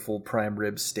beautiful prime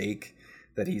rib steak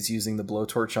that he's using the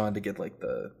blowtorch on to get like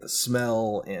the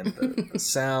smell and the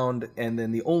sound. And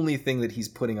then the only thing that he's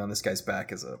putting on this guy's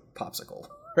back is a popsicle,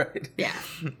 right? Yeah.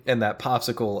 And that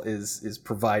popsicle is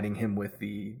providing him with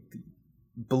the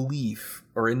belief,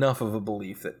 or enough of a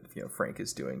belief, that Frank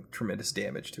is doing tremendous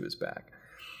damage to his back.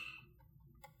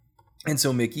 And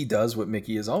so Mickey does what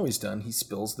Mickey has always done. He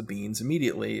spills the beans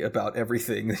immediately about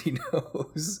everything that he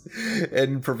knows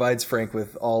and provides Frank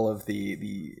with all of the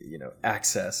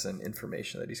access and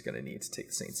information that he's going to need to take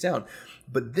the Saints down.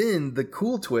 But then the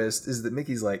cool twist is that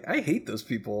Mickey's like, I hate those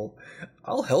people.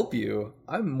 I'll help you.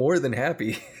 I'm more than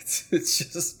happy to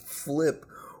just flip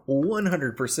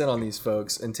 100% on these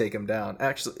folks and take them down.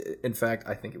 Actually, in fact,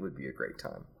 I think it would be a great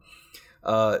time.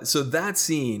 So that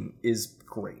scene is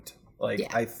great.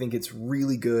 I think it's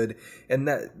really good, and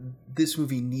that this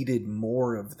movie needed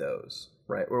more of those,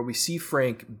 right? Where we see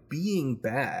Frank being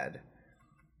bad,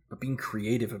 but being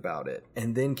creative about it,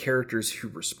 and then characters who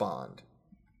respond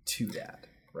to that,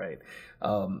 right?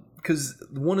 Because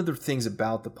one of the things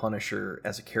about the Punisher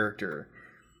as a character,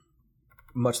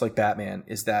 much like Batman,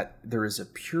 is that there is a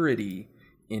purity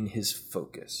in his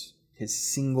focus, his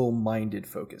single-minded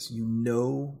focus. You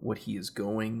know what he is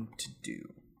going to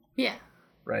do. Yeah.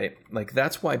 Right? Like,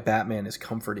 that's why Batman is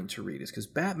comforting to read, is because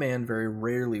Batman very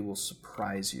rarely will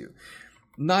surprise you.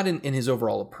 Not in his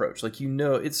overall approach. Like, you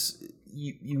know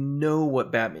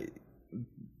what Batman,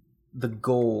 the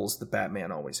goals that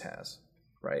Batman always has,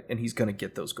 right? And he's going to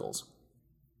get those goals.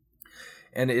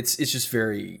 And it's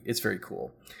very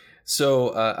cool. So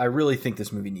I really think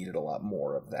this movie needed a lot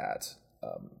more of that.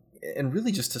 And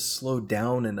really just to slow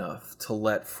down enough to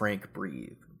let Frank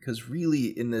breathe. Because really,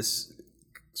 in this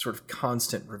sort of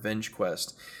constant revenge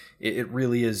quest, it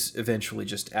really is eventually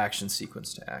just action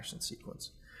sequence to action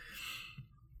sequence.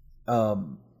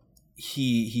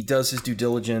 He does his due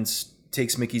diligence,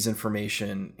 takes Mickey's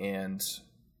information, and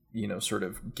sort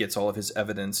of gets all of his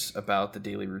evidence about the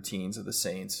daily routines of the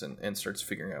Saints, and starts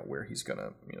figuring out where he's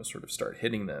gonna sort of start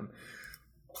hitting them.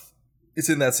 It's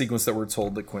in that sequence that we're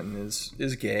told that Quentin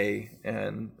is gay,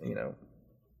 and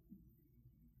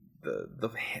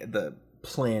the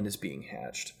plan is being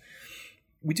hatched.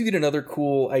 We do get another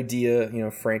cool idea.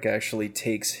 Frank actually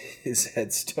takes his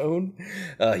headstone.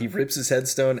 He rips his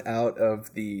headstone out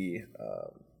of the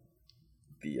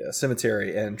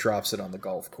cemetery and drops it on the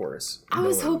golf course. I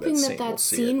was hoping that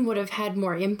scene would have had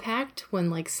more impact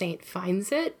when Saint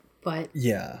finds it, but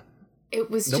it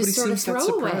was just sort of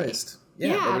throwaway.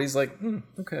 Yeah, nobody's like,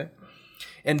 okay.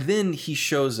 And then he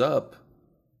shows up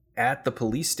at the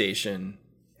police station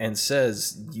and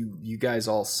says, you guys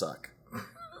all suck.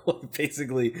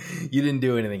 Basically, you didn't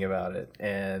do anything about it,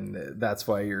 and that's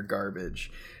why you're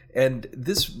garbage. And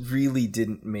this really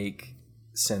didn't make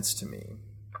sense to me,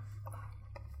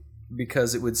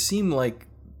 because it would seem like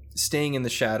staying in the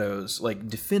shadows, like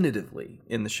definitively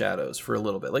in the shadows for a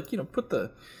little bit, put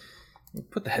the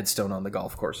headstone on the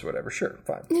golf course or whatever. Sure,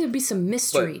 fine. There'd be some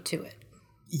mystery to it.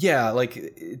 Yeah,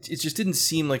 it just didn't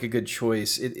seem like a good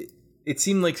choice. It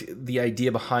seemed like the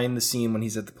idea behind the scene when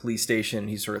he's at the police station and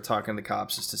he's sort of talking to the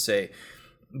cops is to say,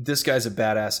 this guy's a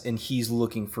badass and he's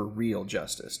looking for real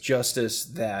justice. Justice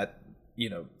that,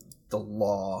 the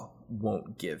law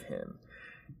won't give him.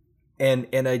 And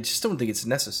I just don't think it's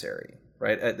necessary,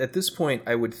 right? At this point,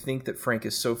 I would think that Frank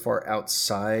is so far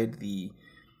outside the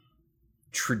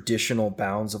traditional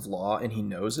bounds of law, and he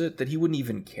knows it, that he wouldn't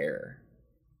even care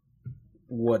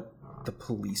what the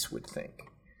police would think.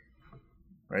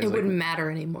 Right? It wouldn't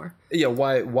matter anymore. Yeah,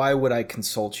 why would I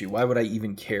consult you? Why would I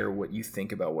even care what you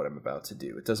think about what I'm about to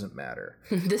do? It doesn't matter.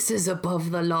 This is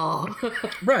above the law.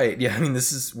 Right, yeah, I mean,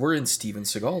 we're in Steven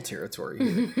Seagal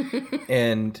territory here.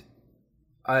 And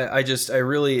I just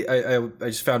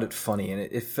found it funny,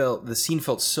 and the scene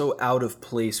felt so out of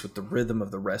place with the rhythm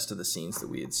of the rest of the scenes that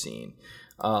we had seen.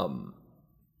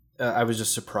 I was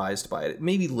just surprised by it.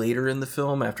 Maybe later in the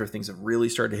film, after things have really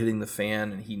started hitting the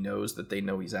fan and he knows that they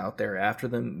know he's out there after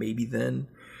them, maybe then.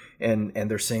 And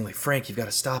they're saying, like, Frank, you've got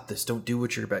to stop this. Don't do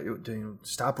what you're about doing.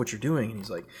 Stop what you're doing. And he's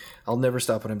like, I'll never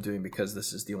stop what I'm doing because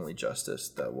this is the only justice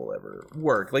that will ever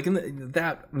work. Like,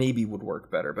 that maybe would work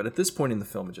better. But at this point in the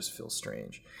film, it just feels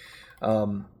strange.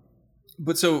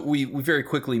 But so we very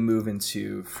quickly move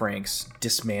into Frank's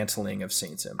dismantling of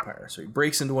Saint's empire. So he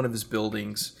breaks into one of his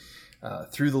buildings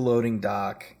through the loading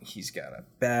dock. He's got a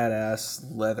badass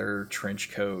leather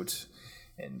trench coat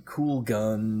and cool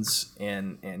guns,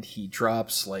 and he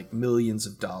drops like millions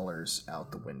of dollars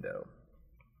out the window.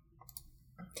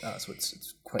 So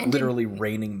it's quite literally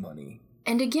raining money.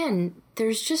 And again,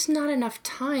 there's just not enough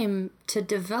time to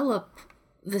develop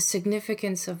the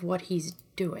significance of what he's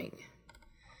doing.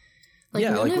 Like,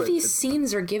 none of these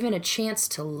scenes are given a chance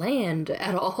to land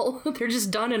at all. They're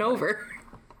just done and over.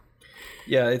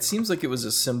 Yeah, it seems like it was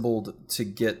assembled to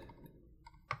get...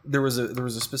 There was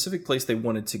a specific place they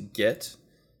wanted to get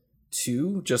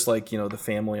to, just like, the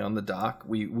family on the dock.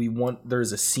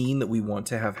 There's a scene that we want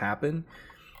to have happen,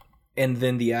 and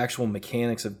then the actual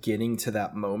mechanics of getting to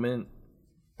that moment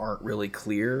aren't really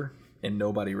clear, and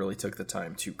nobody really took the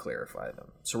time to clarify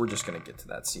them. So we're just going to get to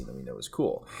that scene that we know is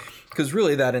cool. Because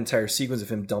really that entire sequence of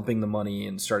him dumping the money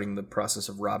and starting the process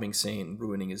of robbing Saint and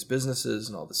ruining his businesses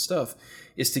and all this stuff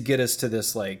is to get us to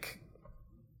this, like,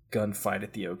 gunfight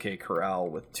at the OK Corral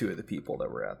with two of the people that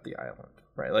were at the island.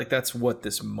 Right, like that's what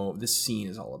this scene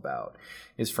is all about.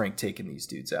 Is Frank taking these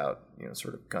dudes out,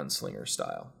 sort of gunslinger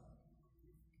style,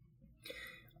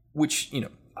 which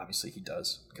obviously he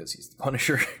does because he's the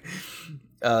Punisher.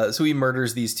 So he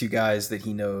murders these two guys that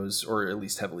he knows, or at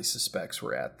least heavily suspects,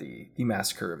 were at the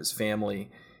massacre of his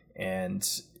family, and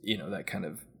that kind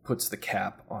of puts the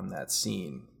cap on that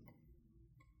scene.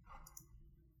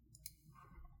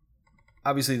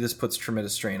 Obviously, this puts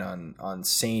tremendous strain on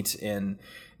Saint, and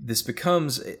this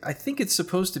becomes, I think it's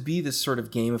supposed to be this sort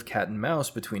of game of cat and mouse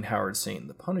between Howard Saint and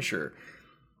the Punisher.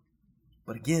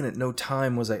 But again, at no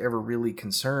time was I ever really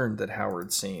concerned that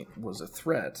Howard Saint was a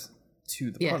threat to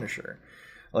the Punisher.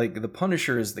 Like, the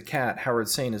Punisher is the cat, Howard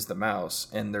Saint is the mouse,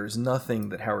 and there's nothing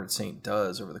that Howard Saint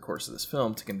does over the course of this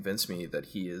film to convince me that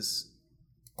he is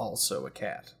also a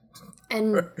cat.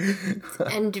 And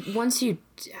once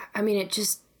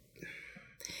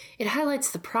it highlights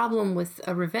the problem with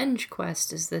a revenge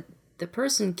quest is that the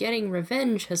person getting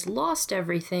revenge has lost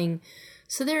everything,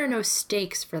 so there are no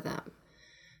stakes for them.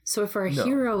 So if our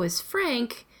hero is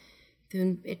Frank,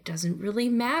 then it doesn't really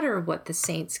matter what the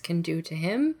Saints can do to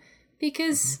him,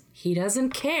 because he doesn't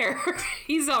care.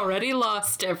 He's already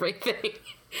lost everything.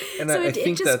 And so I think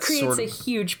it just that's creates a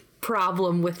huge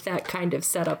problem with that kind of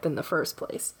setup in the first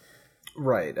place.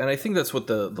 Right, and I think that's what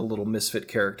the little misfit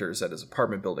characters at his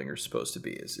apartment building are supposed to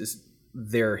be, is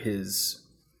they're his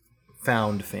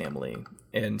found family,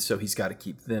 and so he's got to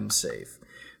keep them safe.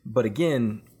 But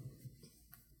again,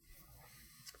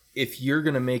 if you're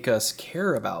going to make us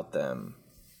care about them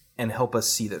and help us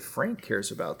see that Frank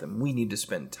cares about them, we need to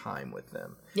spend time with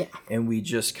them. Yeah. And we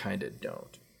just kind of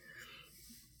don't.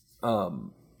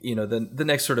 The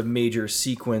next sort of major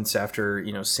sequence after,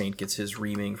 Saint gets his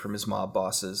reaming from his mob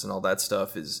bosses and all that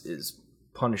stuff is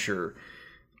Punisher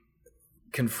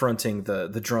confronting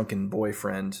the drunken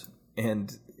boyfriend.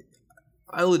 And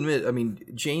I'll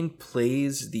admit, Jane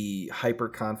plays the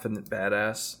hyper-confident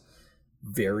badass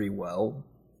very well.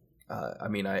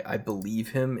 I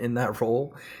believe him in that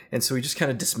role. And so he just kind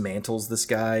of dismantles this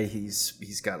guy.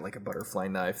 He's got like a butterfly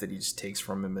knife that he just takes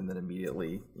from him and then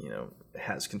immediately,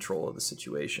 has control of the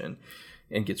situation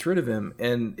and gets rid of him.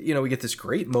 And, we get this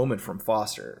great moment from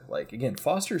Foster. Like, again,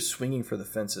 Foster's swinging for the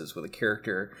fences with a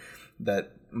character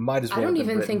that might as well have been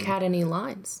written. Think had any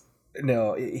lines.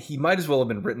 No, he might as well have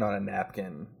been written on a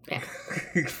napkin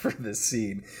for this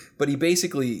scene. But he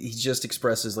just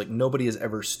expresses, like, nobody has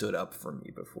ever stood up for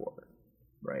me before,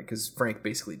 right? Because Frank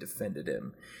basically defended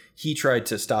him. He tried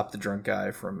to stop the drunk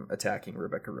guy from attacking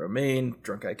Rebecca Romaine.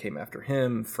 Drunk guy came after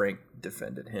him. Frank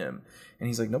defended him. And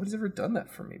he's like, nobody's ever done that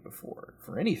for me before,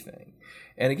 for anything.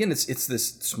 And again, it's this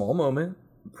small moment.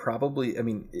 Probably,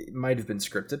 it might have been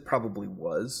scripted, probably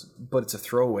was, but it's a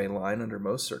throwaway line under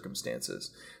most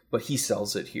circumstances. But he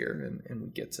sells it here, and we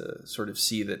get to sort of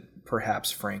see that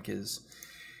perhaps Frank is,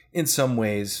 in some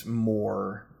ways,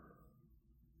 more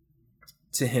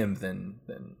to him than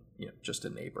just a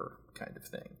neighbor kind of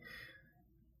thing.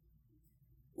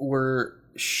 We're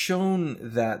shown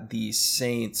that the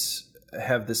Saints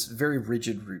have this very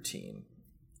rigid routine,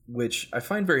 which I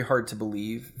find very hard to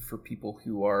believe for people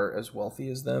who are as wealthy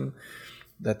as them.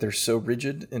 that they're so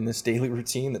rigid in this daily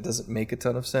routine that doesn't make a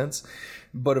ton of sense.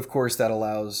 But of course, that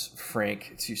allows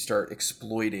Frank to start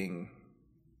exploiting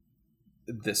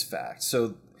this fact.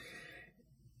 So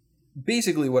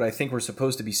basically what I think we're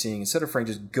supposed to be seeing, instead of Frank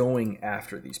just going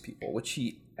after these people, which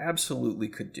he absolutely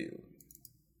could do,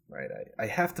 right? I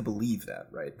have to believe that,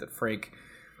 right? That Frank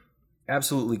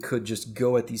absolutely could just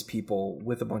go at these people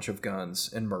with a bunch of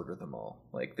guns and murder them all.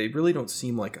 Like, they really don't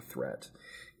seem like a threat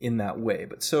in that way.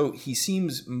 But so he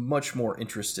seems much more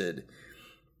interested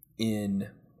in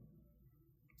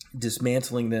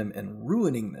dismantling them and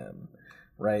ruining them,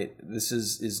 right? This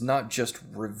is not just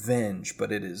revenge,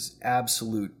 but it is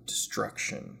absolute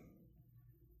destruction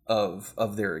of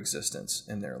their existence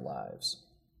and their lives.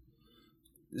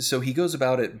 So he goes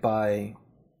about it by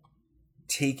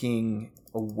taking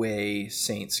away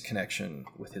Saint's connection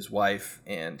with his wife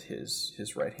and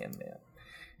his right-hand man.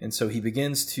 And so he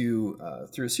begins to,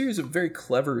 through a series of very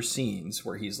clever scenes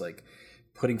where he's like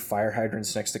putting fire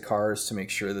hydrants next to cars to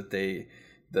make sure that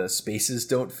the spaces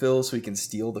don't fill, so he can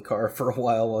steal the car for a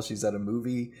while she's at a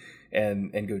movie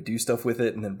and go do stuff with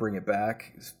it and then bring it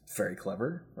back. It's very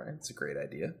clever, right? It's a great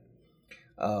idea.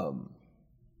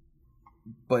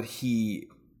 But he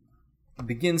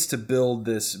begins to build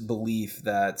this belief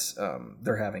that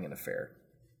they're having an affair.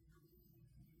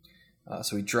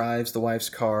 So he drives the wife's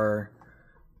car,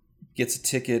 gets a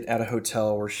ticket at a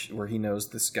hotel where he knows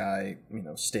this guy,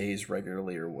 stays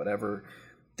regularly or whatever,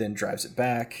 then drives it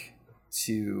back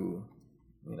to,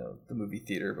 the movie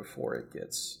theater before it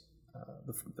gets,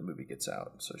 the movie gets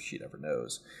out, so she never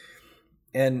knows.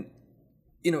 And,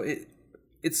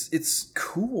 it's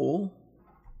cool,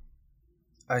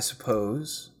 I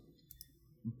suppose,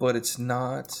 but it's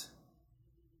not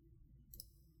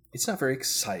very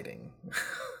exciting.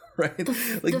 Right?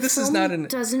 Like, this is not an...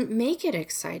 doesn't make it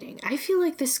exciting. I feel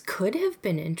like this could have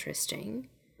been interesting.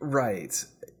 Right.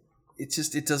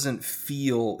 It doesn't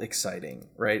feel exciting,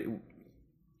 right?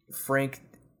 Frank,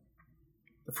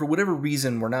 for whatever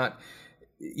reason, we're not...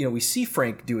 we see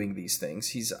Frank doing these things.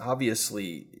 He's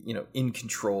obviously, in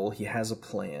control. He has a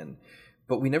plan.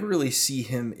 But we never really see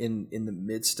him in the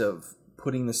midst of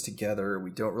putting this together.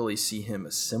 We don't really see him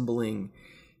assembling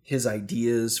his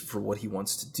ideas for what he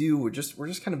wants to do. We're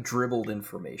just kind of dribbled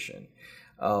information.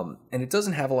 And it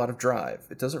doesn't have a lot of drive.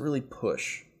 It doesn't really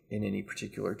push in any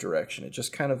particular direction. It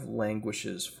just kind of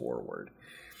languishes forward.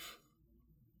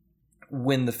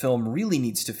 When the film really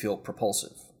needs to feel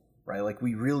propulsive, right? Like,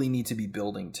 we really need to be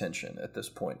building tension at this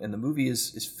point, and the movie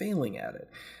is failing at it.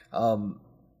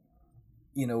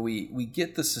 We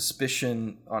get the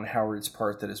suspicion on Howard's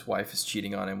part that his wife is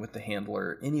cheating on him with the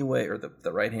handler anyway, or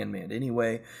the right-hand man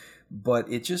anyway, but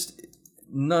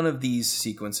none of these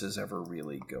sequences ever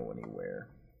really go anywhere.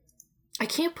 I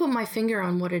can't put my finger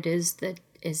on what it is that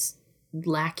is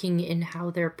lacking in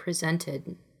how they're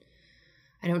presented.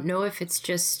 I don't know if it's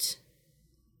just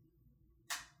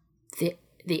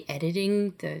the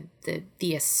editing,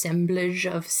 the assemblage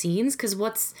of scenes, because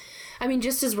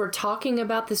just as we're talking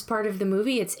about this part of the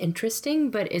movie, it's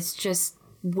interesting, but it's just,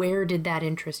 where did that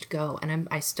interest go? And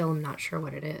I still am not sure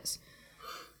what it is.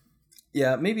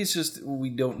 Yeah, maybe it's just we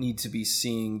don't need to be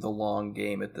seeing the long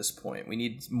game at this point. We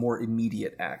need more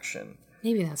immediate action.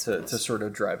 Maybe that's to sort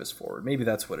of drive us forward. Maybe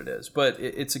that's what it is. But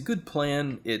it's a good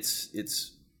plan. It's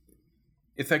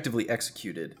effectively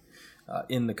executed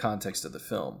in the context of the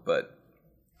film, but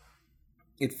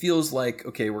it feels like,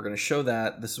 okay, we're going to show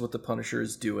that this is what the Punisher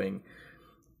is doing,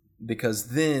 because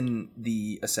then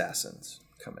the assassins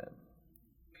come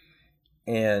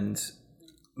in. And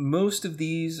most of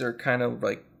these are kind of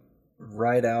like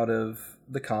right out of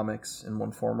the comics in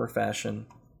one form or fashion,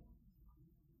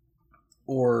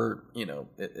 or,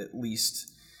 at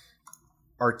least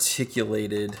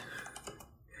articulated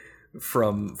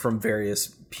from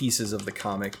various pieces of the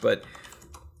comic. But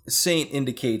Saint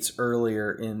indicates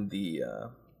earlier in the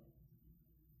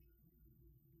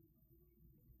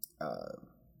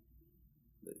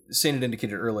Saint had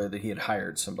indicated earlier that he had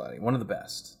hired somebody, one of the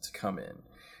best, to come in,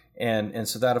 and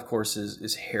so that, of course,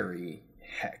 is Harry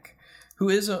Heck, who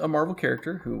is a Marvel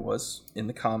character who was in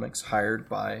the comics hired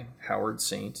by Howard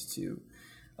Saint to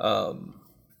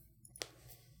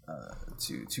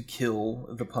kill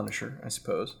the Punisher, I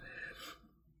suppose.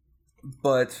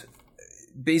 But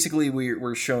basically,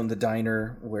 we're shown the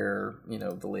diner where,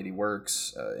 the lady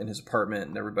works, in his apartment,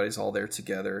 and everybody's all there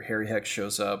together. Harry Heck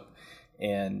shows up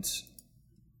and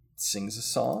sings a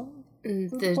song.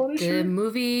 The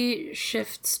movie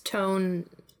shifts tone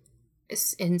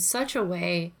in such a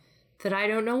way that I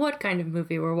don't know what kind of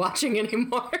movie we're watching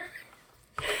anymore.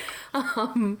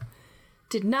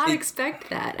 Did not expect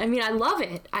that. I mean, I love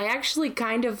it. I actually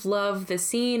kind of love the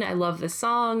scene. I love the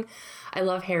song. I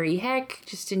love Harry Heck,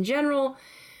 just in general.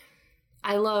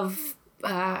 I love,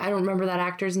 I don't remember that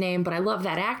actor's name, but I love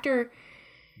that actor.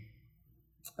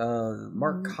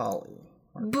 Mark Colley.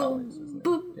 But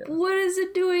what is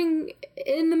it doing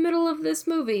in the middle of this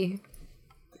movie?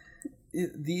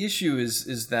 The issue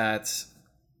is that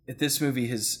this movie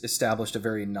has established a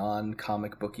very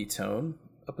non-comic booky tone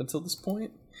up until this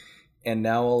point. And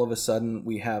now all of a sudden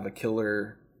we have a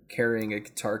killer carrying a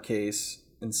guitar case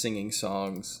and singing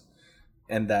songs,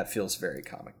 and that feels very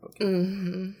comic booky.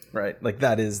 Mm-hmm. Right? Like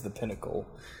that is the pinnacle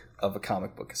of a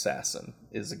comic book assassin,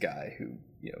 is a guy who,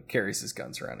 you know, carries his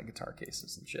guns around in guitar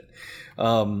cases and shit.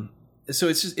 So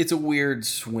it's a weird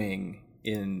swing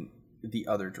in the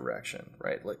other direction,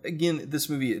 right? Like, again, this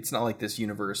movie, it's not like this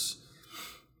universe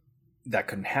that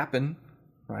couldn't happen,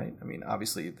 right? I mean,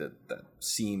 obviously that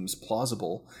seems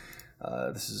plausible.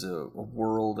 This is a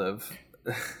world of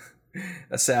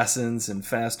assassins and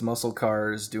fast muscle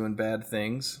cars doing bad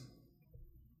things.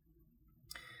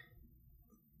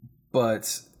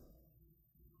 But,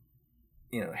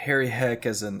 you know, Harry Heck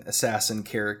as an assassin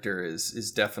character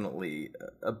is definitely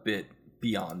a bit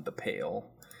beyond the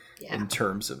pale in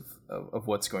terms of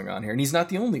what's going on here. And he's not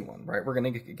the only one, right? We're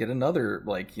going to get another,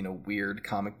 like, you know, weird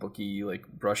comic booky, like,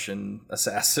 Russian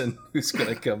assassin who's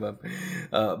going to come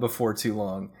up before too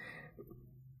long.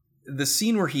 The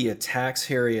scene where he attacks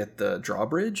Harry at the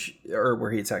drawbridge, or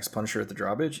where he attacks Punisher at the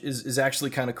drawbridge, is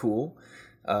actually kind of cool.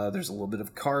 There's a little bit of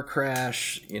a car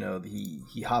crash. You know,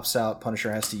 he hops out.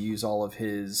 Punisher has to use all of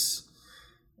his,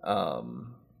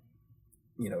 you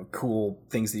know, cool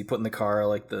things that he put in the car,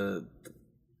 like the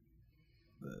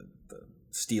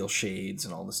steel shades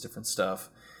and all this different stuff.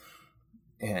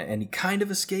 And he kind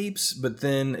of escapes, but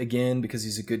then again, because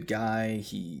he's a good guy,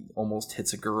 he almost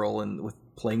hits a girl with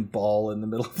playing ball in the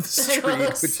middle of the street. I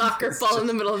love soccer ball in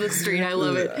the middle of the street. I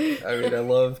love it. I mean, I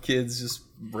love kids just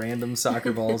random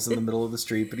soccer balls in the middle of the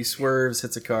street, but he swerves,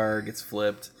 hits a car, gets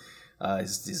flipped.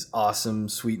 His awesome,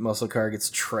 sweet muscle car gets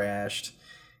trashed,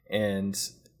 and,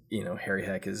 you know, Harry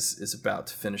Heck is about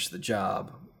to finish the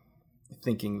job,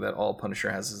 thinking that all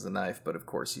Punisher has is a knife, but of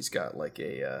course he's got like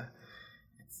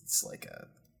it's like a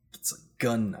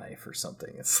gun knife or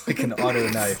something. It's like an auto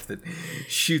knife that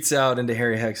shoots out into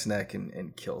Harry Heck's neck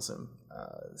and kills him.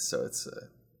 So it's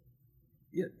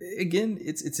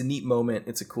it's a neat moment.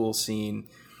 It's a cool scene,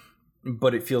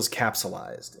 but it feels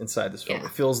capsulized inside this film. Yeah.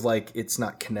 It feels like it's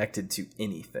not connected to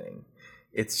anything.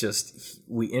 It's just,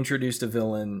 we introduced a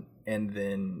villain and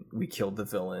then we killed the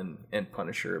villain and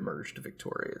Punisher emerged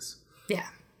victorious. Yeah.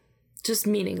 Just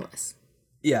meaningless.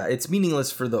 Yeah, it's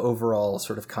meaningless for the overall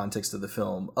sort of context of the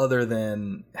film, other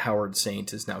than Howard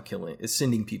Saint is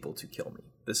sending people to kill me.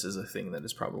 This is a thing that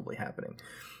is probably happening.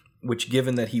 Which,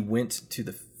 given that he went to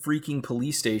the freaking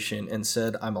police station and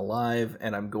said, "I'm alive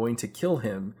and I'm going to kill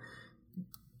him,"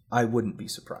 I wouldn't be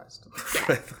surprised.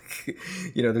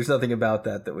 You know, there's nothing about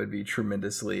that would be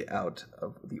tremendously out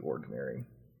of the ordinary.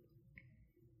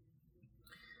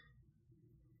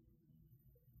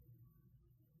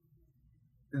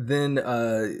 Then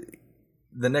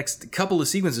the next couple of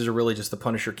sequences are really just the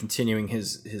Punisher continuing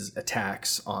his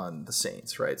attacks on the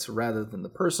Saints, right? So rather than the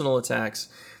personal attacks,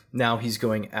 now he's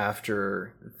going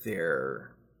after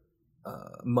their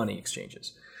money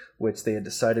exchanges, which they had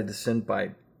decided to send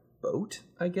by boat,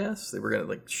 I guess. They were going to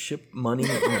like ship money in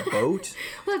a boat.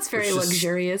 Well, that's very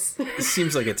luxurious. It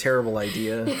seems like a terrible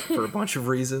idea for a bunch of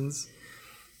reasons.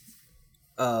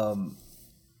 But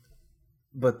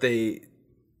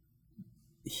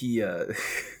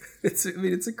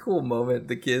it's a cool moment.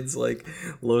 The kid's like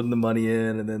loading the money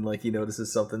in, and then like he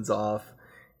notices something's off,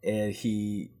 and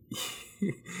he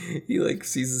like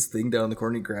sees this thing down in the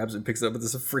corner, and he grabs it and picks it up, and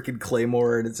it's a freaking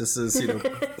claymore, and it just says, you know,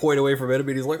 point away from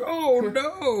enemy, and he's like, oh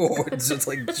no, and just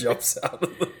like jumps out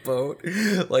of the boat.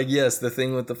 Like, yes, the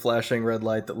thing with the flashing red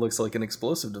light that looks like an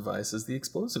explosive device is the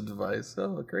explosive device.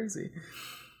 Oh, crazy.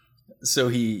 So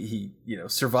he you know,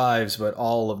 survives, but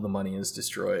all of the money is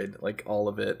destroyed, like all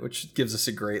of it, which gives us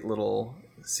a great little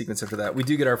sequence after that. We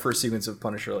do get our first sequence of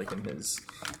Punisher, like in he's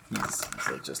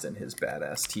like just in his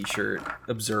badass t-shirt,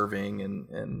 observing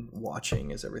and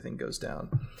watching as everything goes down.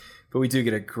 But we do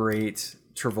get a great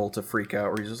Travolta freak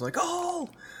out where he's just like, all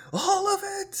of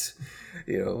it,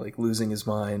 you know, like losing his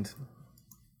mind.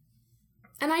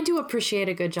 And I do appreciate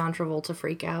a good John Travolta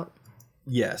freak out.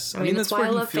 Yes, I mean that's why I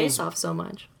love Face Off so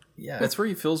much. Yeah, that's where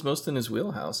he feels most in his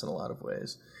wheelhouse in a lot of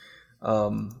ways.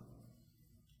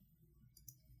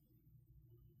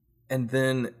 And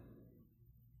then,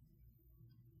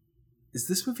 is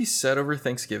this movie set over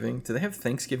Thanksgiving? Do they have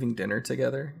Thanksgiving dinner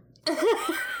together?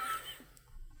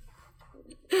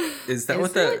 Is that Is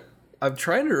what that? it? I'm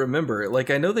trying to remember. Like,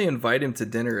 I know they invite him to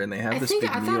dinner and they have this big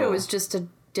meal. I thought it was just a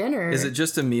dinner. Is it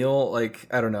just a meal? Like,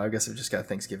 I don't know. I guess I've just got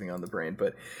Thanksgiving on the brain,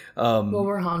 but well,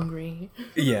 we're hungry.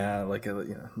 yeah, like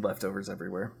leftovers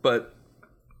everywhere. But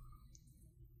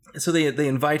so they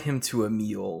invite him to a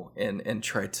meal and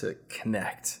try to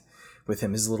connect with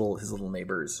him, his little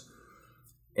neighbors,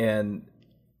 and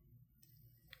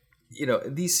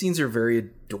these scenes are very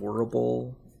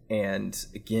adorable. And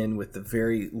again, with the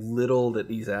very little that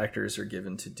these actors are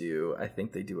given to do, I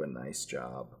think they do a nice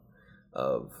job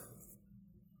of,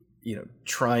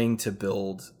 trying to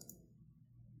build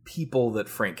people that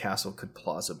Frank Castle could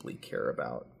plausibly care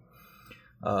about.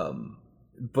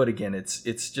 But again,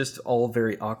 it's just all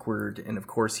very awkward. And of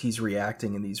course, he's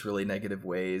reacting in these really negative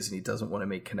ways, and he doesn't want to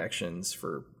make connections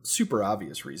for super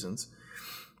obvious reasons.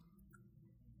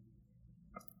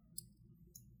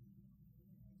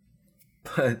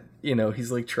 But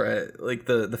he's like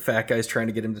the fat guy's trying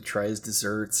to get him to try his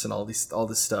desserts and all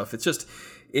this stuff. It's just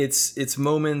it's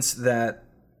moments that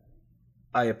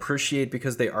I appreciate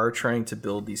because they are trying to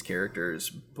build these characters,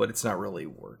 but it's not really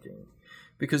working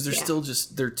because they're still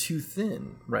they're too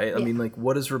thin, right? I mean, like,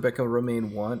 what does Rebecca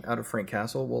Romijn want out of Frank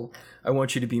Castle? Well, I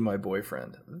want you to be my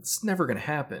boyfriend. It's never going to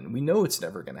happen. We know it's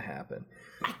never going to happen.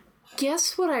 I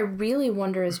guess what I really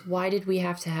wonder is, why did we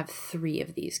have to have 3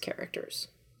 of these characters?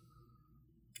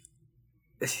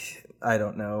 I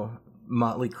don't know.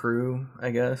 Motley Crue, I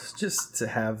guess, just to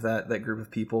have that group of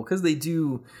people, because they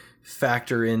do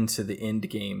factor into the end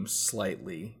game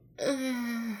slightly.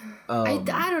 I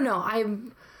don't know.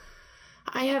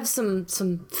 I have some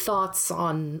thoughts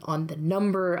on the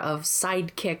number of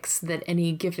sidekicks that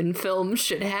any given film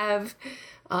should have.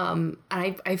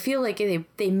 I feel like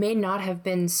they may not have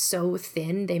been so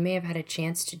thin. They may have had a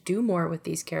chance to do more with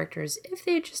these characters if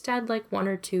they just had like 1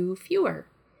 or 2 fewer.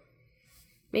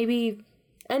 Maybe,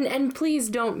 and please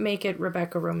don't make it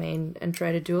Rebecca Romijn and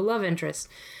try to do a love interest,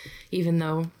 even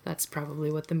though that's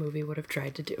probably what the movie would have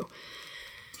tried to do.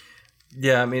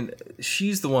 Yeah, I mean,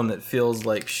 she's the one that feels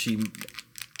like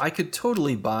I could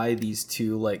totally buy these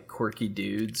 2 like quirky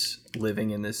dudes living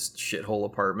in this shithole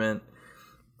apartment.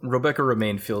 Rebecca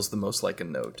Romijn feels the most like a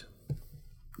note.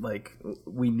 Like,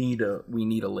 we need a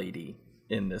lady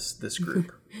in this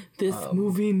group. This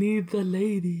movie needs a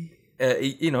lady.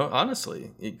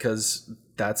 Honestly, because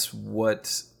that's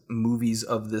what movies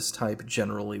of this type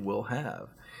generally will have.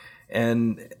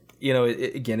 And,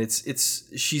 again, it's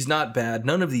she's not bad.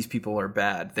 None of these people are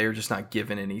bad. They're just not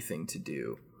given anything to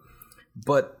do.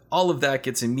 But all of that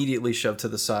gets immediately shoved to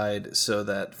the side so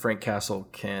that Frank Castle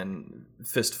can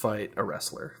fist fight a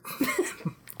wrestler.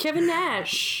 Kevin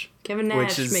Nash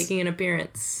making an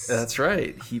appearance. That's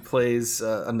right. He plays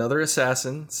another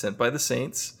assassin sent by the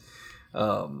Saints.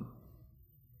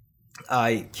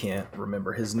 I can't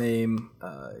remember his name.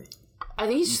 I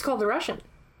think he's just called the Russian.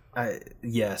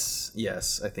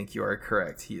 Yes, I think you are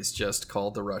correct. He is just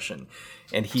called the Russian.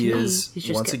 And he's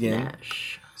once again,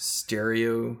 Nash.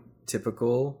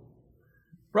 Stereotypical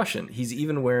Russian. He's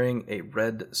even wearing a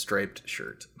red striped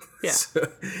shirt. Yeah.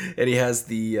 And he has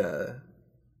the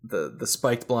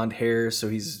spiked blonde hair, so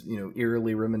he's,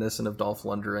 eerily reminiscent of Dolph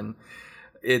Lundgren.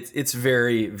 It's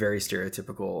very, very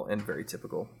stereotypical and very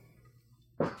typical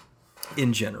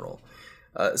in general.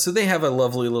 So they have a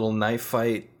lovely little knife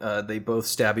fight. They both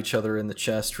stab each other in the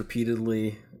chest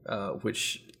repeatedly,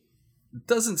 which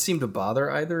doesn't seem to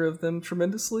bother either of them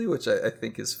tremendously, which I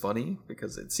think is funny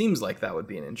because it seems like that would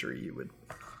be an injury you would...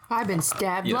 I've been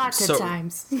stabbed lots of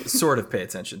times. Sort of pay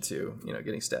attention to,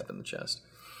 getting stabbed in the chest.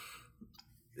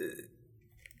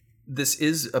 This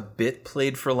is a bit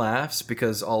played for laughs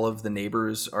because all of the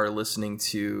neighbors are listening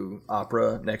to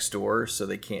opera next door, so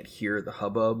they can't hear the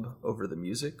hubbub over the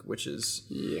music, which is,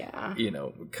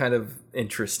 kind of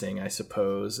interesting, I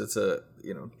suppose. It's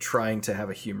trying to have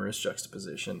a humorous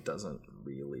juxtaposition doesn't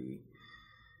really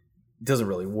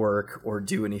work or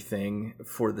do anything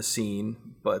for the scene,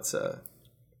 but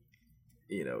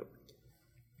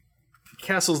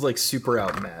Castle's like super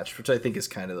outmatched, which I think is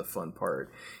kind of the fun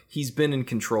part. He's been in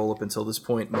control up until this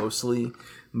point mostly,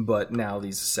 but now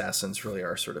these assassins really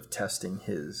are sort of testing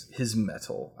his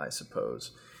mettle, I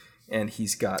suppose. And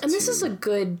he's got this is a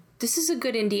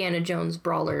good Indiana Jones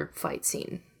brawler fight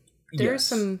scene. There's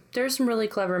some really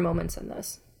clever moments in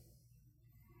this.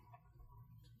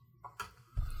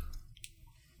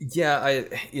 Yeah,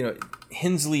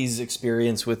 Hensley's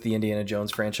experience with the Indiana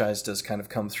Jones franchise does kind of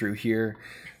come through here,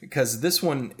 because this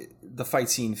one, the fight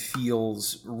scene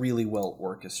feels really well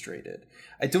orchestrated.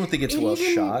 I don't think it's well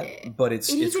shot, but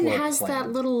it's well has planned.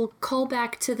 That little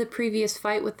callback to the previous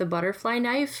fight with the butterfly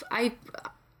knife.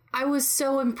 I was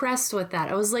so impressed with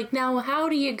that. I was like, now how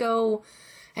do you go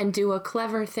and do a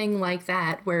clever thing like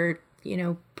that where, you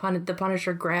know, the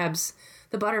Punisher grabs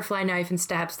the butterfly knife and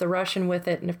stabs the Russian with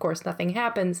it, and of course nothing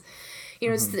happens. You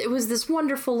know, it was this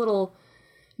wonderful little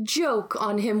joke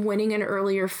on him winning an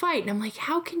earlier fight, and I'm like,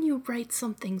 how can you write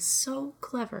something so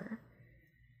clever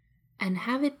and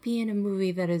have it be in a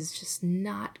movie that is just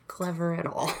not clever at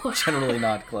all? Generally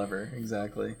not clever,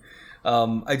 exactly.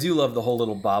 I do love the whole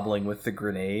little bobbling with the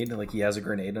grenade. Like, he has a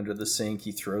grenade under the sink,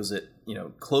 he throws it, you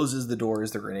know, closes the door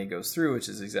as the grenade goes through, which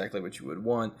is exactly what you would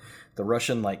want. The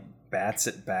Russian, like, bats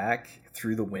it back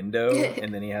through the window,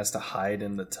 and then he has to hide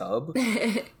in the tub.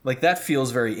 Like, that feels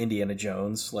very Indiana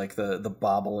Jones, like the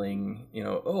bobbling, you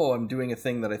know, oh, I'm doing a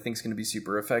thing that I think is going to be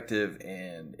super effective,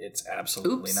 and it's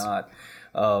absolutely not.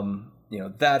 You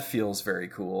know, that feels very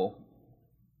cool.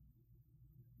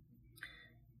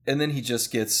 And then he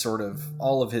just gets sort of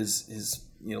all of his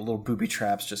you know, little booby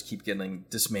traps just keep getting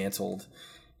dismantled,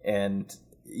 and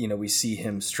you know, we see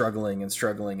him struggling and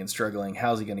struggling and struggling.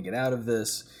 How's he going to get out of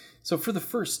this? So for the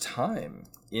first time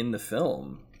in the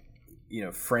film, you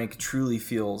know, Frank truly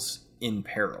feels in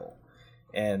peril.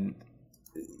 And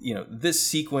you know, this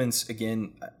sequence,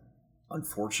 again,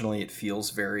 unfortunately, it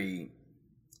feels very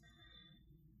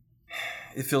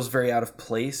out of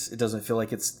place. It doesn't feel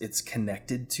like it's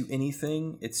connected to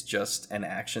anything. It's just an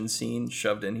action scene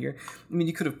shoved in here. I mean,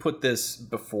 you could have put this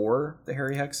before the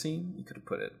Harry Heck scene. You could have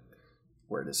put it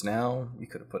where it is now. You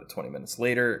could have put it 20 minutes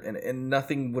later, and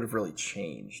nothing would have really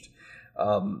changed.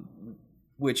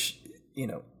 Which, you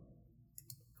know,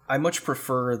 I much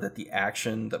prefer that the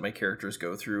action that my characters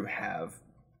go through have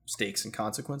stakes and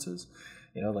consequences.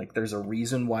 You know, like, there's a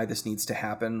reason why this needs to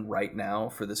happen right now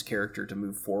for this character to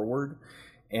move forward.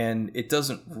 And it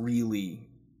doesn't really...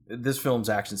 This film's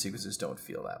action sequences don't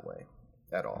feel that way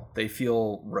at all. They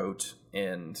feel rote,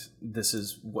 and this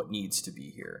is what needs to be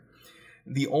here.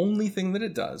 The only thing that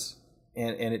it does,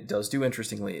 and it does do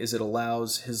interestingly, is it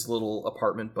allows his little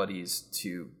apartment buddies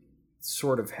to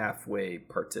sort of halfway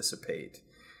participate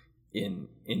in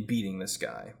beating this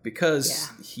guy,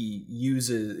 because he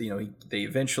uses, you know, they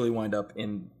eventually wind up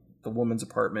in the woman's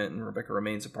apartment and Rebecca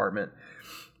Romijn's apartment,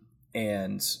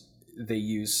 and they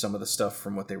use some of the stuff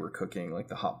from what they were cooking, like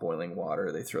the hot boiling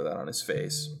water. They throw that on his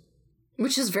face,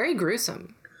 which is very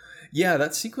gruesome. Yeah,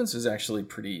 that sequence is actually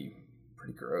pretty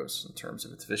gross in terms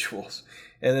of its visuals.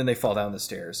 And then they fall down the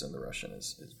stairs, and the Russian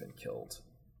has been killed.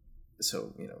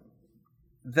 So, you know,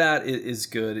 that is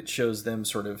good. It shows them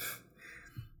sort of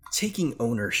taking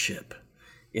ownership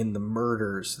in the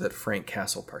murders that Frank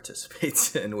Castle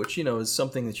participates in, which, you know, is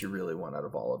something that you really want out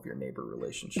of all of your neighbor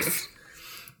relationships.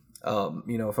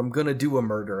 You know, if I'm going to do a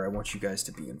murder, I want you guys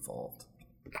to be involved.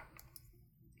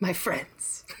 My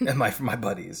friends. And my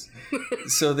buddies.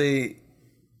 So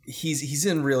he's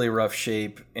in really rough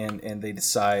shape, and they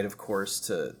decide, of course,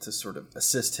 to sort of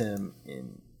assist him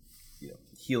in, you know,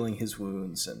 healing his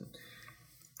wounds, and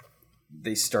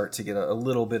they start to get a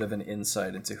little bit of an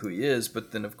insight into who he is.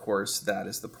 But then, of course, that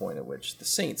is the point at which the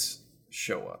Saints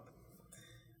show up.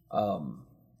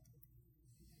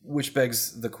 Which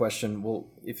begs the question,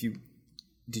 well,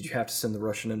 did you have to send the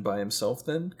Russian in by himself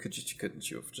then?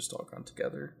 Couldn't you have just all gone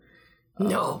together?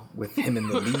 No. With him in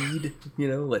the lead, you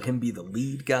know, let him be the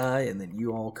lead guy, and then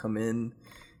you all come in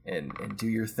and do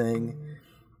your thing.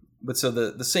 But so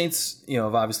the Saints, you know,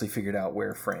 have obviously figured out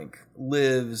where Frank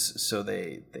lives, so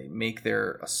they make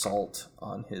their assault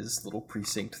on his little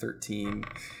Precinct 13.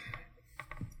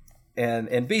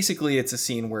 And basically it's a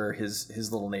scene where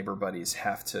his little neighbor buddies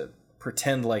have to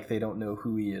pretend like they don't know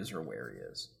who he is or where he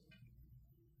is.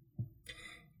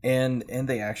 And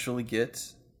they actually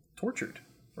get tortured,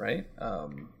 right?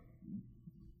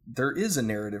 There is a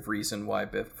narrative reason why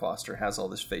Biff Foster has all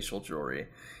this facial jewelry,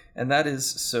 and that is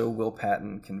so Will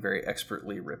Patton can very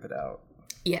expertly rip it out.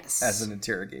 Yes. As an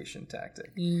interrogation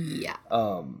tactic. Yeah.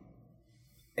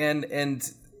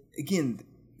 And again,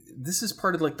 this is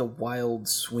part of like the wild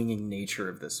swinging nature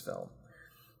of this film,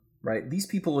 right? These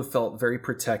people have felt very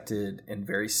protected and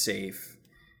very safe,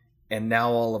 and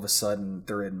now all of a sudden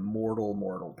they're in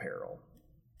mortal peril.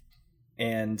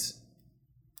 And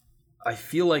I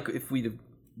feel like if we'd have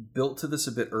built to this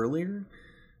a bit earlier,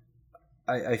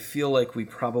 I feel like we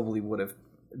probably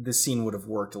this scene would have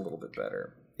worked a little bit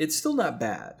better. It's still not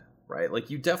bad, right? Like,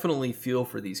 you definitely feel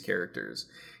for these characters,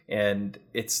 and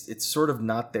it's sort of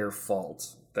not their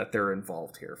fault that they're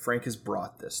involved here. Frank has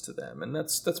brought this to them, and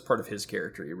that's part of his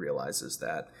character. He realizes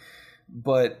that.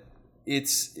 But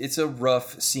it's a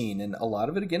rough scene, and a lot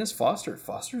of it, again, is Foster.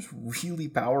 Foster's really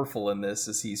powerful in this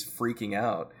as he's freaking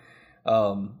out.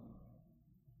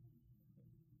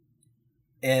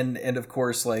 And of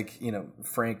course, like, you know,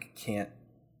 Frank can't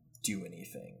do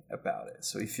anything about it,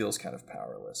 so he feels kind of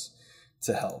powerless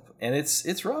to help, and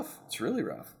it's rough. It's really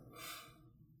rough.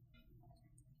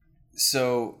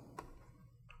 So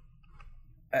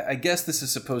I guess this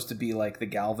is supposed to be like the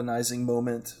galvanizing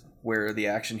moment where the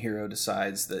action hero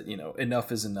decides that, you know,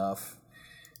 enough is enough.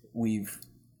 We've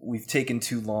taken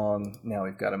too long. Now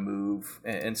we've got to move,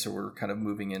 and so we're kind of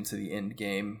moving into the end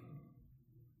game.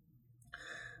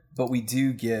 But we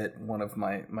do get one of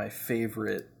my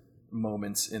favorite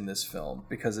moments in this film,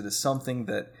 because it is something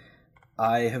that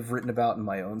I have written about in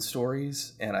my own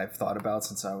stories, and I've thought about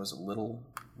since I was a little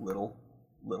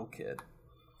kid.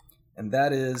 And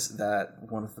that is that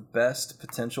one of the best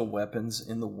potential weapons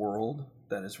in the world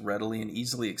that is readily and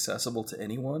easily accessible to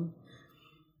anyone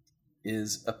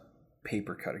is a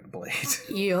paper cutting blade.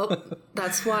 Yep.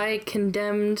 That's why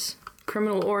Condemned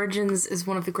Criminal Origins is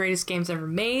one of the greatest games ever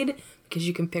made, because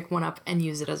you can pick one up and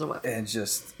use it as a weapon. And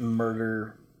just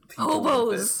murder people.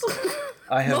 Hobos!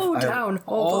 I have hobos.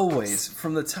 Always,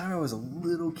 from the time I was a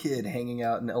little kid hanging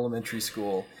out in elementary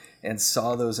school and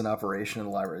saw those in operation in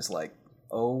the libraries, like,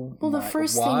 oh, well, the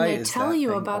first thing they tell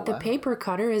you about the paper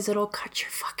cutter is it'll cut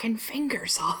your fucking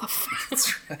fingers off.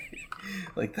 That's right.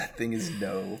 Like, that thing is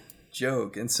no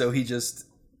joke. And so he just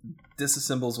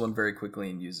disassembles one very quickly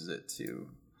and uses it to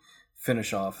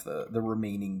finish off the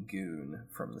remaining goon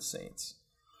from the Saints.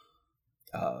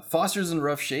 Foster's in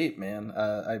rough shape, man.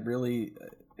 I really,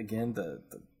 again, the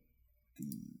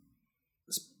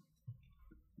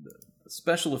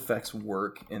special effects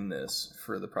work in this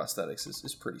for the prosthetics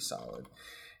is pretty solid,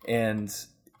 and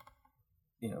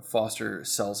you know, Foster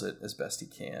sells it as best he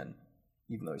can,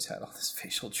 even though he's had all this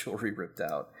facial jewelry ripped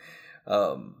out.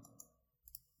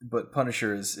 But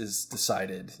Punisher is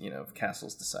decided, you know,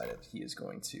 Castle's decided he is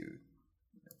going to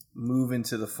move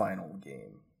into the final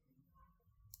game.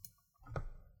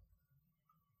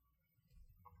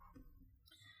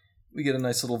 We get a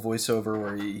nice little voiceover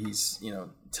where he's, you know,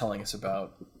 telling us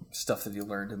about stuff that he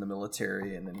learned in the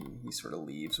military, and then he sort of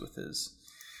leaves with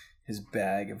his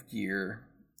bag of gear.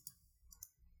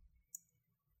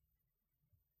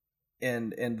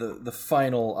 And the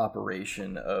final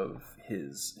operation of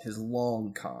his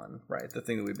long con, right, the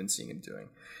thing that we've been seeing him doing,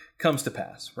 comes to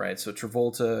pass, right? So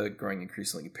Travolta, growing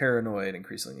increasingly paranoid,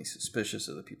 increasingly suspicious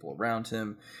of the people around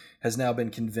him, has now been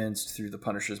convinced through the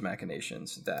Punisher's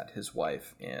machinations that his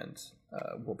wife and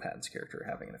Will Patton's character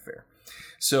are having an affair.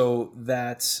 So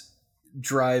that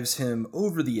drives him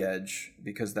over the edge,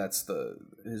 because that's the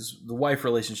wife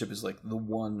relationship is like the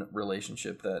one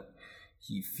relationship that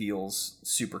he feels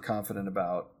super confident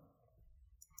about.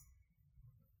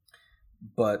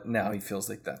 But now he feels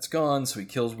like that's gone, so he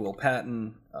kills Will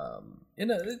Patton in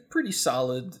a pretty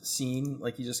solid scene.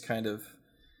 Like, he just kind of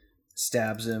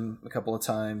stabs him a couple of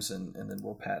times, and then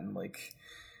Will Patton, like,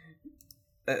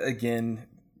 again,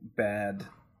 bad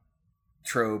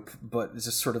trope, but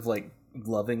just sort of like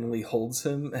lovingly holds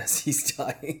him as he's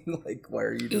dying. Like, why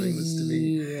are you doing this to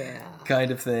me? Yeah.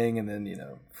 Kind of thing. And then, you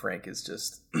know, Frank is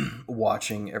just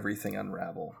watching everything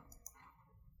unravel.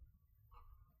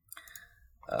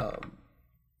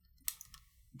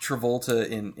 Travolta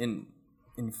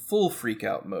in full freak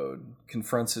out mode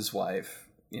confronts his wife,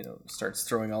 you know, starts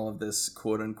throwing all of this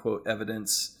quote unquote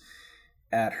evidence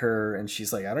at her, and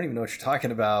she's like, I don't even know what you're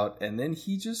talking about, and then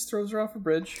he just throws her off a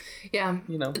bridge. Yeah.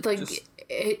 You know, like,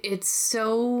 it's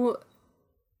so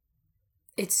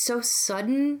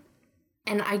sudden,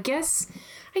 and I guess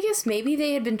maybe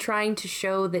they had been trying to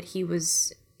show that he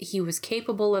was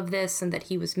capable of this, and that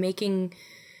he was making,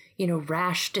 you know,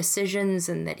 rash decisions,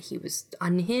 and that he was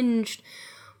unhinged,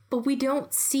 but we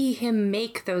don't see him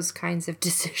make those kinds of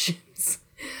decisions.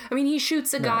 I mean, he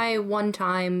shoots a guy one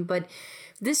time, but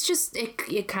this just,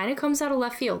 it kind of comes out of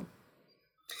left field.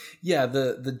 Yeah,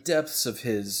 the depths of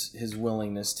his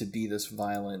willingness to be this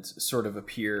violent sort of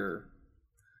appear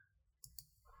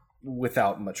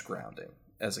without much grounding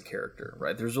as a character,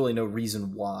 right? There's really no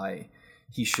reason why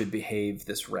he should behave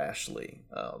this rashly,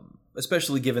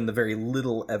 especially given the very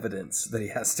little evidence that he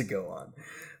has to go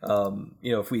on.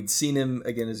 You know, if we'd seen him,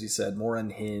 again, as you said, more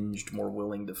unhinged, more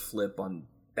willing to flip on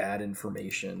bad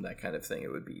information, that kind of thing,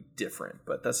 it would be different.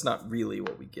 But that's not really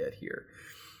what we get here.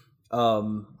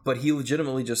 But he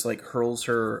legitimately just like hurls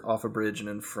her off a bridge and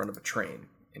in front of a train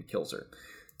and kills her.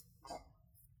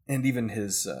 And even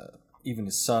his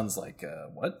son's like,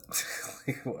 what?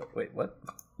 Wait, what?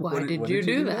 Why did you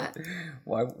do that?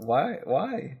 Why?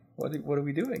 What are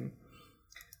we doing?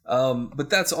 But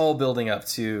that's all building up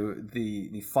to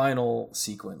the final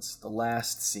sequence, the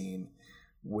last scene,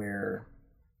 where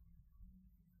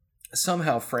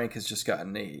somehow Frank has just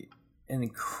gotten an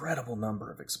incredible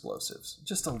number of explosives,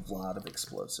 just a lot of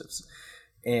explosives.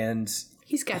 And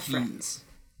he's got friends.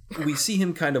 We see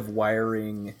him kind of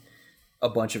wiring a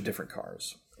bunch of different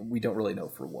cars. We don't really know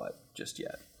for what just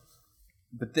yet.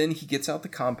 But then he gets out the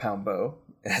compound bow,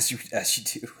 as you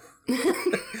do.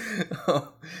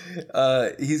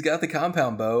 He's got the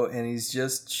compound bow, and he's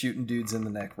just shooting dudes in the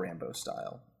neck, Rambo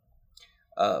style.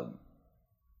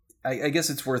 I guess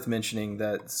it's worth mentioning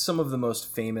that some of the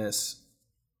most famous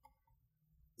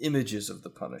images of the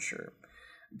Punisher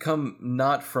come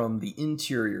not from the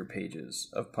interior pages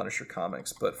of Punisher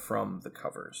comics, but from the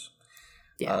covers.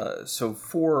 Yeah. So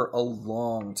for a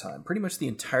long time, pretty much the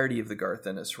entirety of the Garth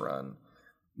Ennis run,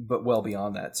 but well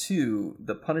beyond that too,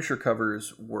 the Punisher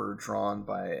covers were drawn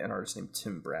by an artist named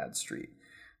Tim Bradstreet,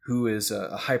 who is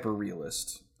a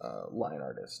hyper-realist line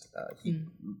artist.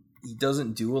 He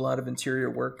doesn't do a lot of interior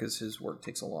work because his work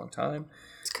takes a long time.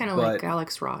 It's kind of like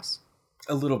Alex Ross.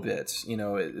 A little bit,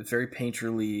 it's very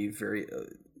painterly,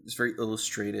 it's very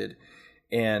illustrated,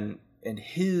 and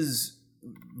his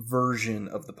version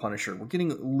of the Punisher, we're getting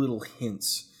little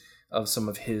hints of some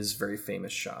of his very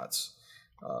famous shots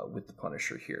with the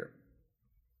Punisher here.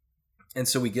 And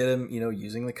so we get him,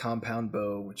 using the compound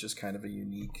bow, which is kind of a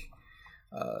unique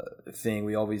thing.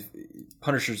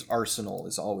 Punisher's arsenal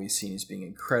is always seen as being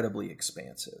incredibly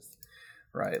expansive,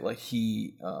 right? Like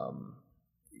he's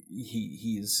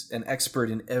an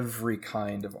expert in every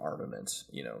kind of armament,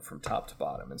 from top to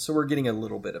bottom. And so we're getting a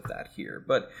little bit of that here.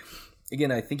 But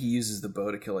again, I think he uses the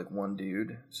bow to kill like one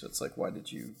dude. So it's like, why did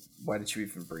you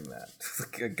even bring that?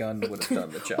 Like a gun would have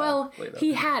done the job. Well,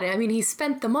 he had it. I mean, he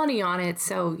spent the money on it.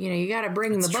 So, you got to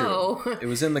bring the bow. It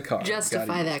was in the car.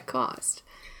 Justify that cost.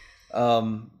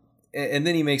 And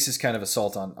then he makes this kind of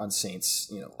assault on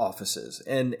Saint's, offices.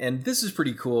 And this is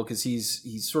pretty cool because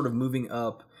he's sort of moving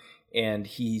up, and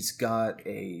he's got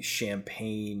a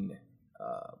champagne,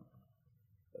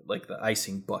 like the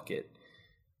icing bucket,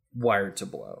 wired to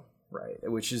blow, right?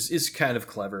 Which is kind of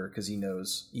clever because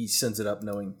he sends it up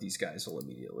knowing these guys will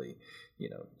immediately,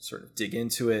 sort of dig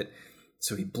into it.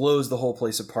 So he blows the whole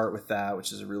place apart with that,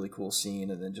 which is a really cool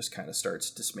scene, and then just kind of starts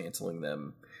dismantling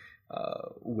them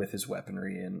with his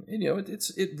weaponry. And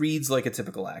it reads like a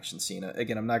typical action scene.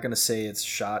 Again, I'm not going to say it's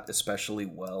shot especially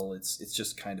well. It's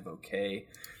just kind of okay.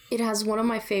 It has one of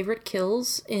my favorite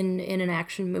kills in an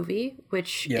action movie,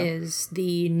 which is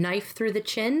the knife through the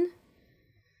chin.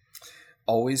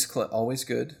 Always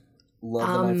good. Love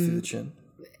the knife through the chin.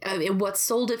 What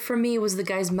sold it for me was the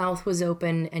guy's mouth was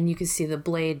open, and you could see the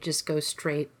blade just go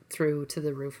straight through to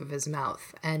the roof of his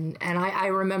mouth. And I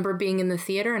remember being in the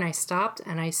theater, and I stopped,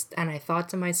 and I thought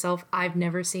to myself, I've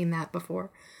never seen that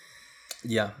before.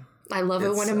 Yeah. I love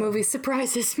it when a movie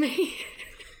surprises me.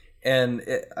 And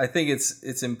I think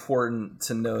it's important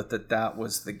to note that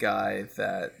was the guy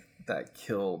that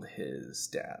killed his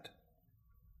dad.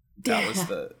 That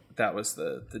was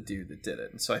the dude that did it.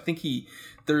 And so I think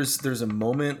there's a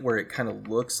moment where it kind of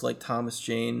looks like Thomas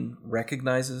Jane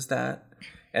recognizes that,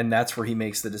 and that's where he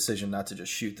makes the decision not to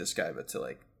just shoot this guy, but to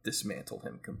like dismantle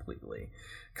him completely.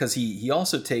 Because he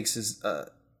also takes his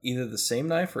either the same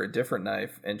knife or a different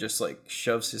knife and just like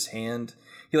shoves his hand.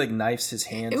 He like knifes his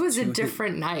hand. It was a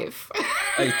different knife.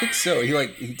 I think so.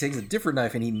 He takes a different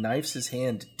knife and he knifes his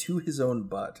hand to his own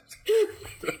butt.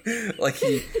 Like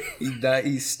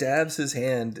he stabs his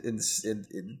hand and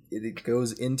it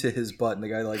goes into his butt, and the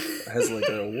guy like has like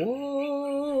a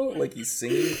whoa, like he's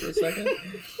singing for a second.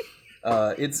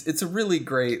 It's a really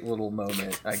great little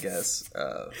moment, I guess.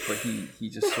 But he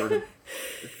just sort of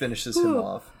finishes him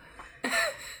off.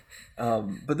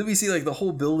 But then we see like the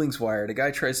whole building's wired. A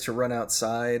guy tries to run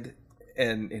outside,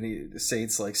 and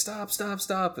Saint's like, stop,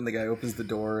 and the guy opens the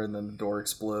door, and then the door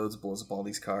explodes, blows up all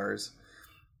these cars.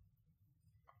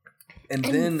 And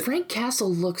then Frank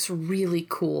Castle looks really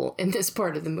cool in this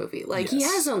part of the movie. Like, he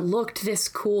hasn't looked this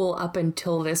cool up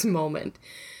until this moment.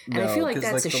 And I feel like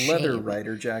that's a shame. The leather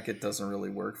rider jacket doesn't really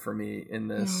work for me in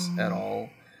this at all.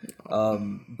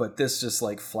 But this just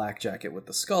like flak jacket with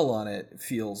the skull on it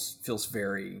feels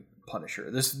very Punisher.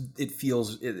 It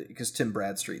feels, because Tim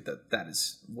Bradstreet, that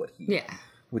is what he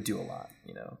would do a lot,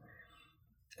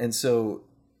 And so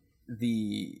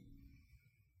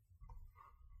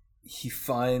he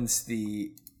finds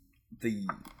the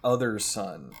other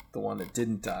son, the one that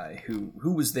didn't die,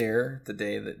 who was there the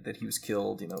day that he was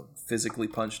killed, physically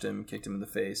punched him, kicked him in the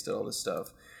face, did all this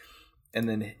stuff. And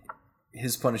then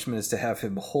his punishment is to have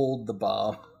him hold the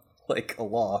bomb like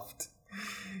aloft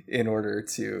in order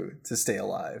to stay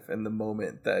alive. And the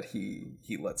moment that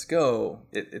he lets go,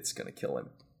 it's going to kill him.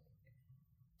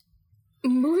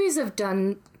 Movies have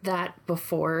done that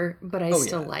before, but I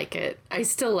still like it. I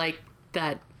still like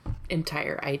that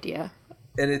entire idea.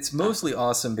 And it's mostly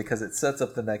awesome because it sets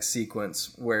up the next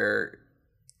sequence where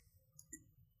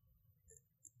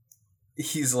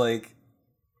he's like,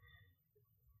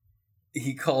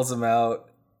 he calls out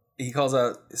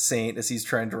Saint as he's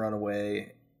trying to run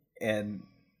away, and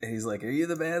he's like, "Are you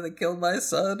the man that killed my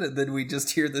son?" And then we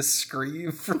just hear this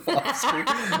scream from off screen.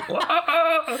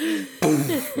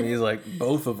 Boom! And he's like,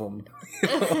 "Both of them."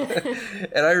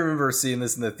 And I remember seeing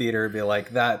this in the theater and be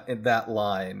like, that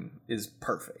line is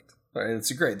perfect. Right?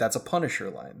 It's great. That's a Punisher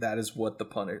line. That is what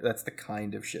that's the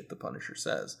kind of shit the Punisher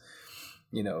says.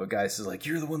 You know, a guy says like,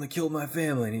 "You're the one that killed my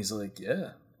family," and he's like,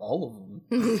 "Yeah, all of them."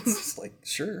 It's just like,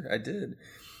 sure, I did.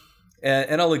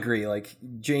 And I'll agree. Like,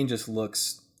 Jane just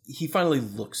he finally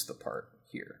looks the part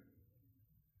here.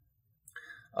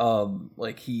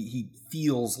 Like he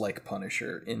feels like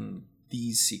Punisher in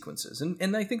these sequences,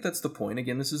 and I think that's the point.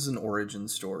 Again, this is an origin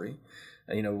story.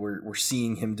 You know, we're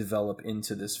seeing him develop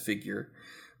into this figure,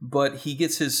 but he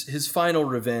gets his final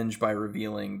revenge by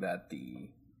revealing that the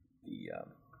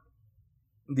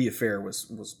affair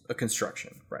was a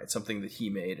construction, right? Something that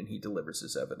he made, and he delivers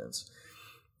his evidence.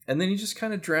 And then he just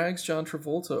kind of drags John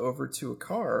Travolta over to a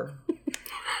car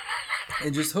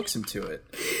and just hooks him to it.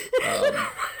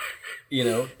 You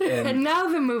know, and now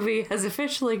the movie has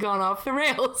officially gone off the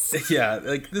rails. Yeah,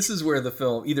 like this is where the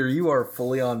film, either you are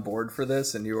fully on board for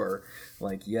this and you are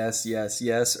like, yes, yes,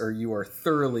 yes, or you are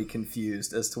thoroughly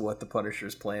confused as to what the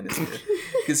Punisher's plan is here.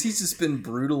 Because he's just been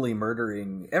brutally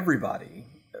murdering everybody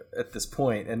at this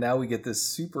point, and now we get this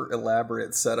super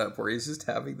elaborate setup where he's just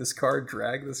having this car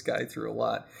drag this guy through a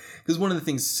lot. Because one of the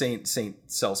things, Saint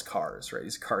sells cars, right?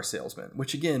 He's a car salesman,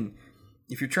 which again,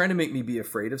 if you're trying to make me be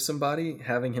afraid of somebody,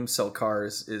 having him sell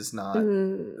cars is not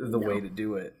the way to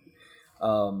do it.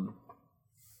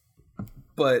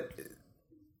 But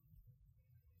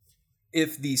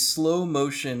if the slow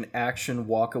motion action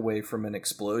walk away from an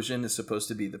explosion is supposed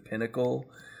to be the pinnacle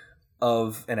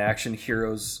of an action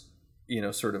hero's, you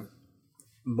know, sort of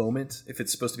moment, if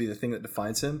it's supposed to be the thing that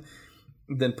defines him,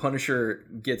 then Punisher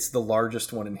gets the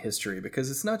largest one in history,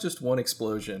 because it's not just one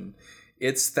explosion,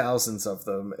 it's thousands of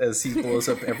them as he blows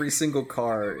up every single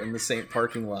car in the Saint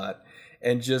parking lot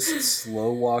and just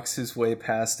slow walks his way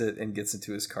past it and gets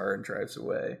into his car and drives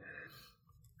away.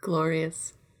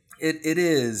 Glorious. It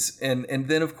is. And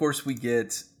then of course we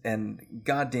get, and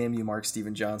goddamn you, Mark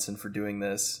Steven Johnson, for doing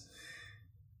this.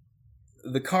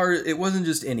 The car, it wasn't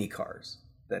just any cars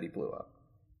that he blew up,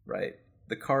 right?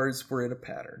 The cars were in a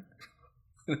pattern.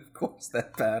 And of course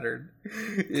that pattern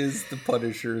is the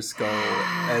Punisher skull,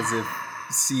 as if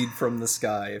seen from the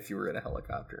sky if you were in a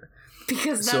helicopter.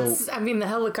 Because that's, I mean, the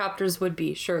helicopters would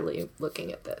be surely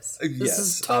looking at this. This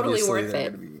is totally worth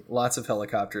it. Be lots of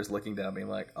helicopters looking down being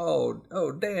like, oh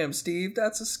damn, Steve,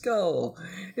 that's a skull.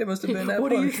 It must have been that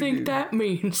What Punisher, do you think dude. that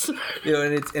means? You know,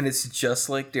 and it's just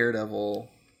like Daredevil,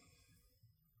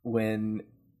 when,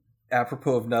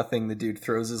 apropos of nothing, the dude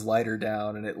throws his lighter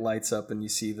down and it lights up and you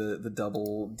see the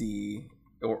double D,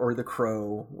 or the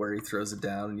crow where he throws it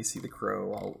down and you see the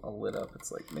crow all lit up.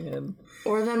 It's like, man.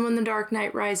 Or then when the Dark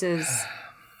Knight Rises.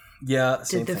 Yeah,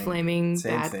 same did the thing. flaming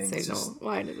Same bat thing. signal. Just,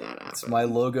 why did that happen? It's my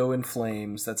logo in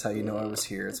flames. That's how you know I was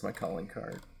here. It's my calling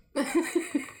card.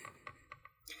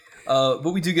 But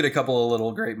we do get a couple of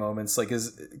little great moments, like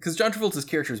because John Travolta's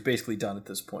character is basically done at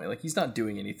this point. Like, he's not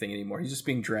doing anything anymore. He's just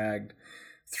being dragged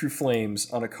through flames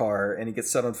on a car, and he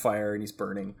gets set on fire and he's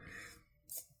burning.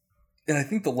 And I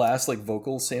think the last like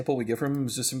vocal sample we get from him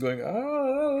is just him going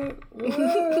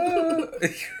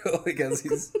like as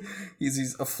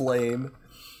he's aflame.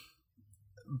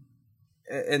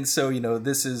 And so, you know,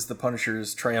 this is the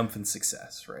Punisher's triumphant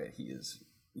success, right? He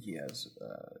has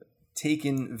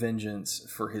taken vengeance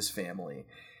for his family,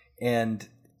 and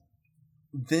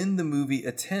then the movie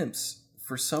attempts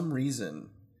for some reason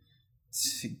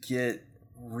to get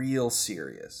real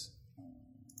serious,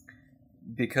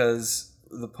 because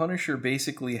the Punisher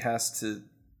basically has to,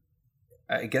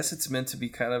 I guess it's meant to be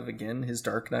kind of, again, his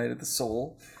dark night of the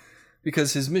soul,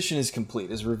 because his mission is complete,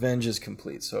 his revenge is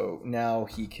complete, so now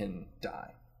he can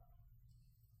die.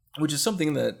 Which is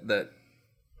something that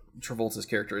Travolta's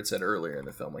character had said earlier in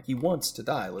the film, like, he wants to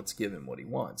die, let's give him what he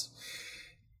wants.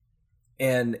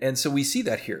 And so we see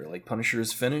that here, like, Punisher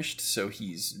is finished, so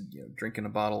he's, you know, drinking a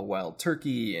bottle of Wild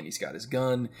Turkey, and he's got his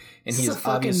gun, and he is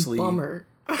obviously bummer.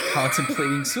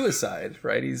 contemplating suicide,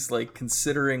 right? He's like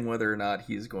considering whether or not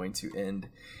he is going to end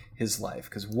his life,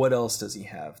 because what else does he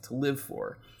have to live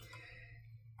for?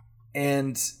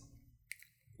 And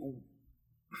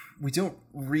we don't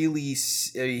really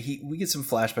we get some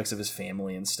flashbacks of his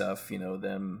family and stuff, you know,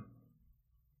 them,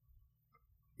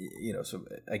 you know, so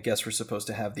I guess we're supposed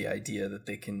to have the idea that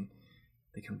they can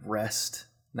They can rest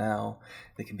now.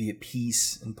 They can be at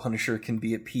peace, and Punisher can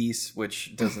be at peace,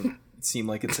 which doesn't seem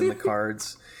like it's in the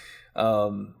cards.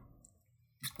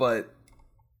 But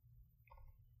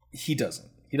he doesn't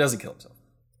kill himself.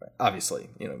 Right? Obviously,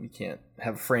 you can't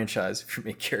have a franchise if your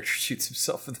main character shoots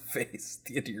himself in the face at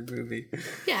the end of your movie.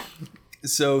 Yeah.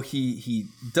 So he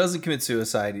doesn't commit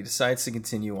suicide. He decides to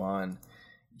continue on.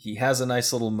 He has a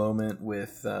nice little moment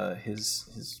with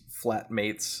his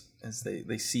flatmates as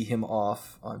they see him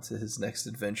off onto his next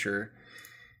adventure.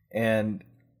 And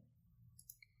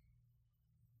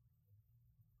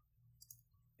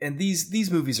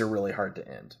these movies are really hard to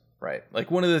end, right? Like,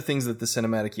 one of the things that the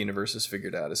cinematic universe has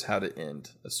figured out is how to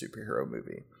end a superhero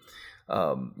movie.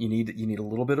 You need a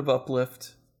little bit of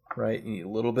uplift, right? You need a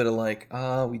little bit of like,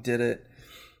 we did it.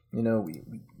 We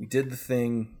did the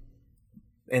thing.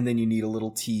 And then you need a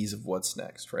little tease of what's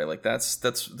next, right? Like that's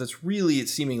really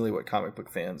seemingly what comic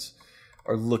book fans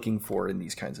are looking for in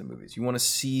these kinds of movies. You want to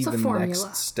see the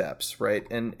next steps, right?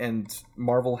 And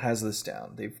Marvel has this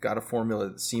down. They've got a formula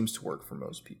that seems to work for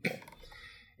most people.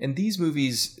 And these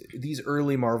movies, these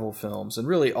early Marvel films, and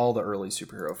really all the early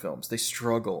superhero films, they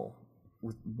struggle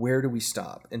with where do we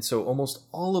stop? And so almost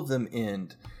all of them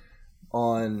end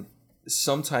on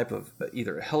some type of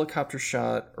either a helicopter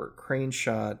shot or a crane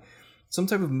shot, some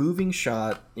type of moving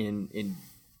shot in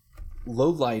low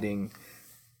lighting,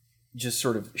 just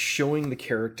sort of showing the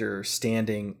character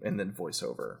standing and then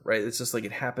voiceover, right? It's just like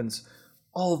it happens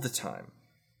all the time.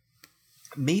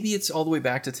 Maybe it's all the way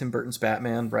back to Tim Burton's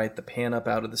Batman, right? The pan up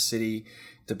out of the city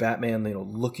to Batman,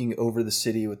 looking over the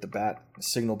city with the bat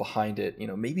signal behind it.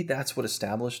 Maybe that's what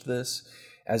established this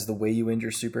as the way you end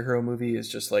your superhero movie, is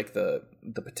just like the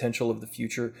potential of the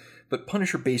future. But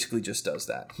Punisher basically just does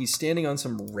that. He's standing on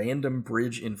some random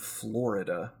bridge in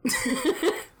Florida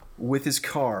with his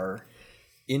car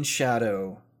in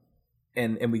shadow,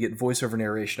 and we get voiceover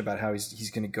narration about how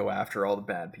he's going to go after all the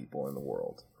bad people in the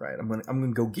world, right? I'm going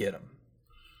to go get them,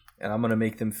 and I'm going to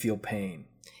make them feel pain.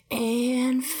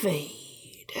 And fade.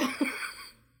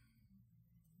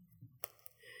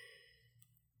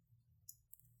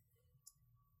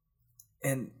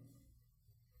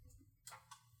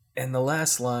 And the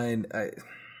last line,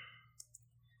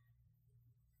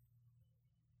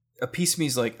 a piece of me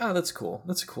is like, oh, that's cool.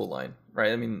 That's a cool line,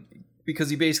 right? I mean, because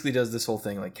he basically does this whole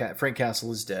thing like, Frank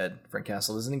Castle is dead. Frank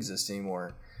Castle doesn't exist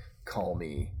anymore. Call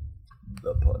me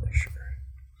the Punisher.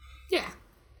 Yeah.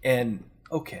 And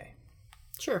okay.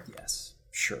 Sure. Yes.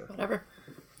 Sure. Whatever.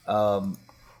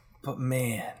 But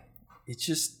man, it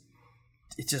just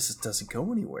doesn't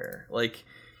go anywhere. Like,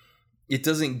 it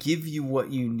doesn't give you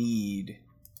what you need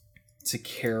to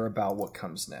care about what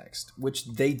comes next, which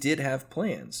they did have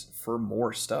plans for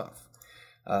more stuff.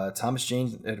 Thomas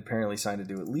Jane had apparently signed to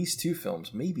do at least 2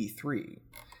 films, maybe 3.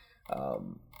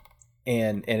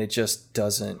 And it just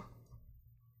doesn't,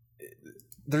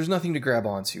 there's nothing to grab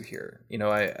onto here.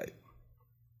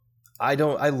 I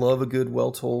love a good,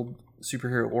 well-told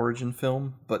superhero origin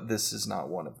film, but this is not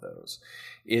one of those.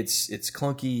 It's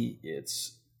clunky.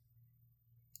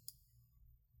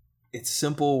 It's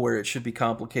simple where it should be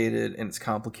complicated, and it's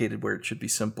complicated where it should be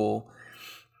simple.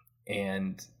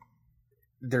 And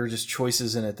there are just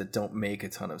choices in it that don't make a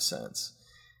ton of sense.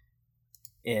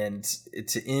 And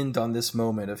to end on this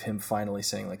moment of him finally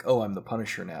saying like, oh, I'm the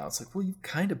Punisher now. It's like, well, you've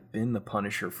kind of been the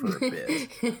Punisher for a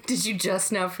bit. Did you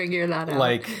just now figure that out?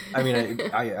 Like, I mean,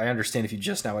 I understand if you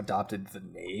just now adopted the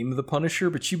name the Punisher,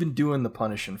 but you've been doing the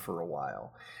punishing for a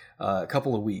while. A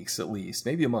couple of weeks at least,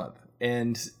 maybe a month.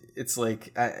 And it's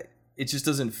like, it just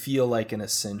doesn't feel like an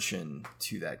ascension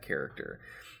to that character.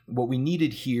 What we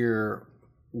needed here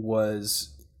was,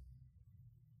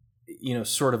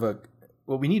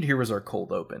 what we need here was our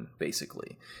cold open,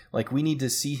 basically. Like, we need to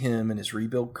see him in his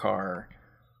rebuilt car,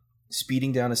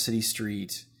 speeding down a city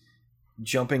street,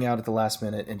 jumping out at the last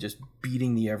minute, and just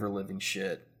beating the ever-living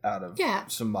shit out of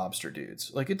some mobster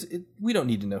dudes. Like, we don't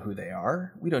need to know who they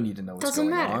are. We don't need to know what's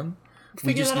going on.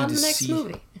 We just need to see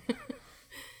movie.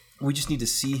 We just need to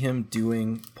see him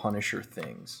doing Punisher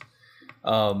things.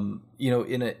 In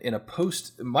a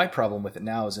post, my problem with it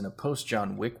now is in a post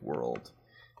John Wick world,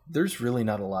 there's really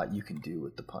not a lot you can do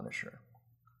with the Punisher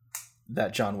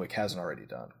that John Wick hasn't already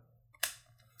done.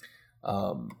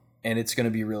 And it's going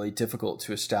to be really difficult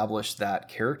to establish that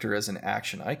character as an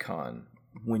action icon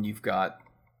when you've got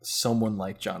someone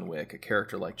like John Wick, a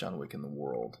character like John Wick in the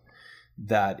world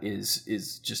that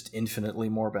is just infinitely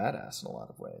more badass in a lot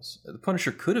of ways. The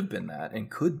Punisher could have been that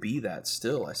and could be that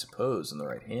still, I suppose, in the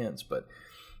right hands, but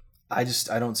I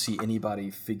don't see anybody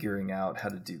figuring out how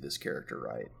to do this character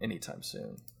right anytime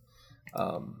soon.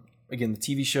 again, the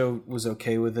TV show was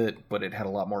okay with it, but it had a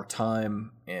lot more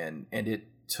time, and it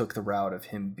took the route of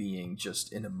him being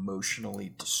just an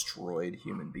emotionally destroyed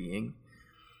human being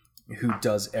who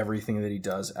does everything that he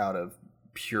does out of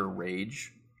pure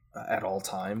rage at all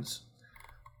times.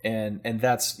 And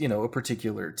that's, you know, a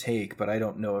particular take, but I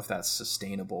don't know if that's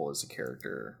sustainable as a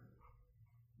character,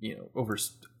 you know, over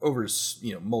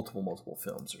you know, multiple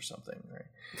films or something, right?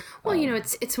 Well, you know,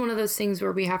 it's one of those things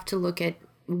where we have to look at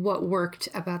what worked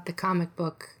about the comic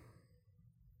book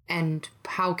and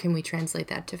how can we translate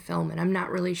that to film. And I'm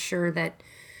not really sure that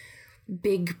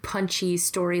big punchy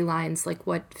storylines like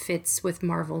what fits with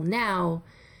Marvel now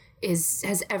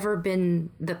has ever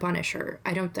been the Punisher.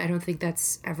 I don't think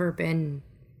that's ever been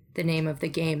the name of the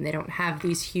game. They don't have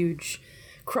these huge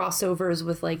crossovers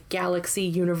with like galaxy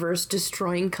universe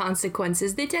destroying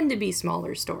consequences. They tend to be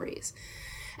smaller stories,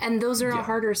 and those are a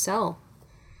harder sell,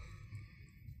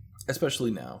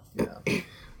 especially now.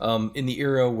 In the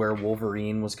era where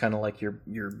Wolverine was kind of like your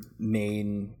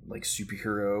main like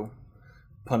superhero,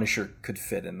 Punisher could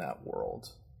fit in that world,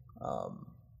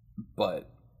 but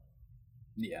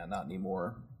yeah, not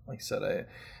anymore. Like I said,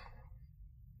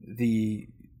 the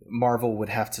Marvel would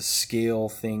have to scale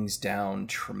things down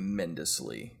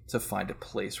tremendously to find a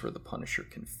place where the Punisher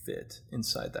can fit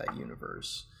inside that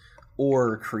universe,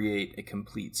 or create a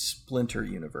complete splinter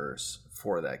universe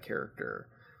for that character,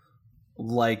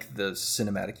 like the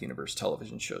cinematic universe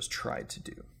television shows tried to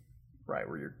do, right?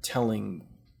 Where you're telling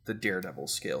the Daredevil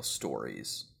scale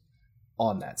stories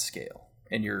on that scale.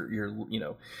 And you're you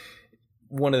know,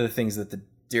 one of the things that the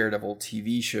Daredevil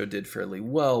TV show did fairly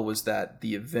well was that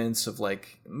the events of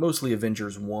like mostly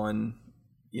Avengers 1,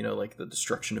 you know, like the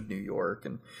destruction of New York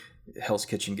and Hell's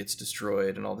Kitchen gets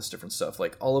destroyed and all this different stuff,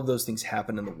 like all of those things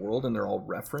happen in the world and they're all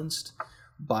referenced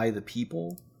by the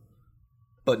people,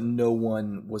 but no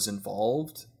one was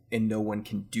involved and no one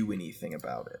can do anything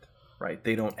about it, right?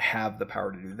 They don't have the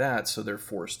power to do that, so they're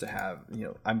forced to have, you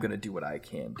know, I'm going to do what I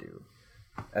can do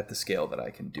at the scale that I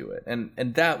can do it.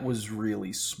 And that was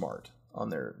really smart on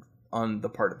the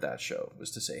part of that show,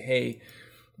 was to say, hey,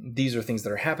 these are things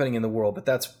that are happening in the world, but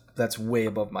that's way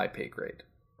above my pay grade,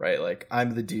 right? Like,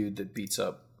 I'm the dude that beats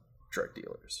up drug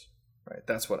dealers, right?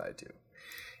 That's what I do.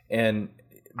 And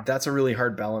that's a really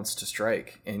hard balance to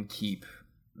strike and keep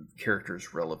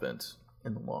characters relevant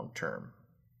in the long term.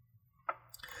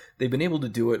 They've been able to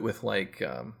do it with like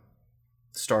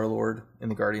Star-Lord in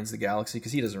the Guardians of the Galaxy,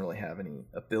 because he doesn't really have any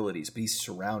abilities, but he's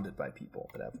surrounded by people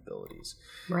that have abilities.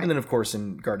 Right. And then, of course,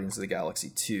 in Guardians of the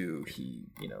Galaxy 2, he,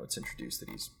 you know, it's introduced that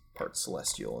he's part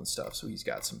celestial and stuff, so he's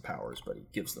got some powers, but he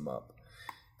gives them up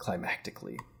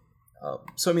climactically.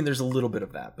 So, I mean, there's a little bit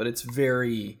of that, but it's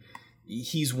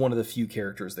he's one of the few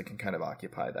characters that can kind of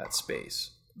occupy that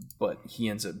space, but he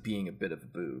ends up being a bit of a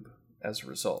boob as a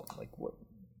result. Like,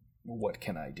 what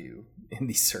can I do in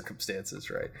these circumstances,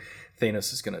 right?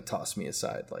 Thanos is going to toss me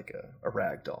aside like a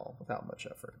rag doll without much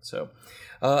effort. So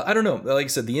I don't know. Like I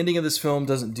said, the ending of this film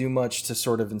doesn't do much to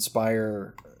sort of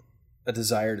inspire a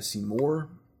desire to see more.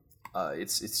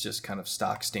 It's just kind of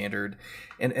stock standard.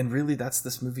 And really that's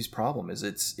this movie's problem, is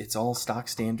it's all stock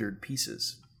standard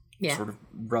pieces, sort of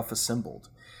rough assembled.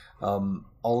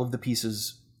 All of the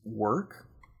pieces work,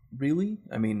 really.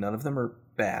 I mean, none of them are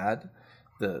bad.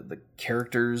 The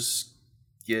characters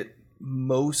get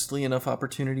mostly enough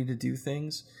opportunity to do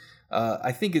things.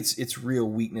 I think its real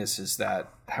weakness is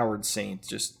that Howard Saint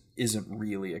just isn't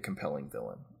really a compelling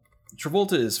villain.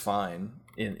 Travolta is fine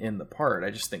in the part.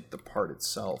 I just think the part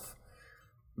itself,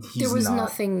 there was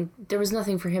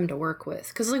nothing for him to work with,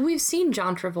 because like we've seen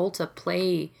John Travolta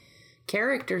play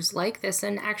characters like this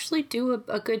and actually do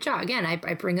a good job. Again,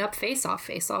 I bring up Face Off.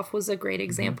 Face Off was a great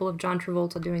example of John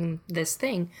Travolta doing this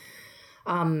thing.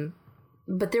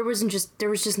 But there was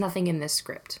just nothing in this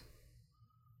script.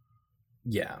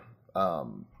 Yeah.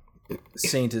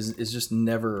 Saint is just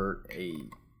never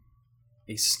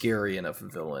a scary enough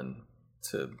villain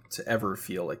to ever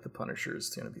feel like the Punisher is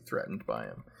going to be threatened by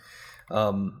him.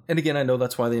 And again, I know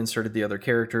that's why they inserted the other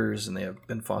characters, and they have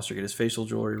Ben Foster get his facial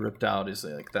jewelry ripped out. Is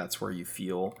like that's where you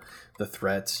feel the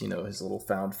threats. You know, his little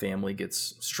found family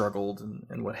gets struggled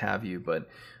and what have you. But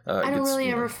I don't really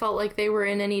ever felt like they were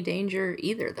in any danger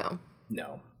either, though.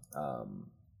 No,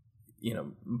 you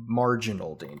know,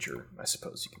 marginal danger, I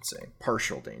suppose you could say,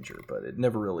 partial danger, but it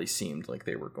never really seemed like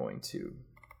they were going to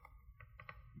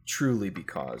truly be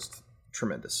caused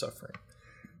tremendous suffering.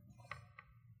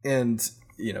 And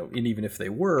you know, and even if they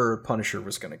were, Punisher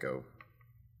was going to go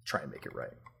try and make it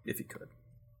right if he could.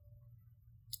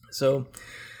 So,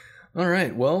 all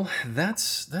right, well,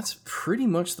 that's pretty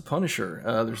much the Punisher.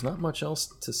 There's not much else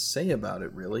to say about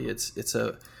it, really. It's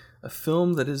a a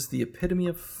film that is the epitome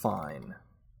of fine.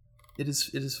 It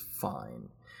is fine.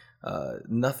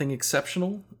 Nothing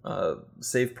exceptional,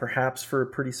 save perhaps for a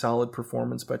pretty solid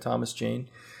performance by Thomas Jane.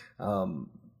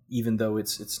 Even though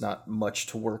it's not much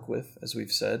to work with, as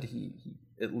we've said, he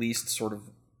at least sort of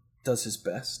does his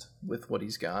best with what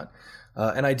he's got.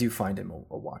 And I do find him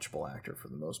a watchable actor for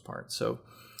the most part. So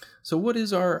what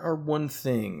is our one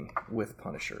thing with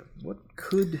Punisher? What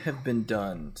could have been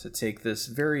done to take this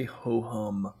very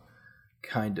ho-hum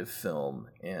kind of film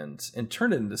and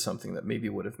turn it into something that maybe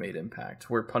would have made impact?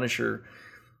 Where Punisher,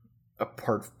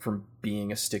 apart from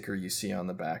being a sticker you see on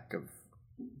the back of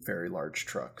very large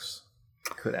trucks,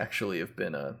 could actually have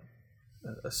been a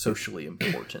socially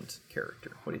important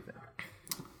character. What do you think?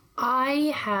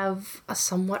 I have a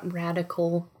somewhat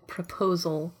radical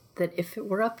proposal that if it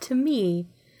were up to me,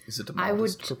 is it a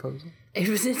modest proposal?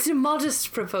 It's a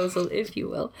modest proposal, if you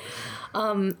will.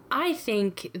 I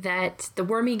think that the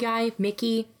wormy guy,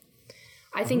 Mickey,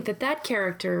 I think that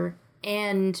character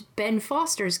and Ben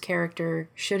Foster's character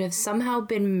should have somehow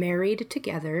been married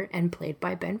together and played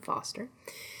by Ben Foster.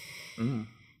 Mm.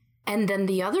 And then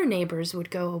the other neighbors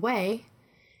would go away,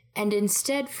 and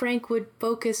instead Frank would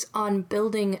focus on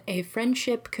building a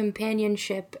friendship,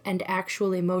 companionship, and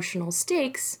actual emotional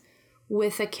stakes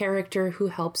with a character who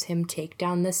helps him take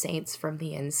down the Saints from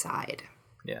the inside.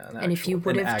 Yeah, and if you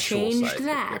would have changed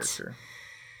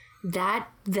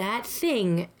that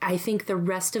thing, I think the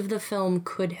rest of the film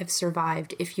could have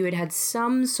survived if you had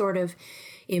some sort of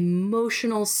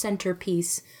emotional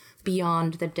centerpiece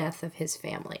beyond the death of his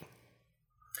family.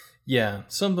 Yeah,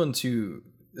 someone to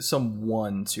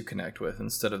connect with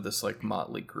instead of this like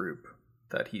motley group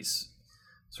that he's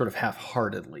sort of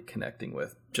half-heartedly connecting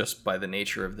with just by the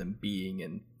nature of them being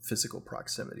in physical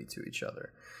proximity to each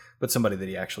other, but somebody that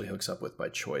he actually hooks up with by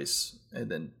choice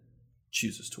and then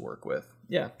chooses to work with.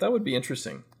 Yeah, that would be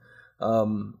interesting. I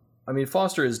mean,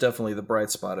 Foster is definitely the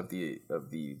bright spot of the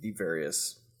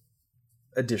various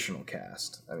additional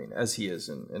cast. I mean, as he is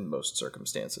in most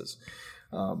circumstances.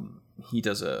 He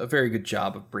does a very good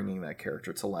job of bringing that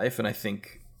character to life, and I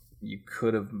think you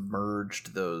could have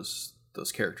merged those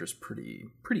characters pretty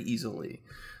easily,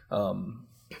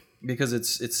 because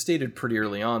it's stated pretty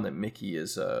early on that Mickey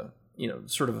is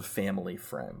sort of a family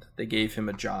friend. They gave him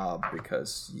a job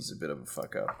because he's a bit of a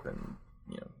fuck up, and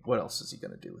what else is he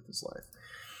going to do with his life?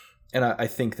 And I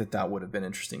think that would have been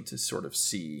interesting to sort of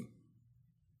see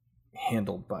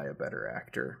handled by a better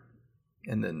actor.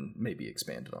 And then maybe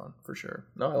expanded on, for sure.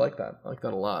 No, I like that. I like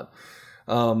that a lot.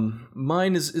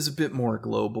 Mine is a bit more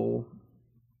global.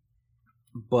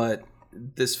 But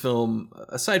this film,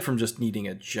 aside from just needing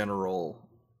a general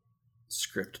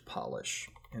script polish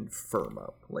and firm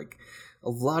up, like a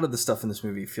lot of the stuff in this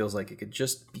movie feels like it could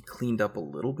just be cleaned up a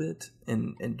little bit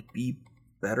and be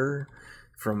better,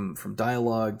 from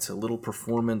dialogue to little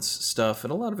performance stuff.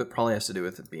 And a lot of it probably has to do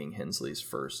with it being Hensley's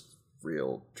first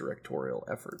real directorial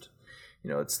effort.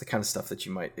 It's the kind of stuff that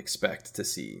you might expect to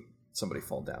see somebody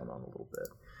fall down on a little bit.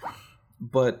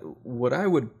 But what I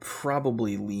would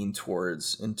probably lean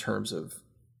towards in terms of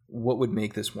what would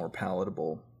make this more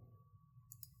palatable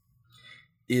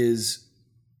is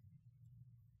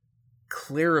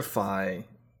clarify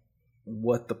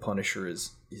what the Punisher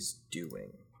is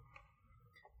doing.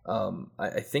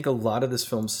 I think a lot of this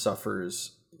film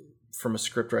suffers from a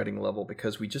script writing level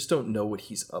because we just don't know what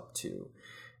he's up to.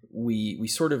 We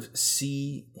sort of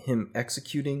see him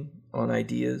executing on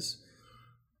ideas,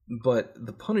 but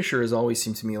the Punisher has always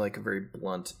seemed to me like a very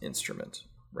blunt instrument,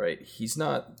 right? He's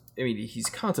not, I mean, he's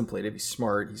contemplative, he's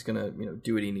smart, he's gonna,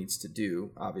 do what he needs to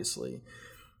do, obviously.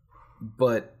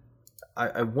 But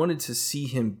I wanted to see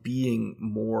him being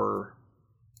more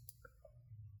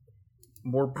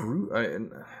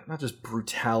not just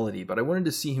brutality, but I wanted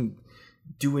to see him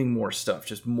doing more stuff,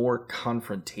 just more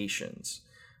confrontations.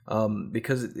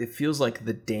 Because it feels like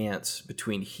the dance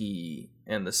between he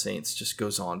and the Saints just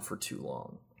goes on for too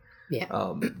long.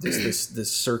 Yeah.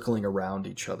 This circling around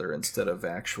each other instead of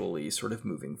actually sort of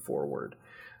moving forward.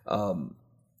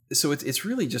 So it's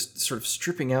really just sort of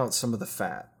stripping out some of the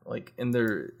fat.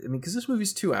 Because this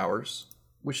movie's 2 hours,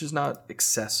 which is not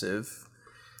excessive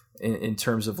in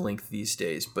terms of length these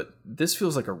days, but this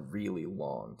feels like a really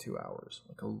long 2 hours,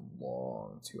 like a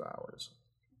long 2 hours.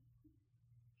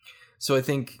 So I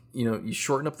think, you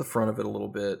shorten up the front of it a little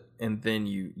bit, and then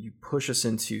you push us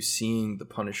into seeing the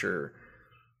Punisher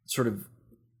sort of,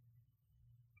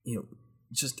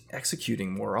 just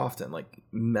executing more often, like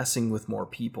messing with more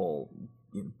people,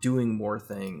 doing more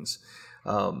things.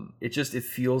 It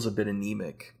feels a bit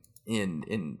anemic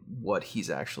in what he's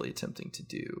actually attempting to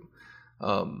do.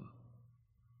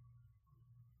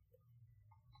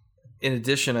 in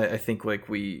addition, I think like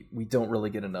we don't really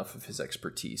get enough of his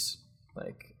expertise,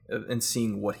 like, and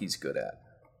seeing what he's good at.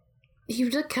 He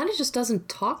kind of just doesn't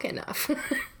talk enough.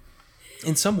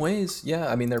 In some ways, yeah.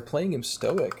 I mean, they're playing him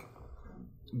stoic,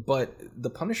 but the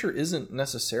Punisher isn't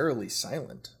necessarily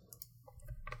silent,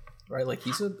 right? Like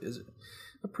he's a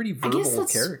pretty verbal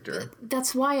character.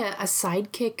 That's why a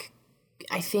sidekick,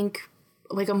 I think,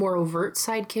 like a more overt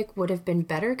sidekick would have been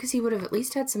better, because he would have at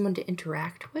least had someone to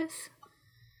interact with.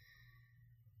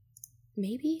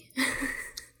 Maybe?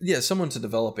 Yeah, someone to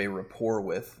develop a rapport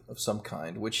with of some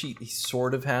kind, which he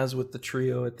sort of has with the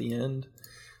trio at the end.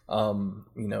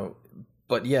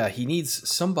 But yeah, he needs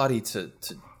somebody to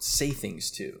say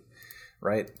things to,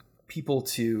 right? People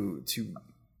to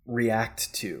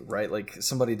react to, right? Like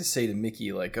somebody to say to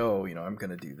Mickey, like, oh, I'm going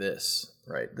to do this,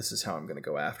 right? This is how I'm going to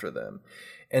go after them.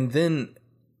 And then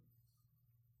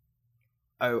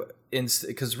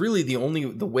because really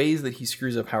the ways that he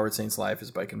screws up Howard Saint's life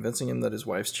is by convincing him that his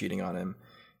wife's cheating on him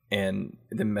and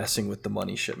then messing with the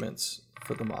money shipments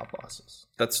for the mob bosses.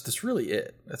 That's really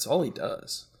it. That's all he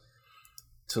does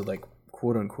to, like,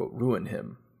 quote unquote ruin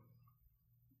him.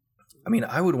 I mean,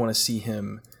 I would want to see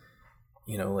him,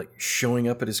 like showing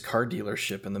up at his car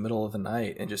dealership in the middle of the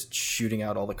night and just shooting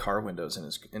out all the car windows in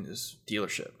his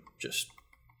dealership, just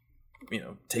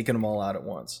taking them all out at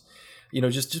once.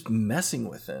 Just messing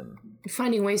with him.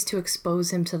 Finding ways to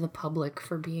expose him to the public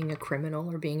for being a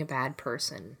criminal or being a bad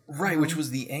person. Right, which was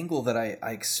the angle that I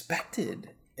expected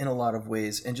in a lot of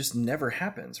ways and just never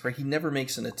happens, right? He never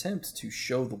makes an attempt to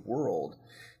show the world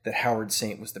that Howard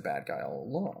Saint was the bad guy all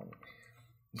along.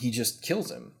 He just kills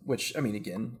him, which, I mean,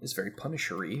 again, is very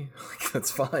Punisher-y.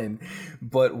 That's fine.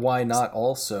 But why not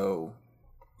also,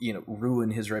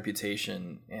 ruin his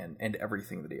reputation and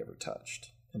everything that he ever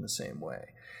touched in the same way?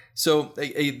 So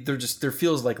there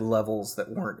feels like levels that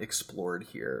weren't explored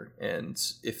here, and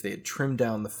if they had trimmed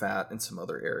down the fat in some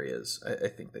other areas, I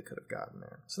think they could have gotten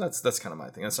there. So that's kind of my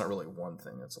thing. That's not really one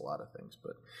thing. That's a lot of things,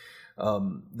 but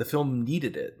the film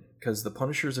needed it because the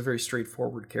Punisher is a very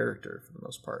straightforward character for the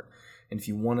most part. And if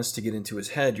you want us to get into his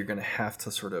head, you're going to have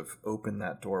to sort of open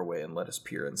that doorway and let us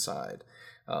peer inside.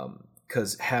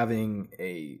 Because having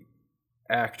a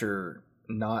actor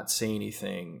not say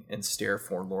anything and stare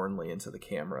forlornly into the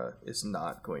camera is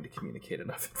not going to communicate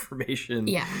enough information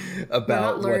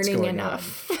about what's going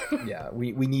enough. on. Yeah,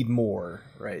 we need more,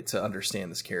 right, to understand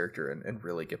this character and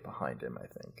really get behind him, I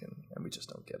think, and we just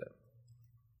don't get it.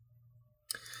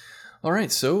 All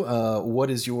right, so what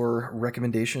is your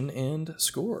recommendation and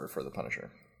score for The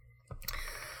Punisher?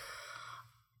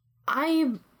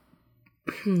 I'm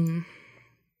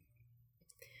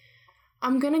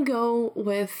gonna go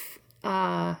with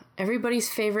everybody's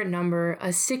favorite number,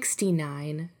 a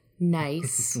 69.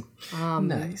 Nice.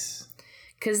 Nice.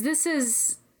 Because this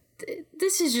is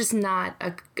just not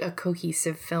a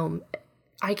cohesive film.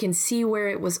 I can see where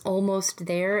it was almost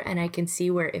there, and I can see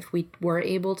where if we were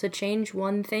able to change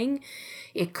one thing,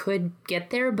 it could get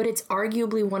there, but it's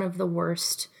arguably one of the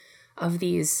worst of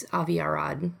these Avi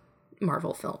Arad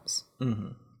Marvel films.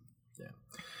 Mm-hmm. Yeah.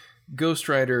 Ghost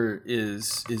Rider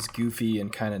is goofy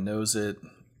and kind of knows it.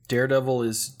 Daredevil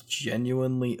is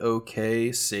genuinely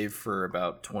okay, save for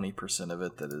about 20% of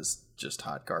it that is just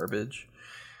hot garbage.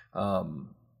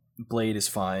 Blade is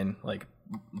fine. Like,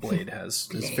 Blade has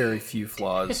very few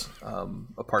flaws,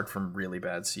 apart from really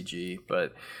bad CG.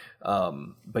 But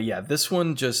yeah, this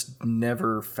one just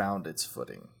never found its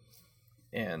footing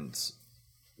and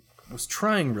was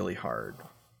trying really hard.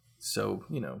 So,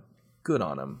 good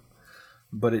on him.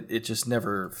 But it just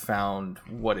never found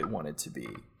what it wanted to be.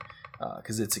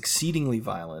 Because it's exceedingly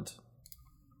violent.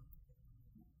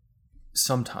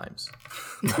 Sometimes.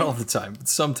 Not all the time, but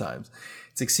sometimes.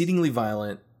 It's exceedingly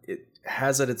violent. It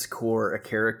has at its core a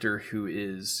character who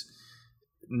is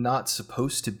not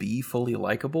supposed to be fully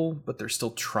likable, but they're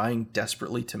still trying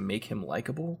desperately to make him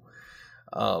likable.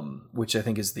 Which I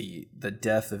think is the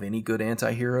death of any good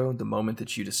anti-hero. The moment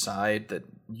that you decide that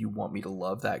you want me to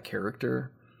love that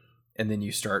character, and then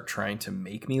you start trying to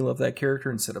make me love that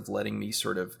character instead of letting me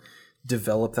sort of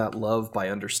develop that love by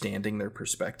understanding their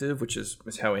perspective, which is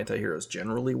how anti-heroes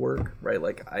generally work, right?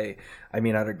 Like, I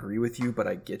mean, I'd agree with you, but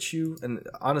I get you. And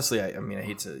honestly, I mean, I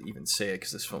hate to even say it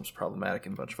because this film's problematic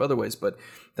in a bunch of other ways, but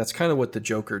that's kind of what the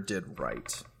Joker did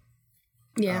right.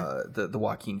 Yeah. The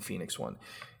Joaquin Phoenix one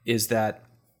is that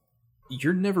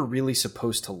you're never really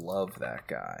supposed to love that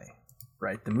guy,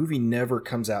 right? The movie never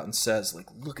comes out and says, like,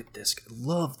 look at this,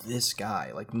 love this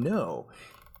guy. Like, no,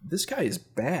 this guy is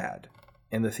bad.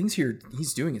 And the things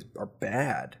he's doing are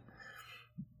bad,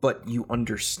 but you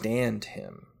understand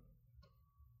him.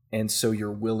 And so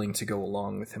you're willing to go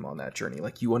along with him on that journey.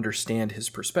 Like, you understand his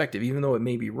perspective, even though it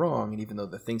may be wrong, and even though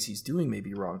the things he's doing may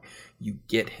be wrong, you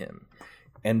get him.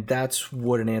 And that's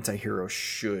what an anti-hero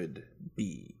should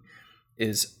be.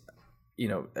 Is, you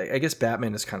know, I guess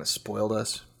Batman has kind of spoiled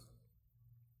us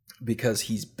because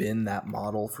he's been that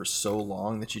model for so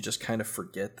long that you just kind of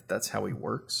forget that that's how he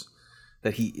works,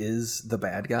 that he is the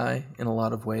bad guy in a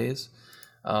lot of ways.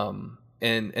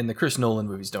 And the Chris Nolan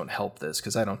movies don't help this,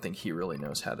 because I don't think he really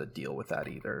knows how to deal with that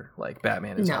either. Like,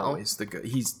 Batman is always the good.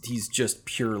 He's just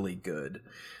purely good.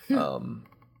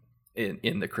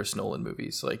 In the Chris Nolan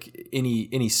movies, like any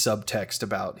subtext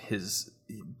about his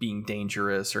being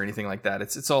dangerous or anything like that,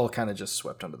 it's all kind of just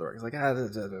swept under the rug. It's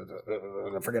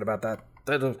like, forget about that.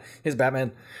 His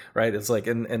Batman, right? It's like,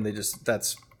 and they just,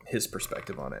 that's his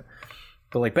perspective on it.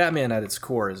 But like, Batman at its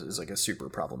core is like a super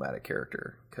problematic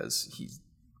character, because he's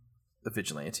a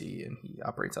vigilante and he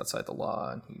operates outside the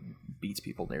law and he beats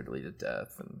people nearly to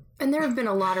death. And there have been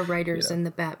a lot of writers in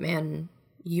the Batman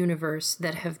universe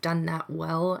that have done that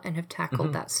well and have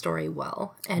tackled that story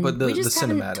well. And but we just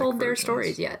haven't told their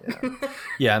stories yet.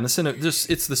 Yeah, and it's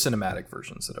the cinematic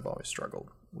versions that have always struggled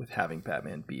with having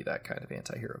Batman be that kind of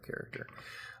anti-hero character.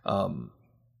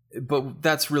 But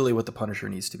that's really what the Punisher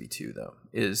needs to be too, though,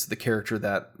 is the character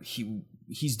that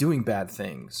he's doing bad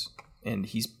things and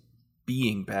he's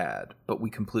being bad, but we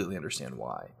completely understand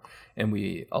why, and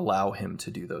we allow him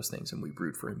to do those things, and we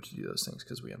root for him to do those things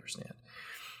because we understand.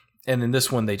 And in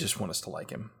this one, they just want us to like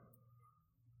him.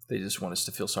 They just want us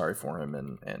to feel sorry for him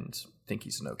and think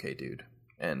he's an okay dude.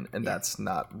 And that's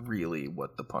not really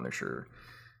what the Punisher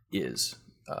is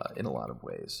in a lot of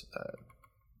ways.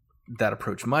 That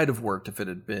approach might have worked if it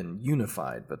had been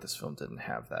unified, but this film didn't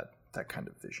have that kind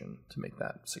of vision to make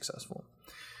that successful.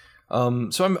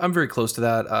 So I'm very close to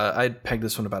that. I'd peg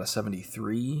this one about a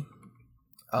 73.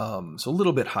 So a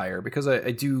little bit higher, because I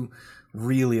do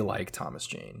really like Thomas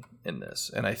Jane in this.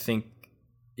 And I think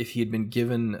if he had been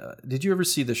given... did you ever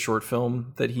see the short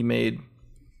film that he made?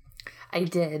 I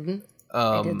did.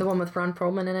 I did. The one with Ron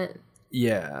Perlman in it?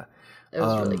 Yeah. It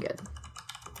was really good.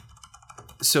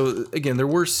 So, again, there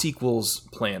were sequels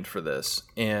planned for this.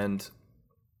 And...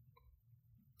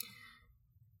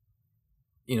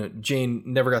 you know, Jane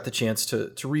never got the chance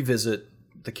to revisit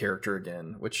the character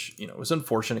again, which, you know, was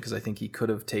unfortunate, because I think he could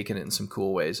have taken it in some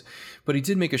cool ways. But he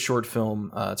did make a short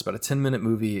film. It's about a 10-minute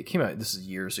movie. It came out, this is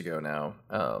years ago now.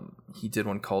 He did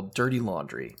one called Dirty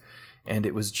Laundry, and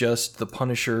it was just the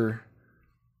Punisher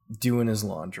doing his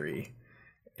laundry.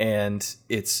 And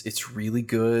it's really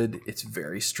good. It's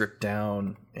very stripped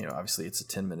down. You know, obviously it's a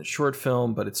 10-minute short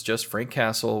film, but it's just Frank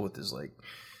Castle with his like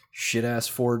shit ass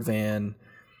Ford van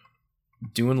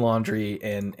doing laundry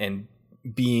and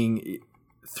being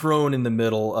thrown in the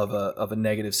middle of a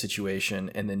negative situation,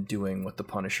 and then doing what the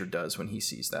Punisher does when he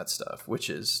sees that stuff,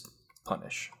 which is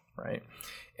punish, right?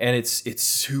 And it's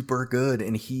super good,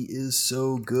 and he is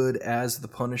so good as the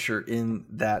Punisher in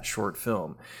that short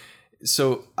film.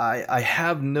 So I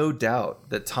have no doubt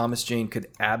that Thomas Jane could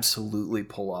absolutely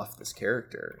pull off this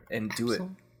character and do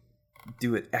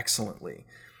it excellently.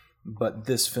 But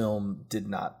this film did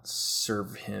not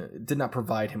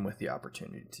provide him with the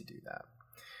opportunity to do that.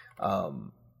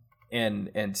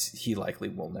 And he likely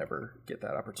will never get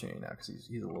that opportunity now, because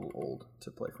he's a little old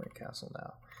to play Frank Castle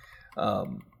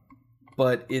now.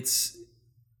 But it's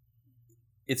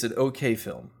an okay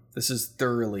film. This is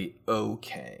thoroughly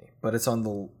okay, but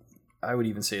I would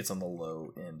even say it's on the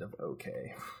low end of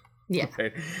okay. Yeah.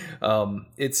 Right?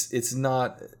 It's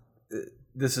not.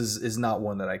 This is not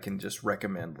one that I can just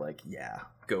recommend, like, yeah,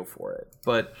 go for it.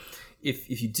 But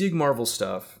if you dig Marvel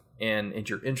stuff and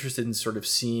you're interested in sort of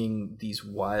seeing these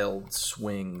wild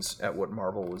swings at what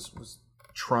Marvel was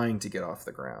trying to get off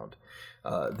the ground,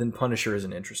 then Punisher is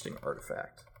an interesting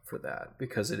artifact for that,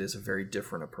 because it is a very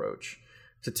different approach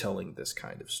to telling this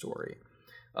kind of story.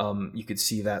 You could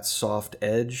see that soft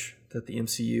edge that the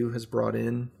MCU has brought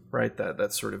in, right?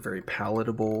 That sort of very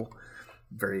palatable,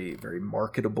 very, very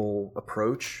marketable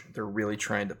approach. They're really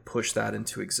trying to push that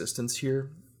into existence here,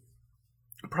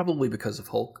 probably because of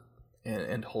Hulk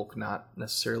and Hulk not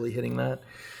necessarily hitting that.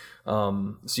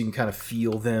 So you can kind of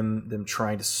feel them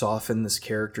trying to soften this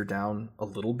character down a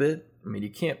little bit. I mean,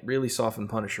 you can't really soften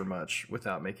Punisher much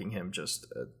without making him just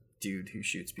a dude who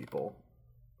shoots people.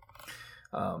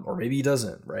 Or maybe he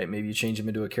doesn't, right? Maybe you change him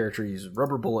into a character who uses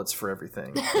rubber bullets for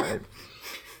everything, right?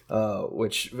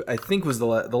 Which I think was the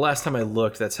last time I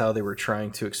looked, that's how they were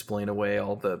trying to explain away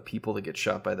all the people that get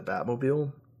shot by the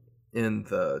Batmobile in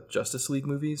the Justice League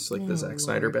movies, like the Zack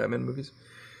Snyder Batman movies,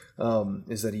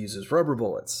 is that he uses rubber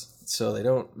bullets. So they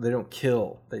don't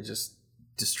kill, they just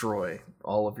destroy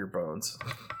all of your bones.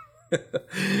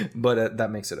 But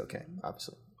that makes it okay,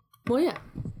 obviously. Well, yeah.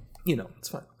 It's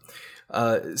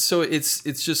fine. So it's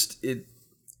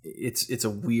a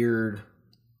weird.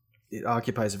 It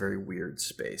occupies a very weird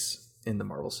space in the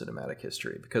Marvel Cinematic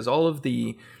history because all of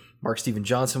the Mark Steven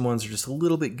Johnson ones are just a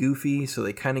little bit goofy, so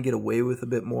they kind of get away with a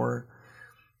bit more.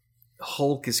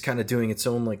 Hulk is kind of doing its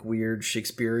own like weird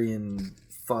Shakespearean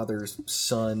father's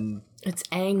son. It's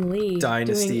Ang Lee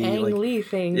dynasty, doing Ang Lee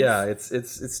things. Yeah,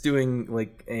 it's doing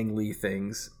like Ang Lee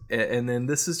things, and then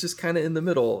this is just kind of in the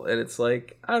middle, and it's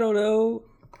like I don't know,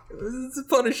 it's a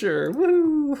Punisher,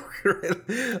 woo!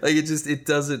 Like it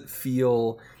doesn't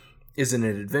feel. Is it an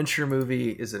adventure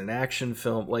movie? Is it an action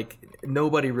film? Like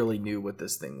nobody really knew what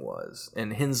this thing was,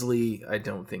 and Hensley I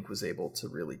don't think was able to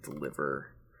really deliver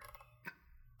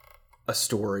a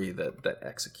story that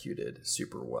executed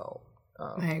super well.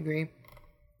 I agree.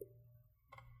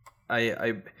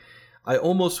 I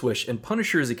almost wish, and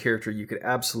Punisher is a character you could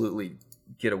absolutely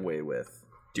get away with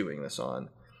doing this on,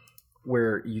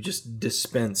 where you just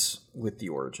dispense with the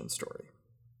origin story.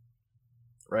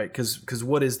 Right? Because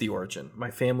what is the origin? My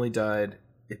family died.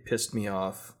 It pissed me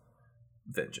off.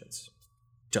 Vengeance.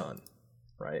 Done.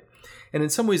 Right? And in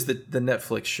some ways, the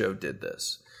Netflix show did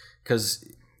this. Because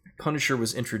Punisher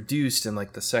was introduced in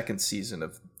like the second season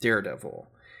of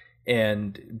Daredevil.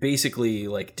 And basically,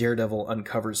 like, Daredevil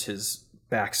uncovers his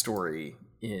backstory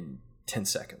in 10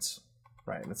 seconds.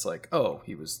 Right? And it's like, oh,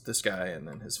 he was this guy, and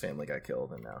then his family got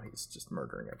killed, and now he's just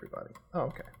murdering everybody. Oh,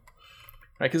 okay.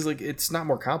 Right? Because, like, it's not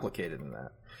more complicated than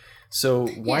that. So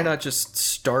why not just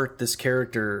start this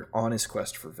character on his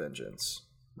quest for vengeance,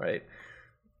 right?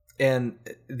 And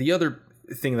the other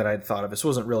thing that I'd thought of, this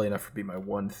wasn't really enough to be my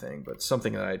one thing, but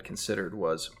something that I had considered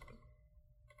was,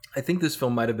 I think this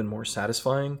film might have been more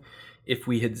satisfying if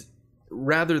we had,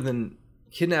 rather than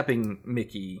kidnapping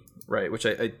Mickey, right, which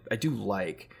I do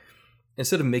like,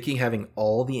 instead of Mickey having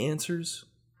all the answers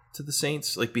to the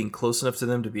Saints, like being close enough to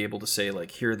them to be able to say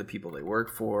like, here are the people they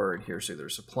work for, and here's who they're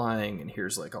supplying, and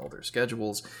here's like all their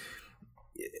schedules.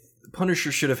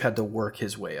 Punisher should have had to work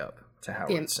his way up to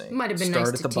Howard Saint. Might have been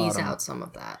nice to tease out some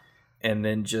of that, and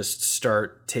then just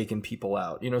start taking people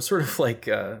out. Sort of like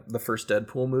the first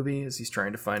Deadpool movie, as he's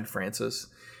trying to find Francis,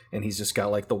 and he's just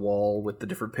got like the wall with the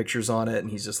different pictures on it, and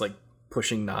he's just like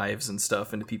pushing knives and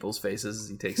stuff into people's faces as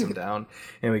he takes them down,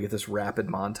 and we get this rapid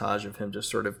montage of him just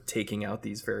sort of taking out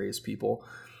these various people.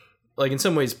 Like in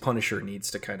some ways, Punisher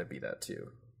needs to kind of be that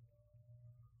too.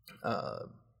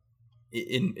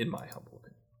 In my humble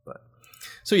opinion, but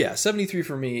so yeah, 73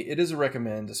 for me. It is a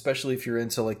recommend, especially if you're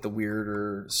into like the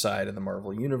weirder side of the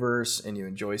Marvel universe and you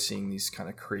enjoy seeing these kind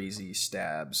of crazy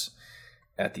stabs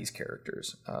at these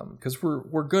characters. Because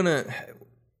we're gonna.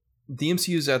 The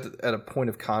MCU is at a point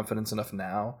of confidence enough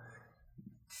now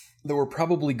that we're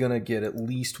probably going to get at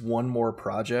least one more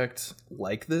project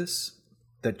like this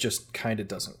that just kind of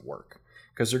doesn't work.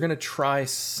 Because they're going to try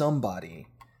somebody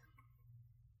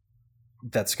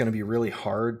that's going to be really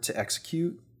hard to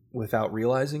execute without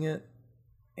realizing it.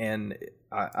 And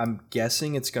I'm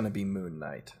guessing it's going to be Moon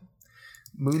Knight.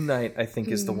 Moon Knight, I think,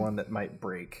 is the one that might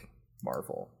break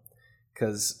Marvel.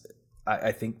 Because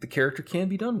I think the character can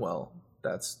be done well.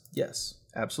 Yes,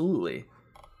 absolutely.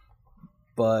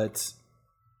 But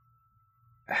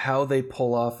how they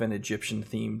pull off an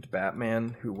Egyptian-themed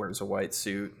Batman who wears a white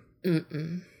suit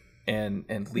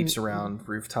and leaps around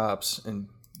rooftops and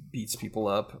beats people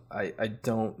up, I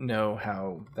don't know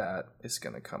how that is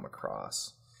going to come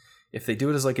across. If they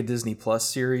do it as like a Disney Plus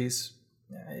series,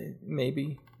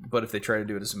 maybe. But if they try to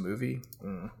do it as a movie,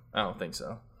 I don't think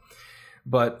so.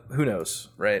 But who knows,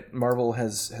 right? Marvel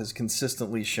has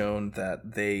consistently shown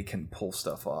that they can pull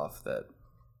stuff off that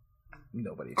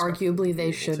nobody expected. Arguably,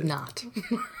 they should not.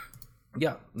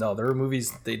 Yeah, no, there were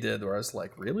movies they did where I was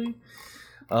like, really?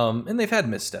 And they've had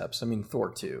missteps. I mean,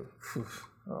 Thor 2.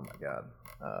 Oh my god.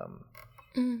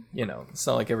 It's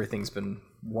not like everything's been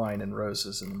wine and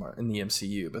roses in the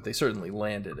MCU, but they certainly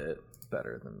landed it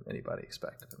better than anybody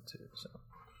expected them to. So,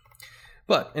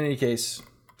 but in any case,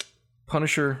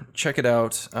 Punisher, check it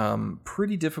out.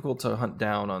 Pretty difficult to hunt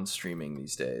down on streaming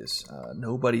these days.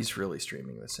 Nobody's really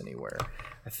streaming this anywhere.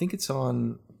 I think it's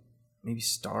on maybe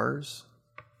Stars.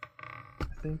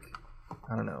 I think.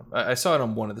 I don't know. I saw it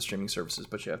on one of the streaming services,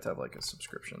 but you have to have like a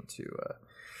subscription to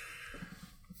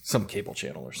some cable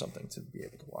channel or something to be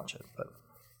able to watch it. But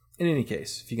in any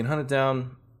case, if you can hunt it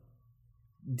down,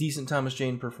 decent Thomas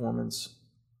Jane performance,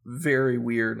 very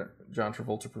weird John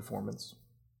Travolta performance.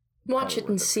 Watch it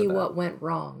and see what went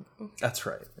wrong. That's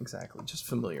right, exactly. Just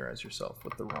familiarize yourself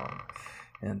with the wrong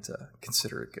and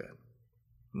consider it good.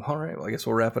 All right, well, I guess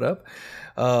we'll wrap it up.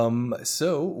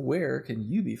 So where can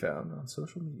you be found on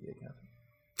social media, Catherine?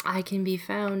 I can be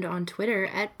found on Twitter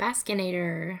at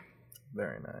Baskinator.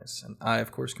 Very nice. And I,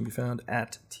 of course, can be found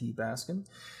at tbaskin.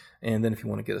 And then if you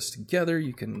want to get us together,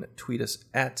 you can tweet us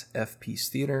at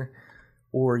fpeacetheater,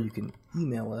 or you can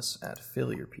email us at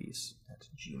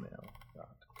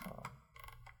failurepiece@gmail.com.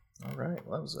 All right.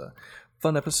 Well, that was a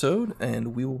fun episode,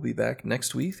 and we will be back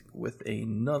next week with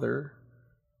another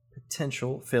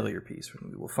potential failure piece.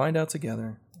 We will find out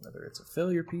together whether it's a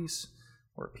failure piece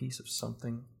or a piece of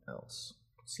something else.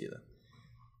 See you then.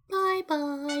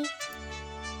 Bye-bye.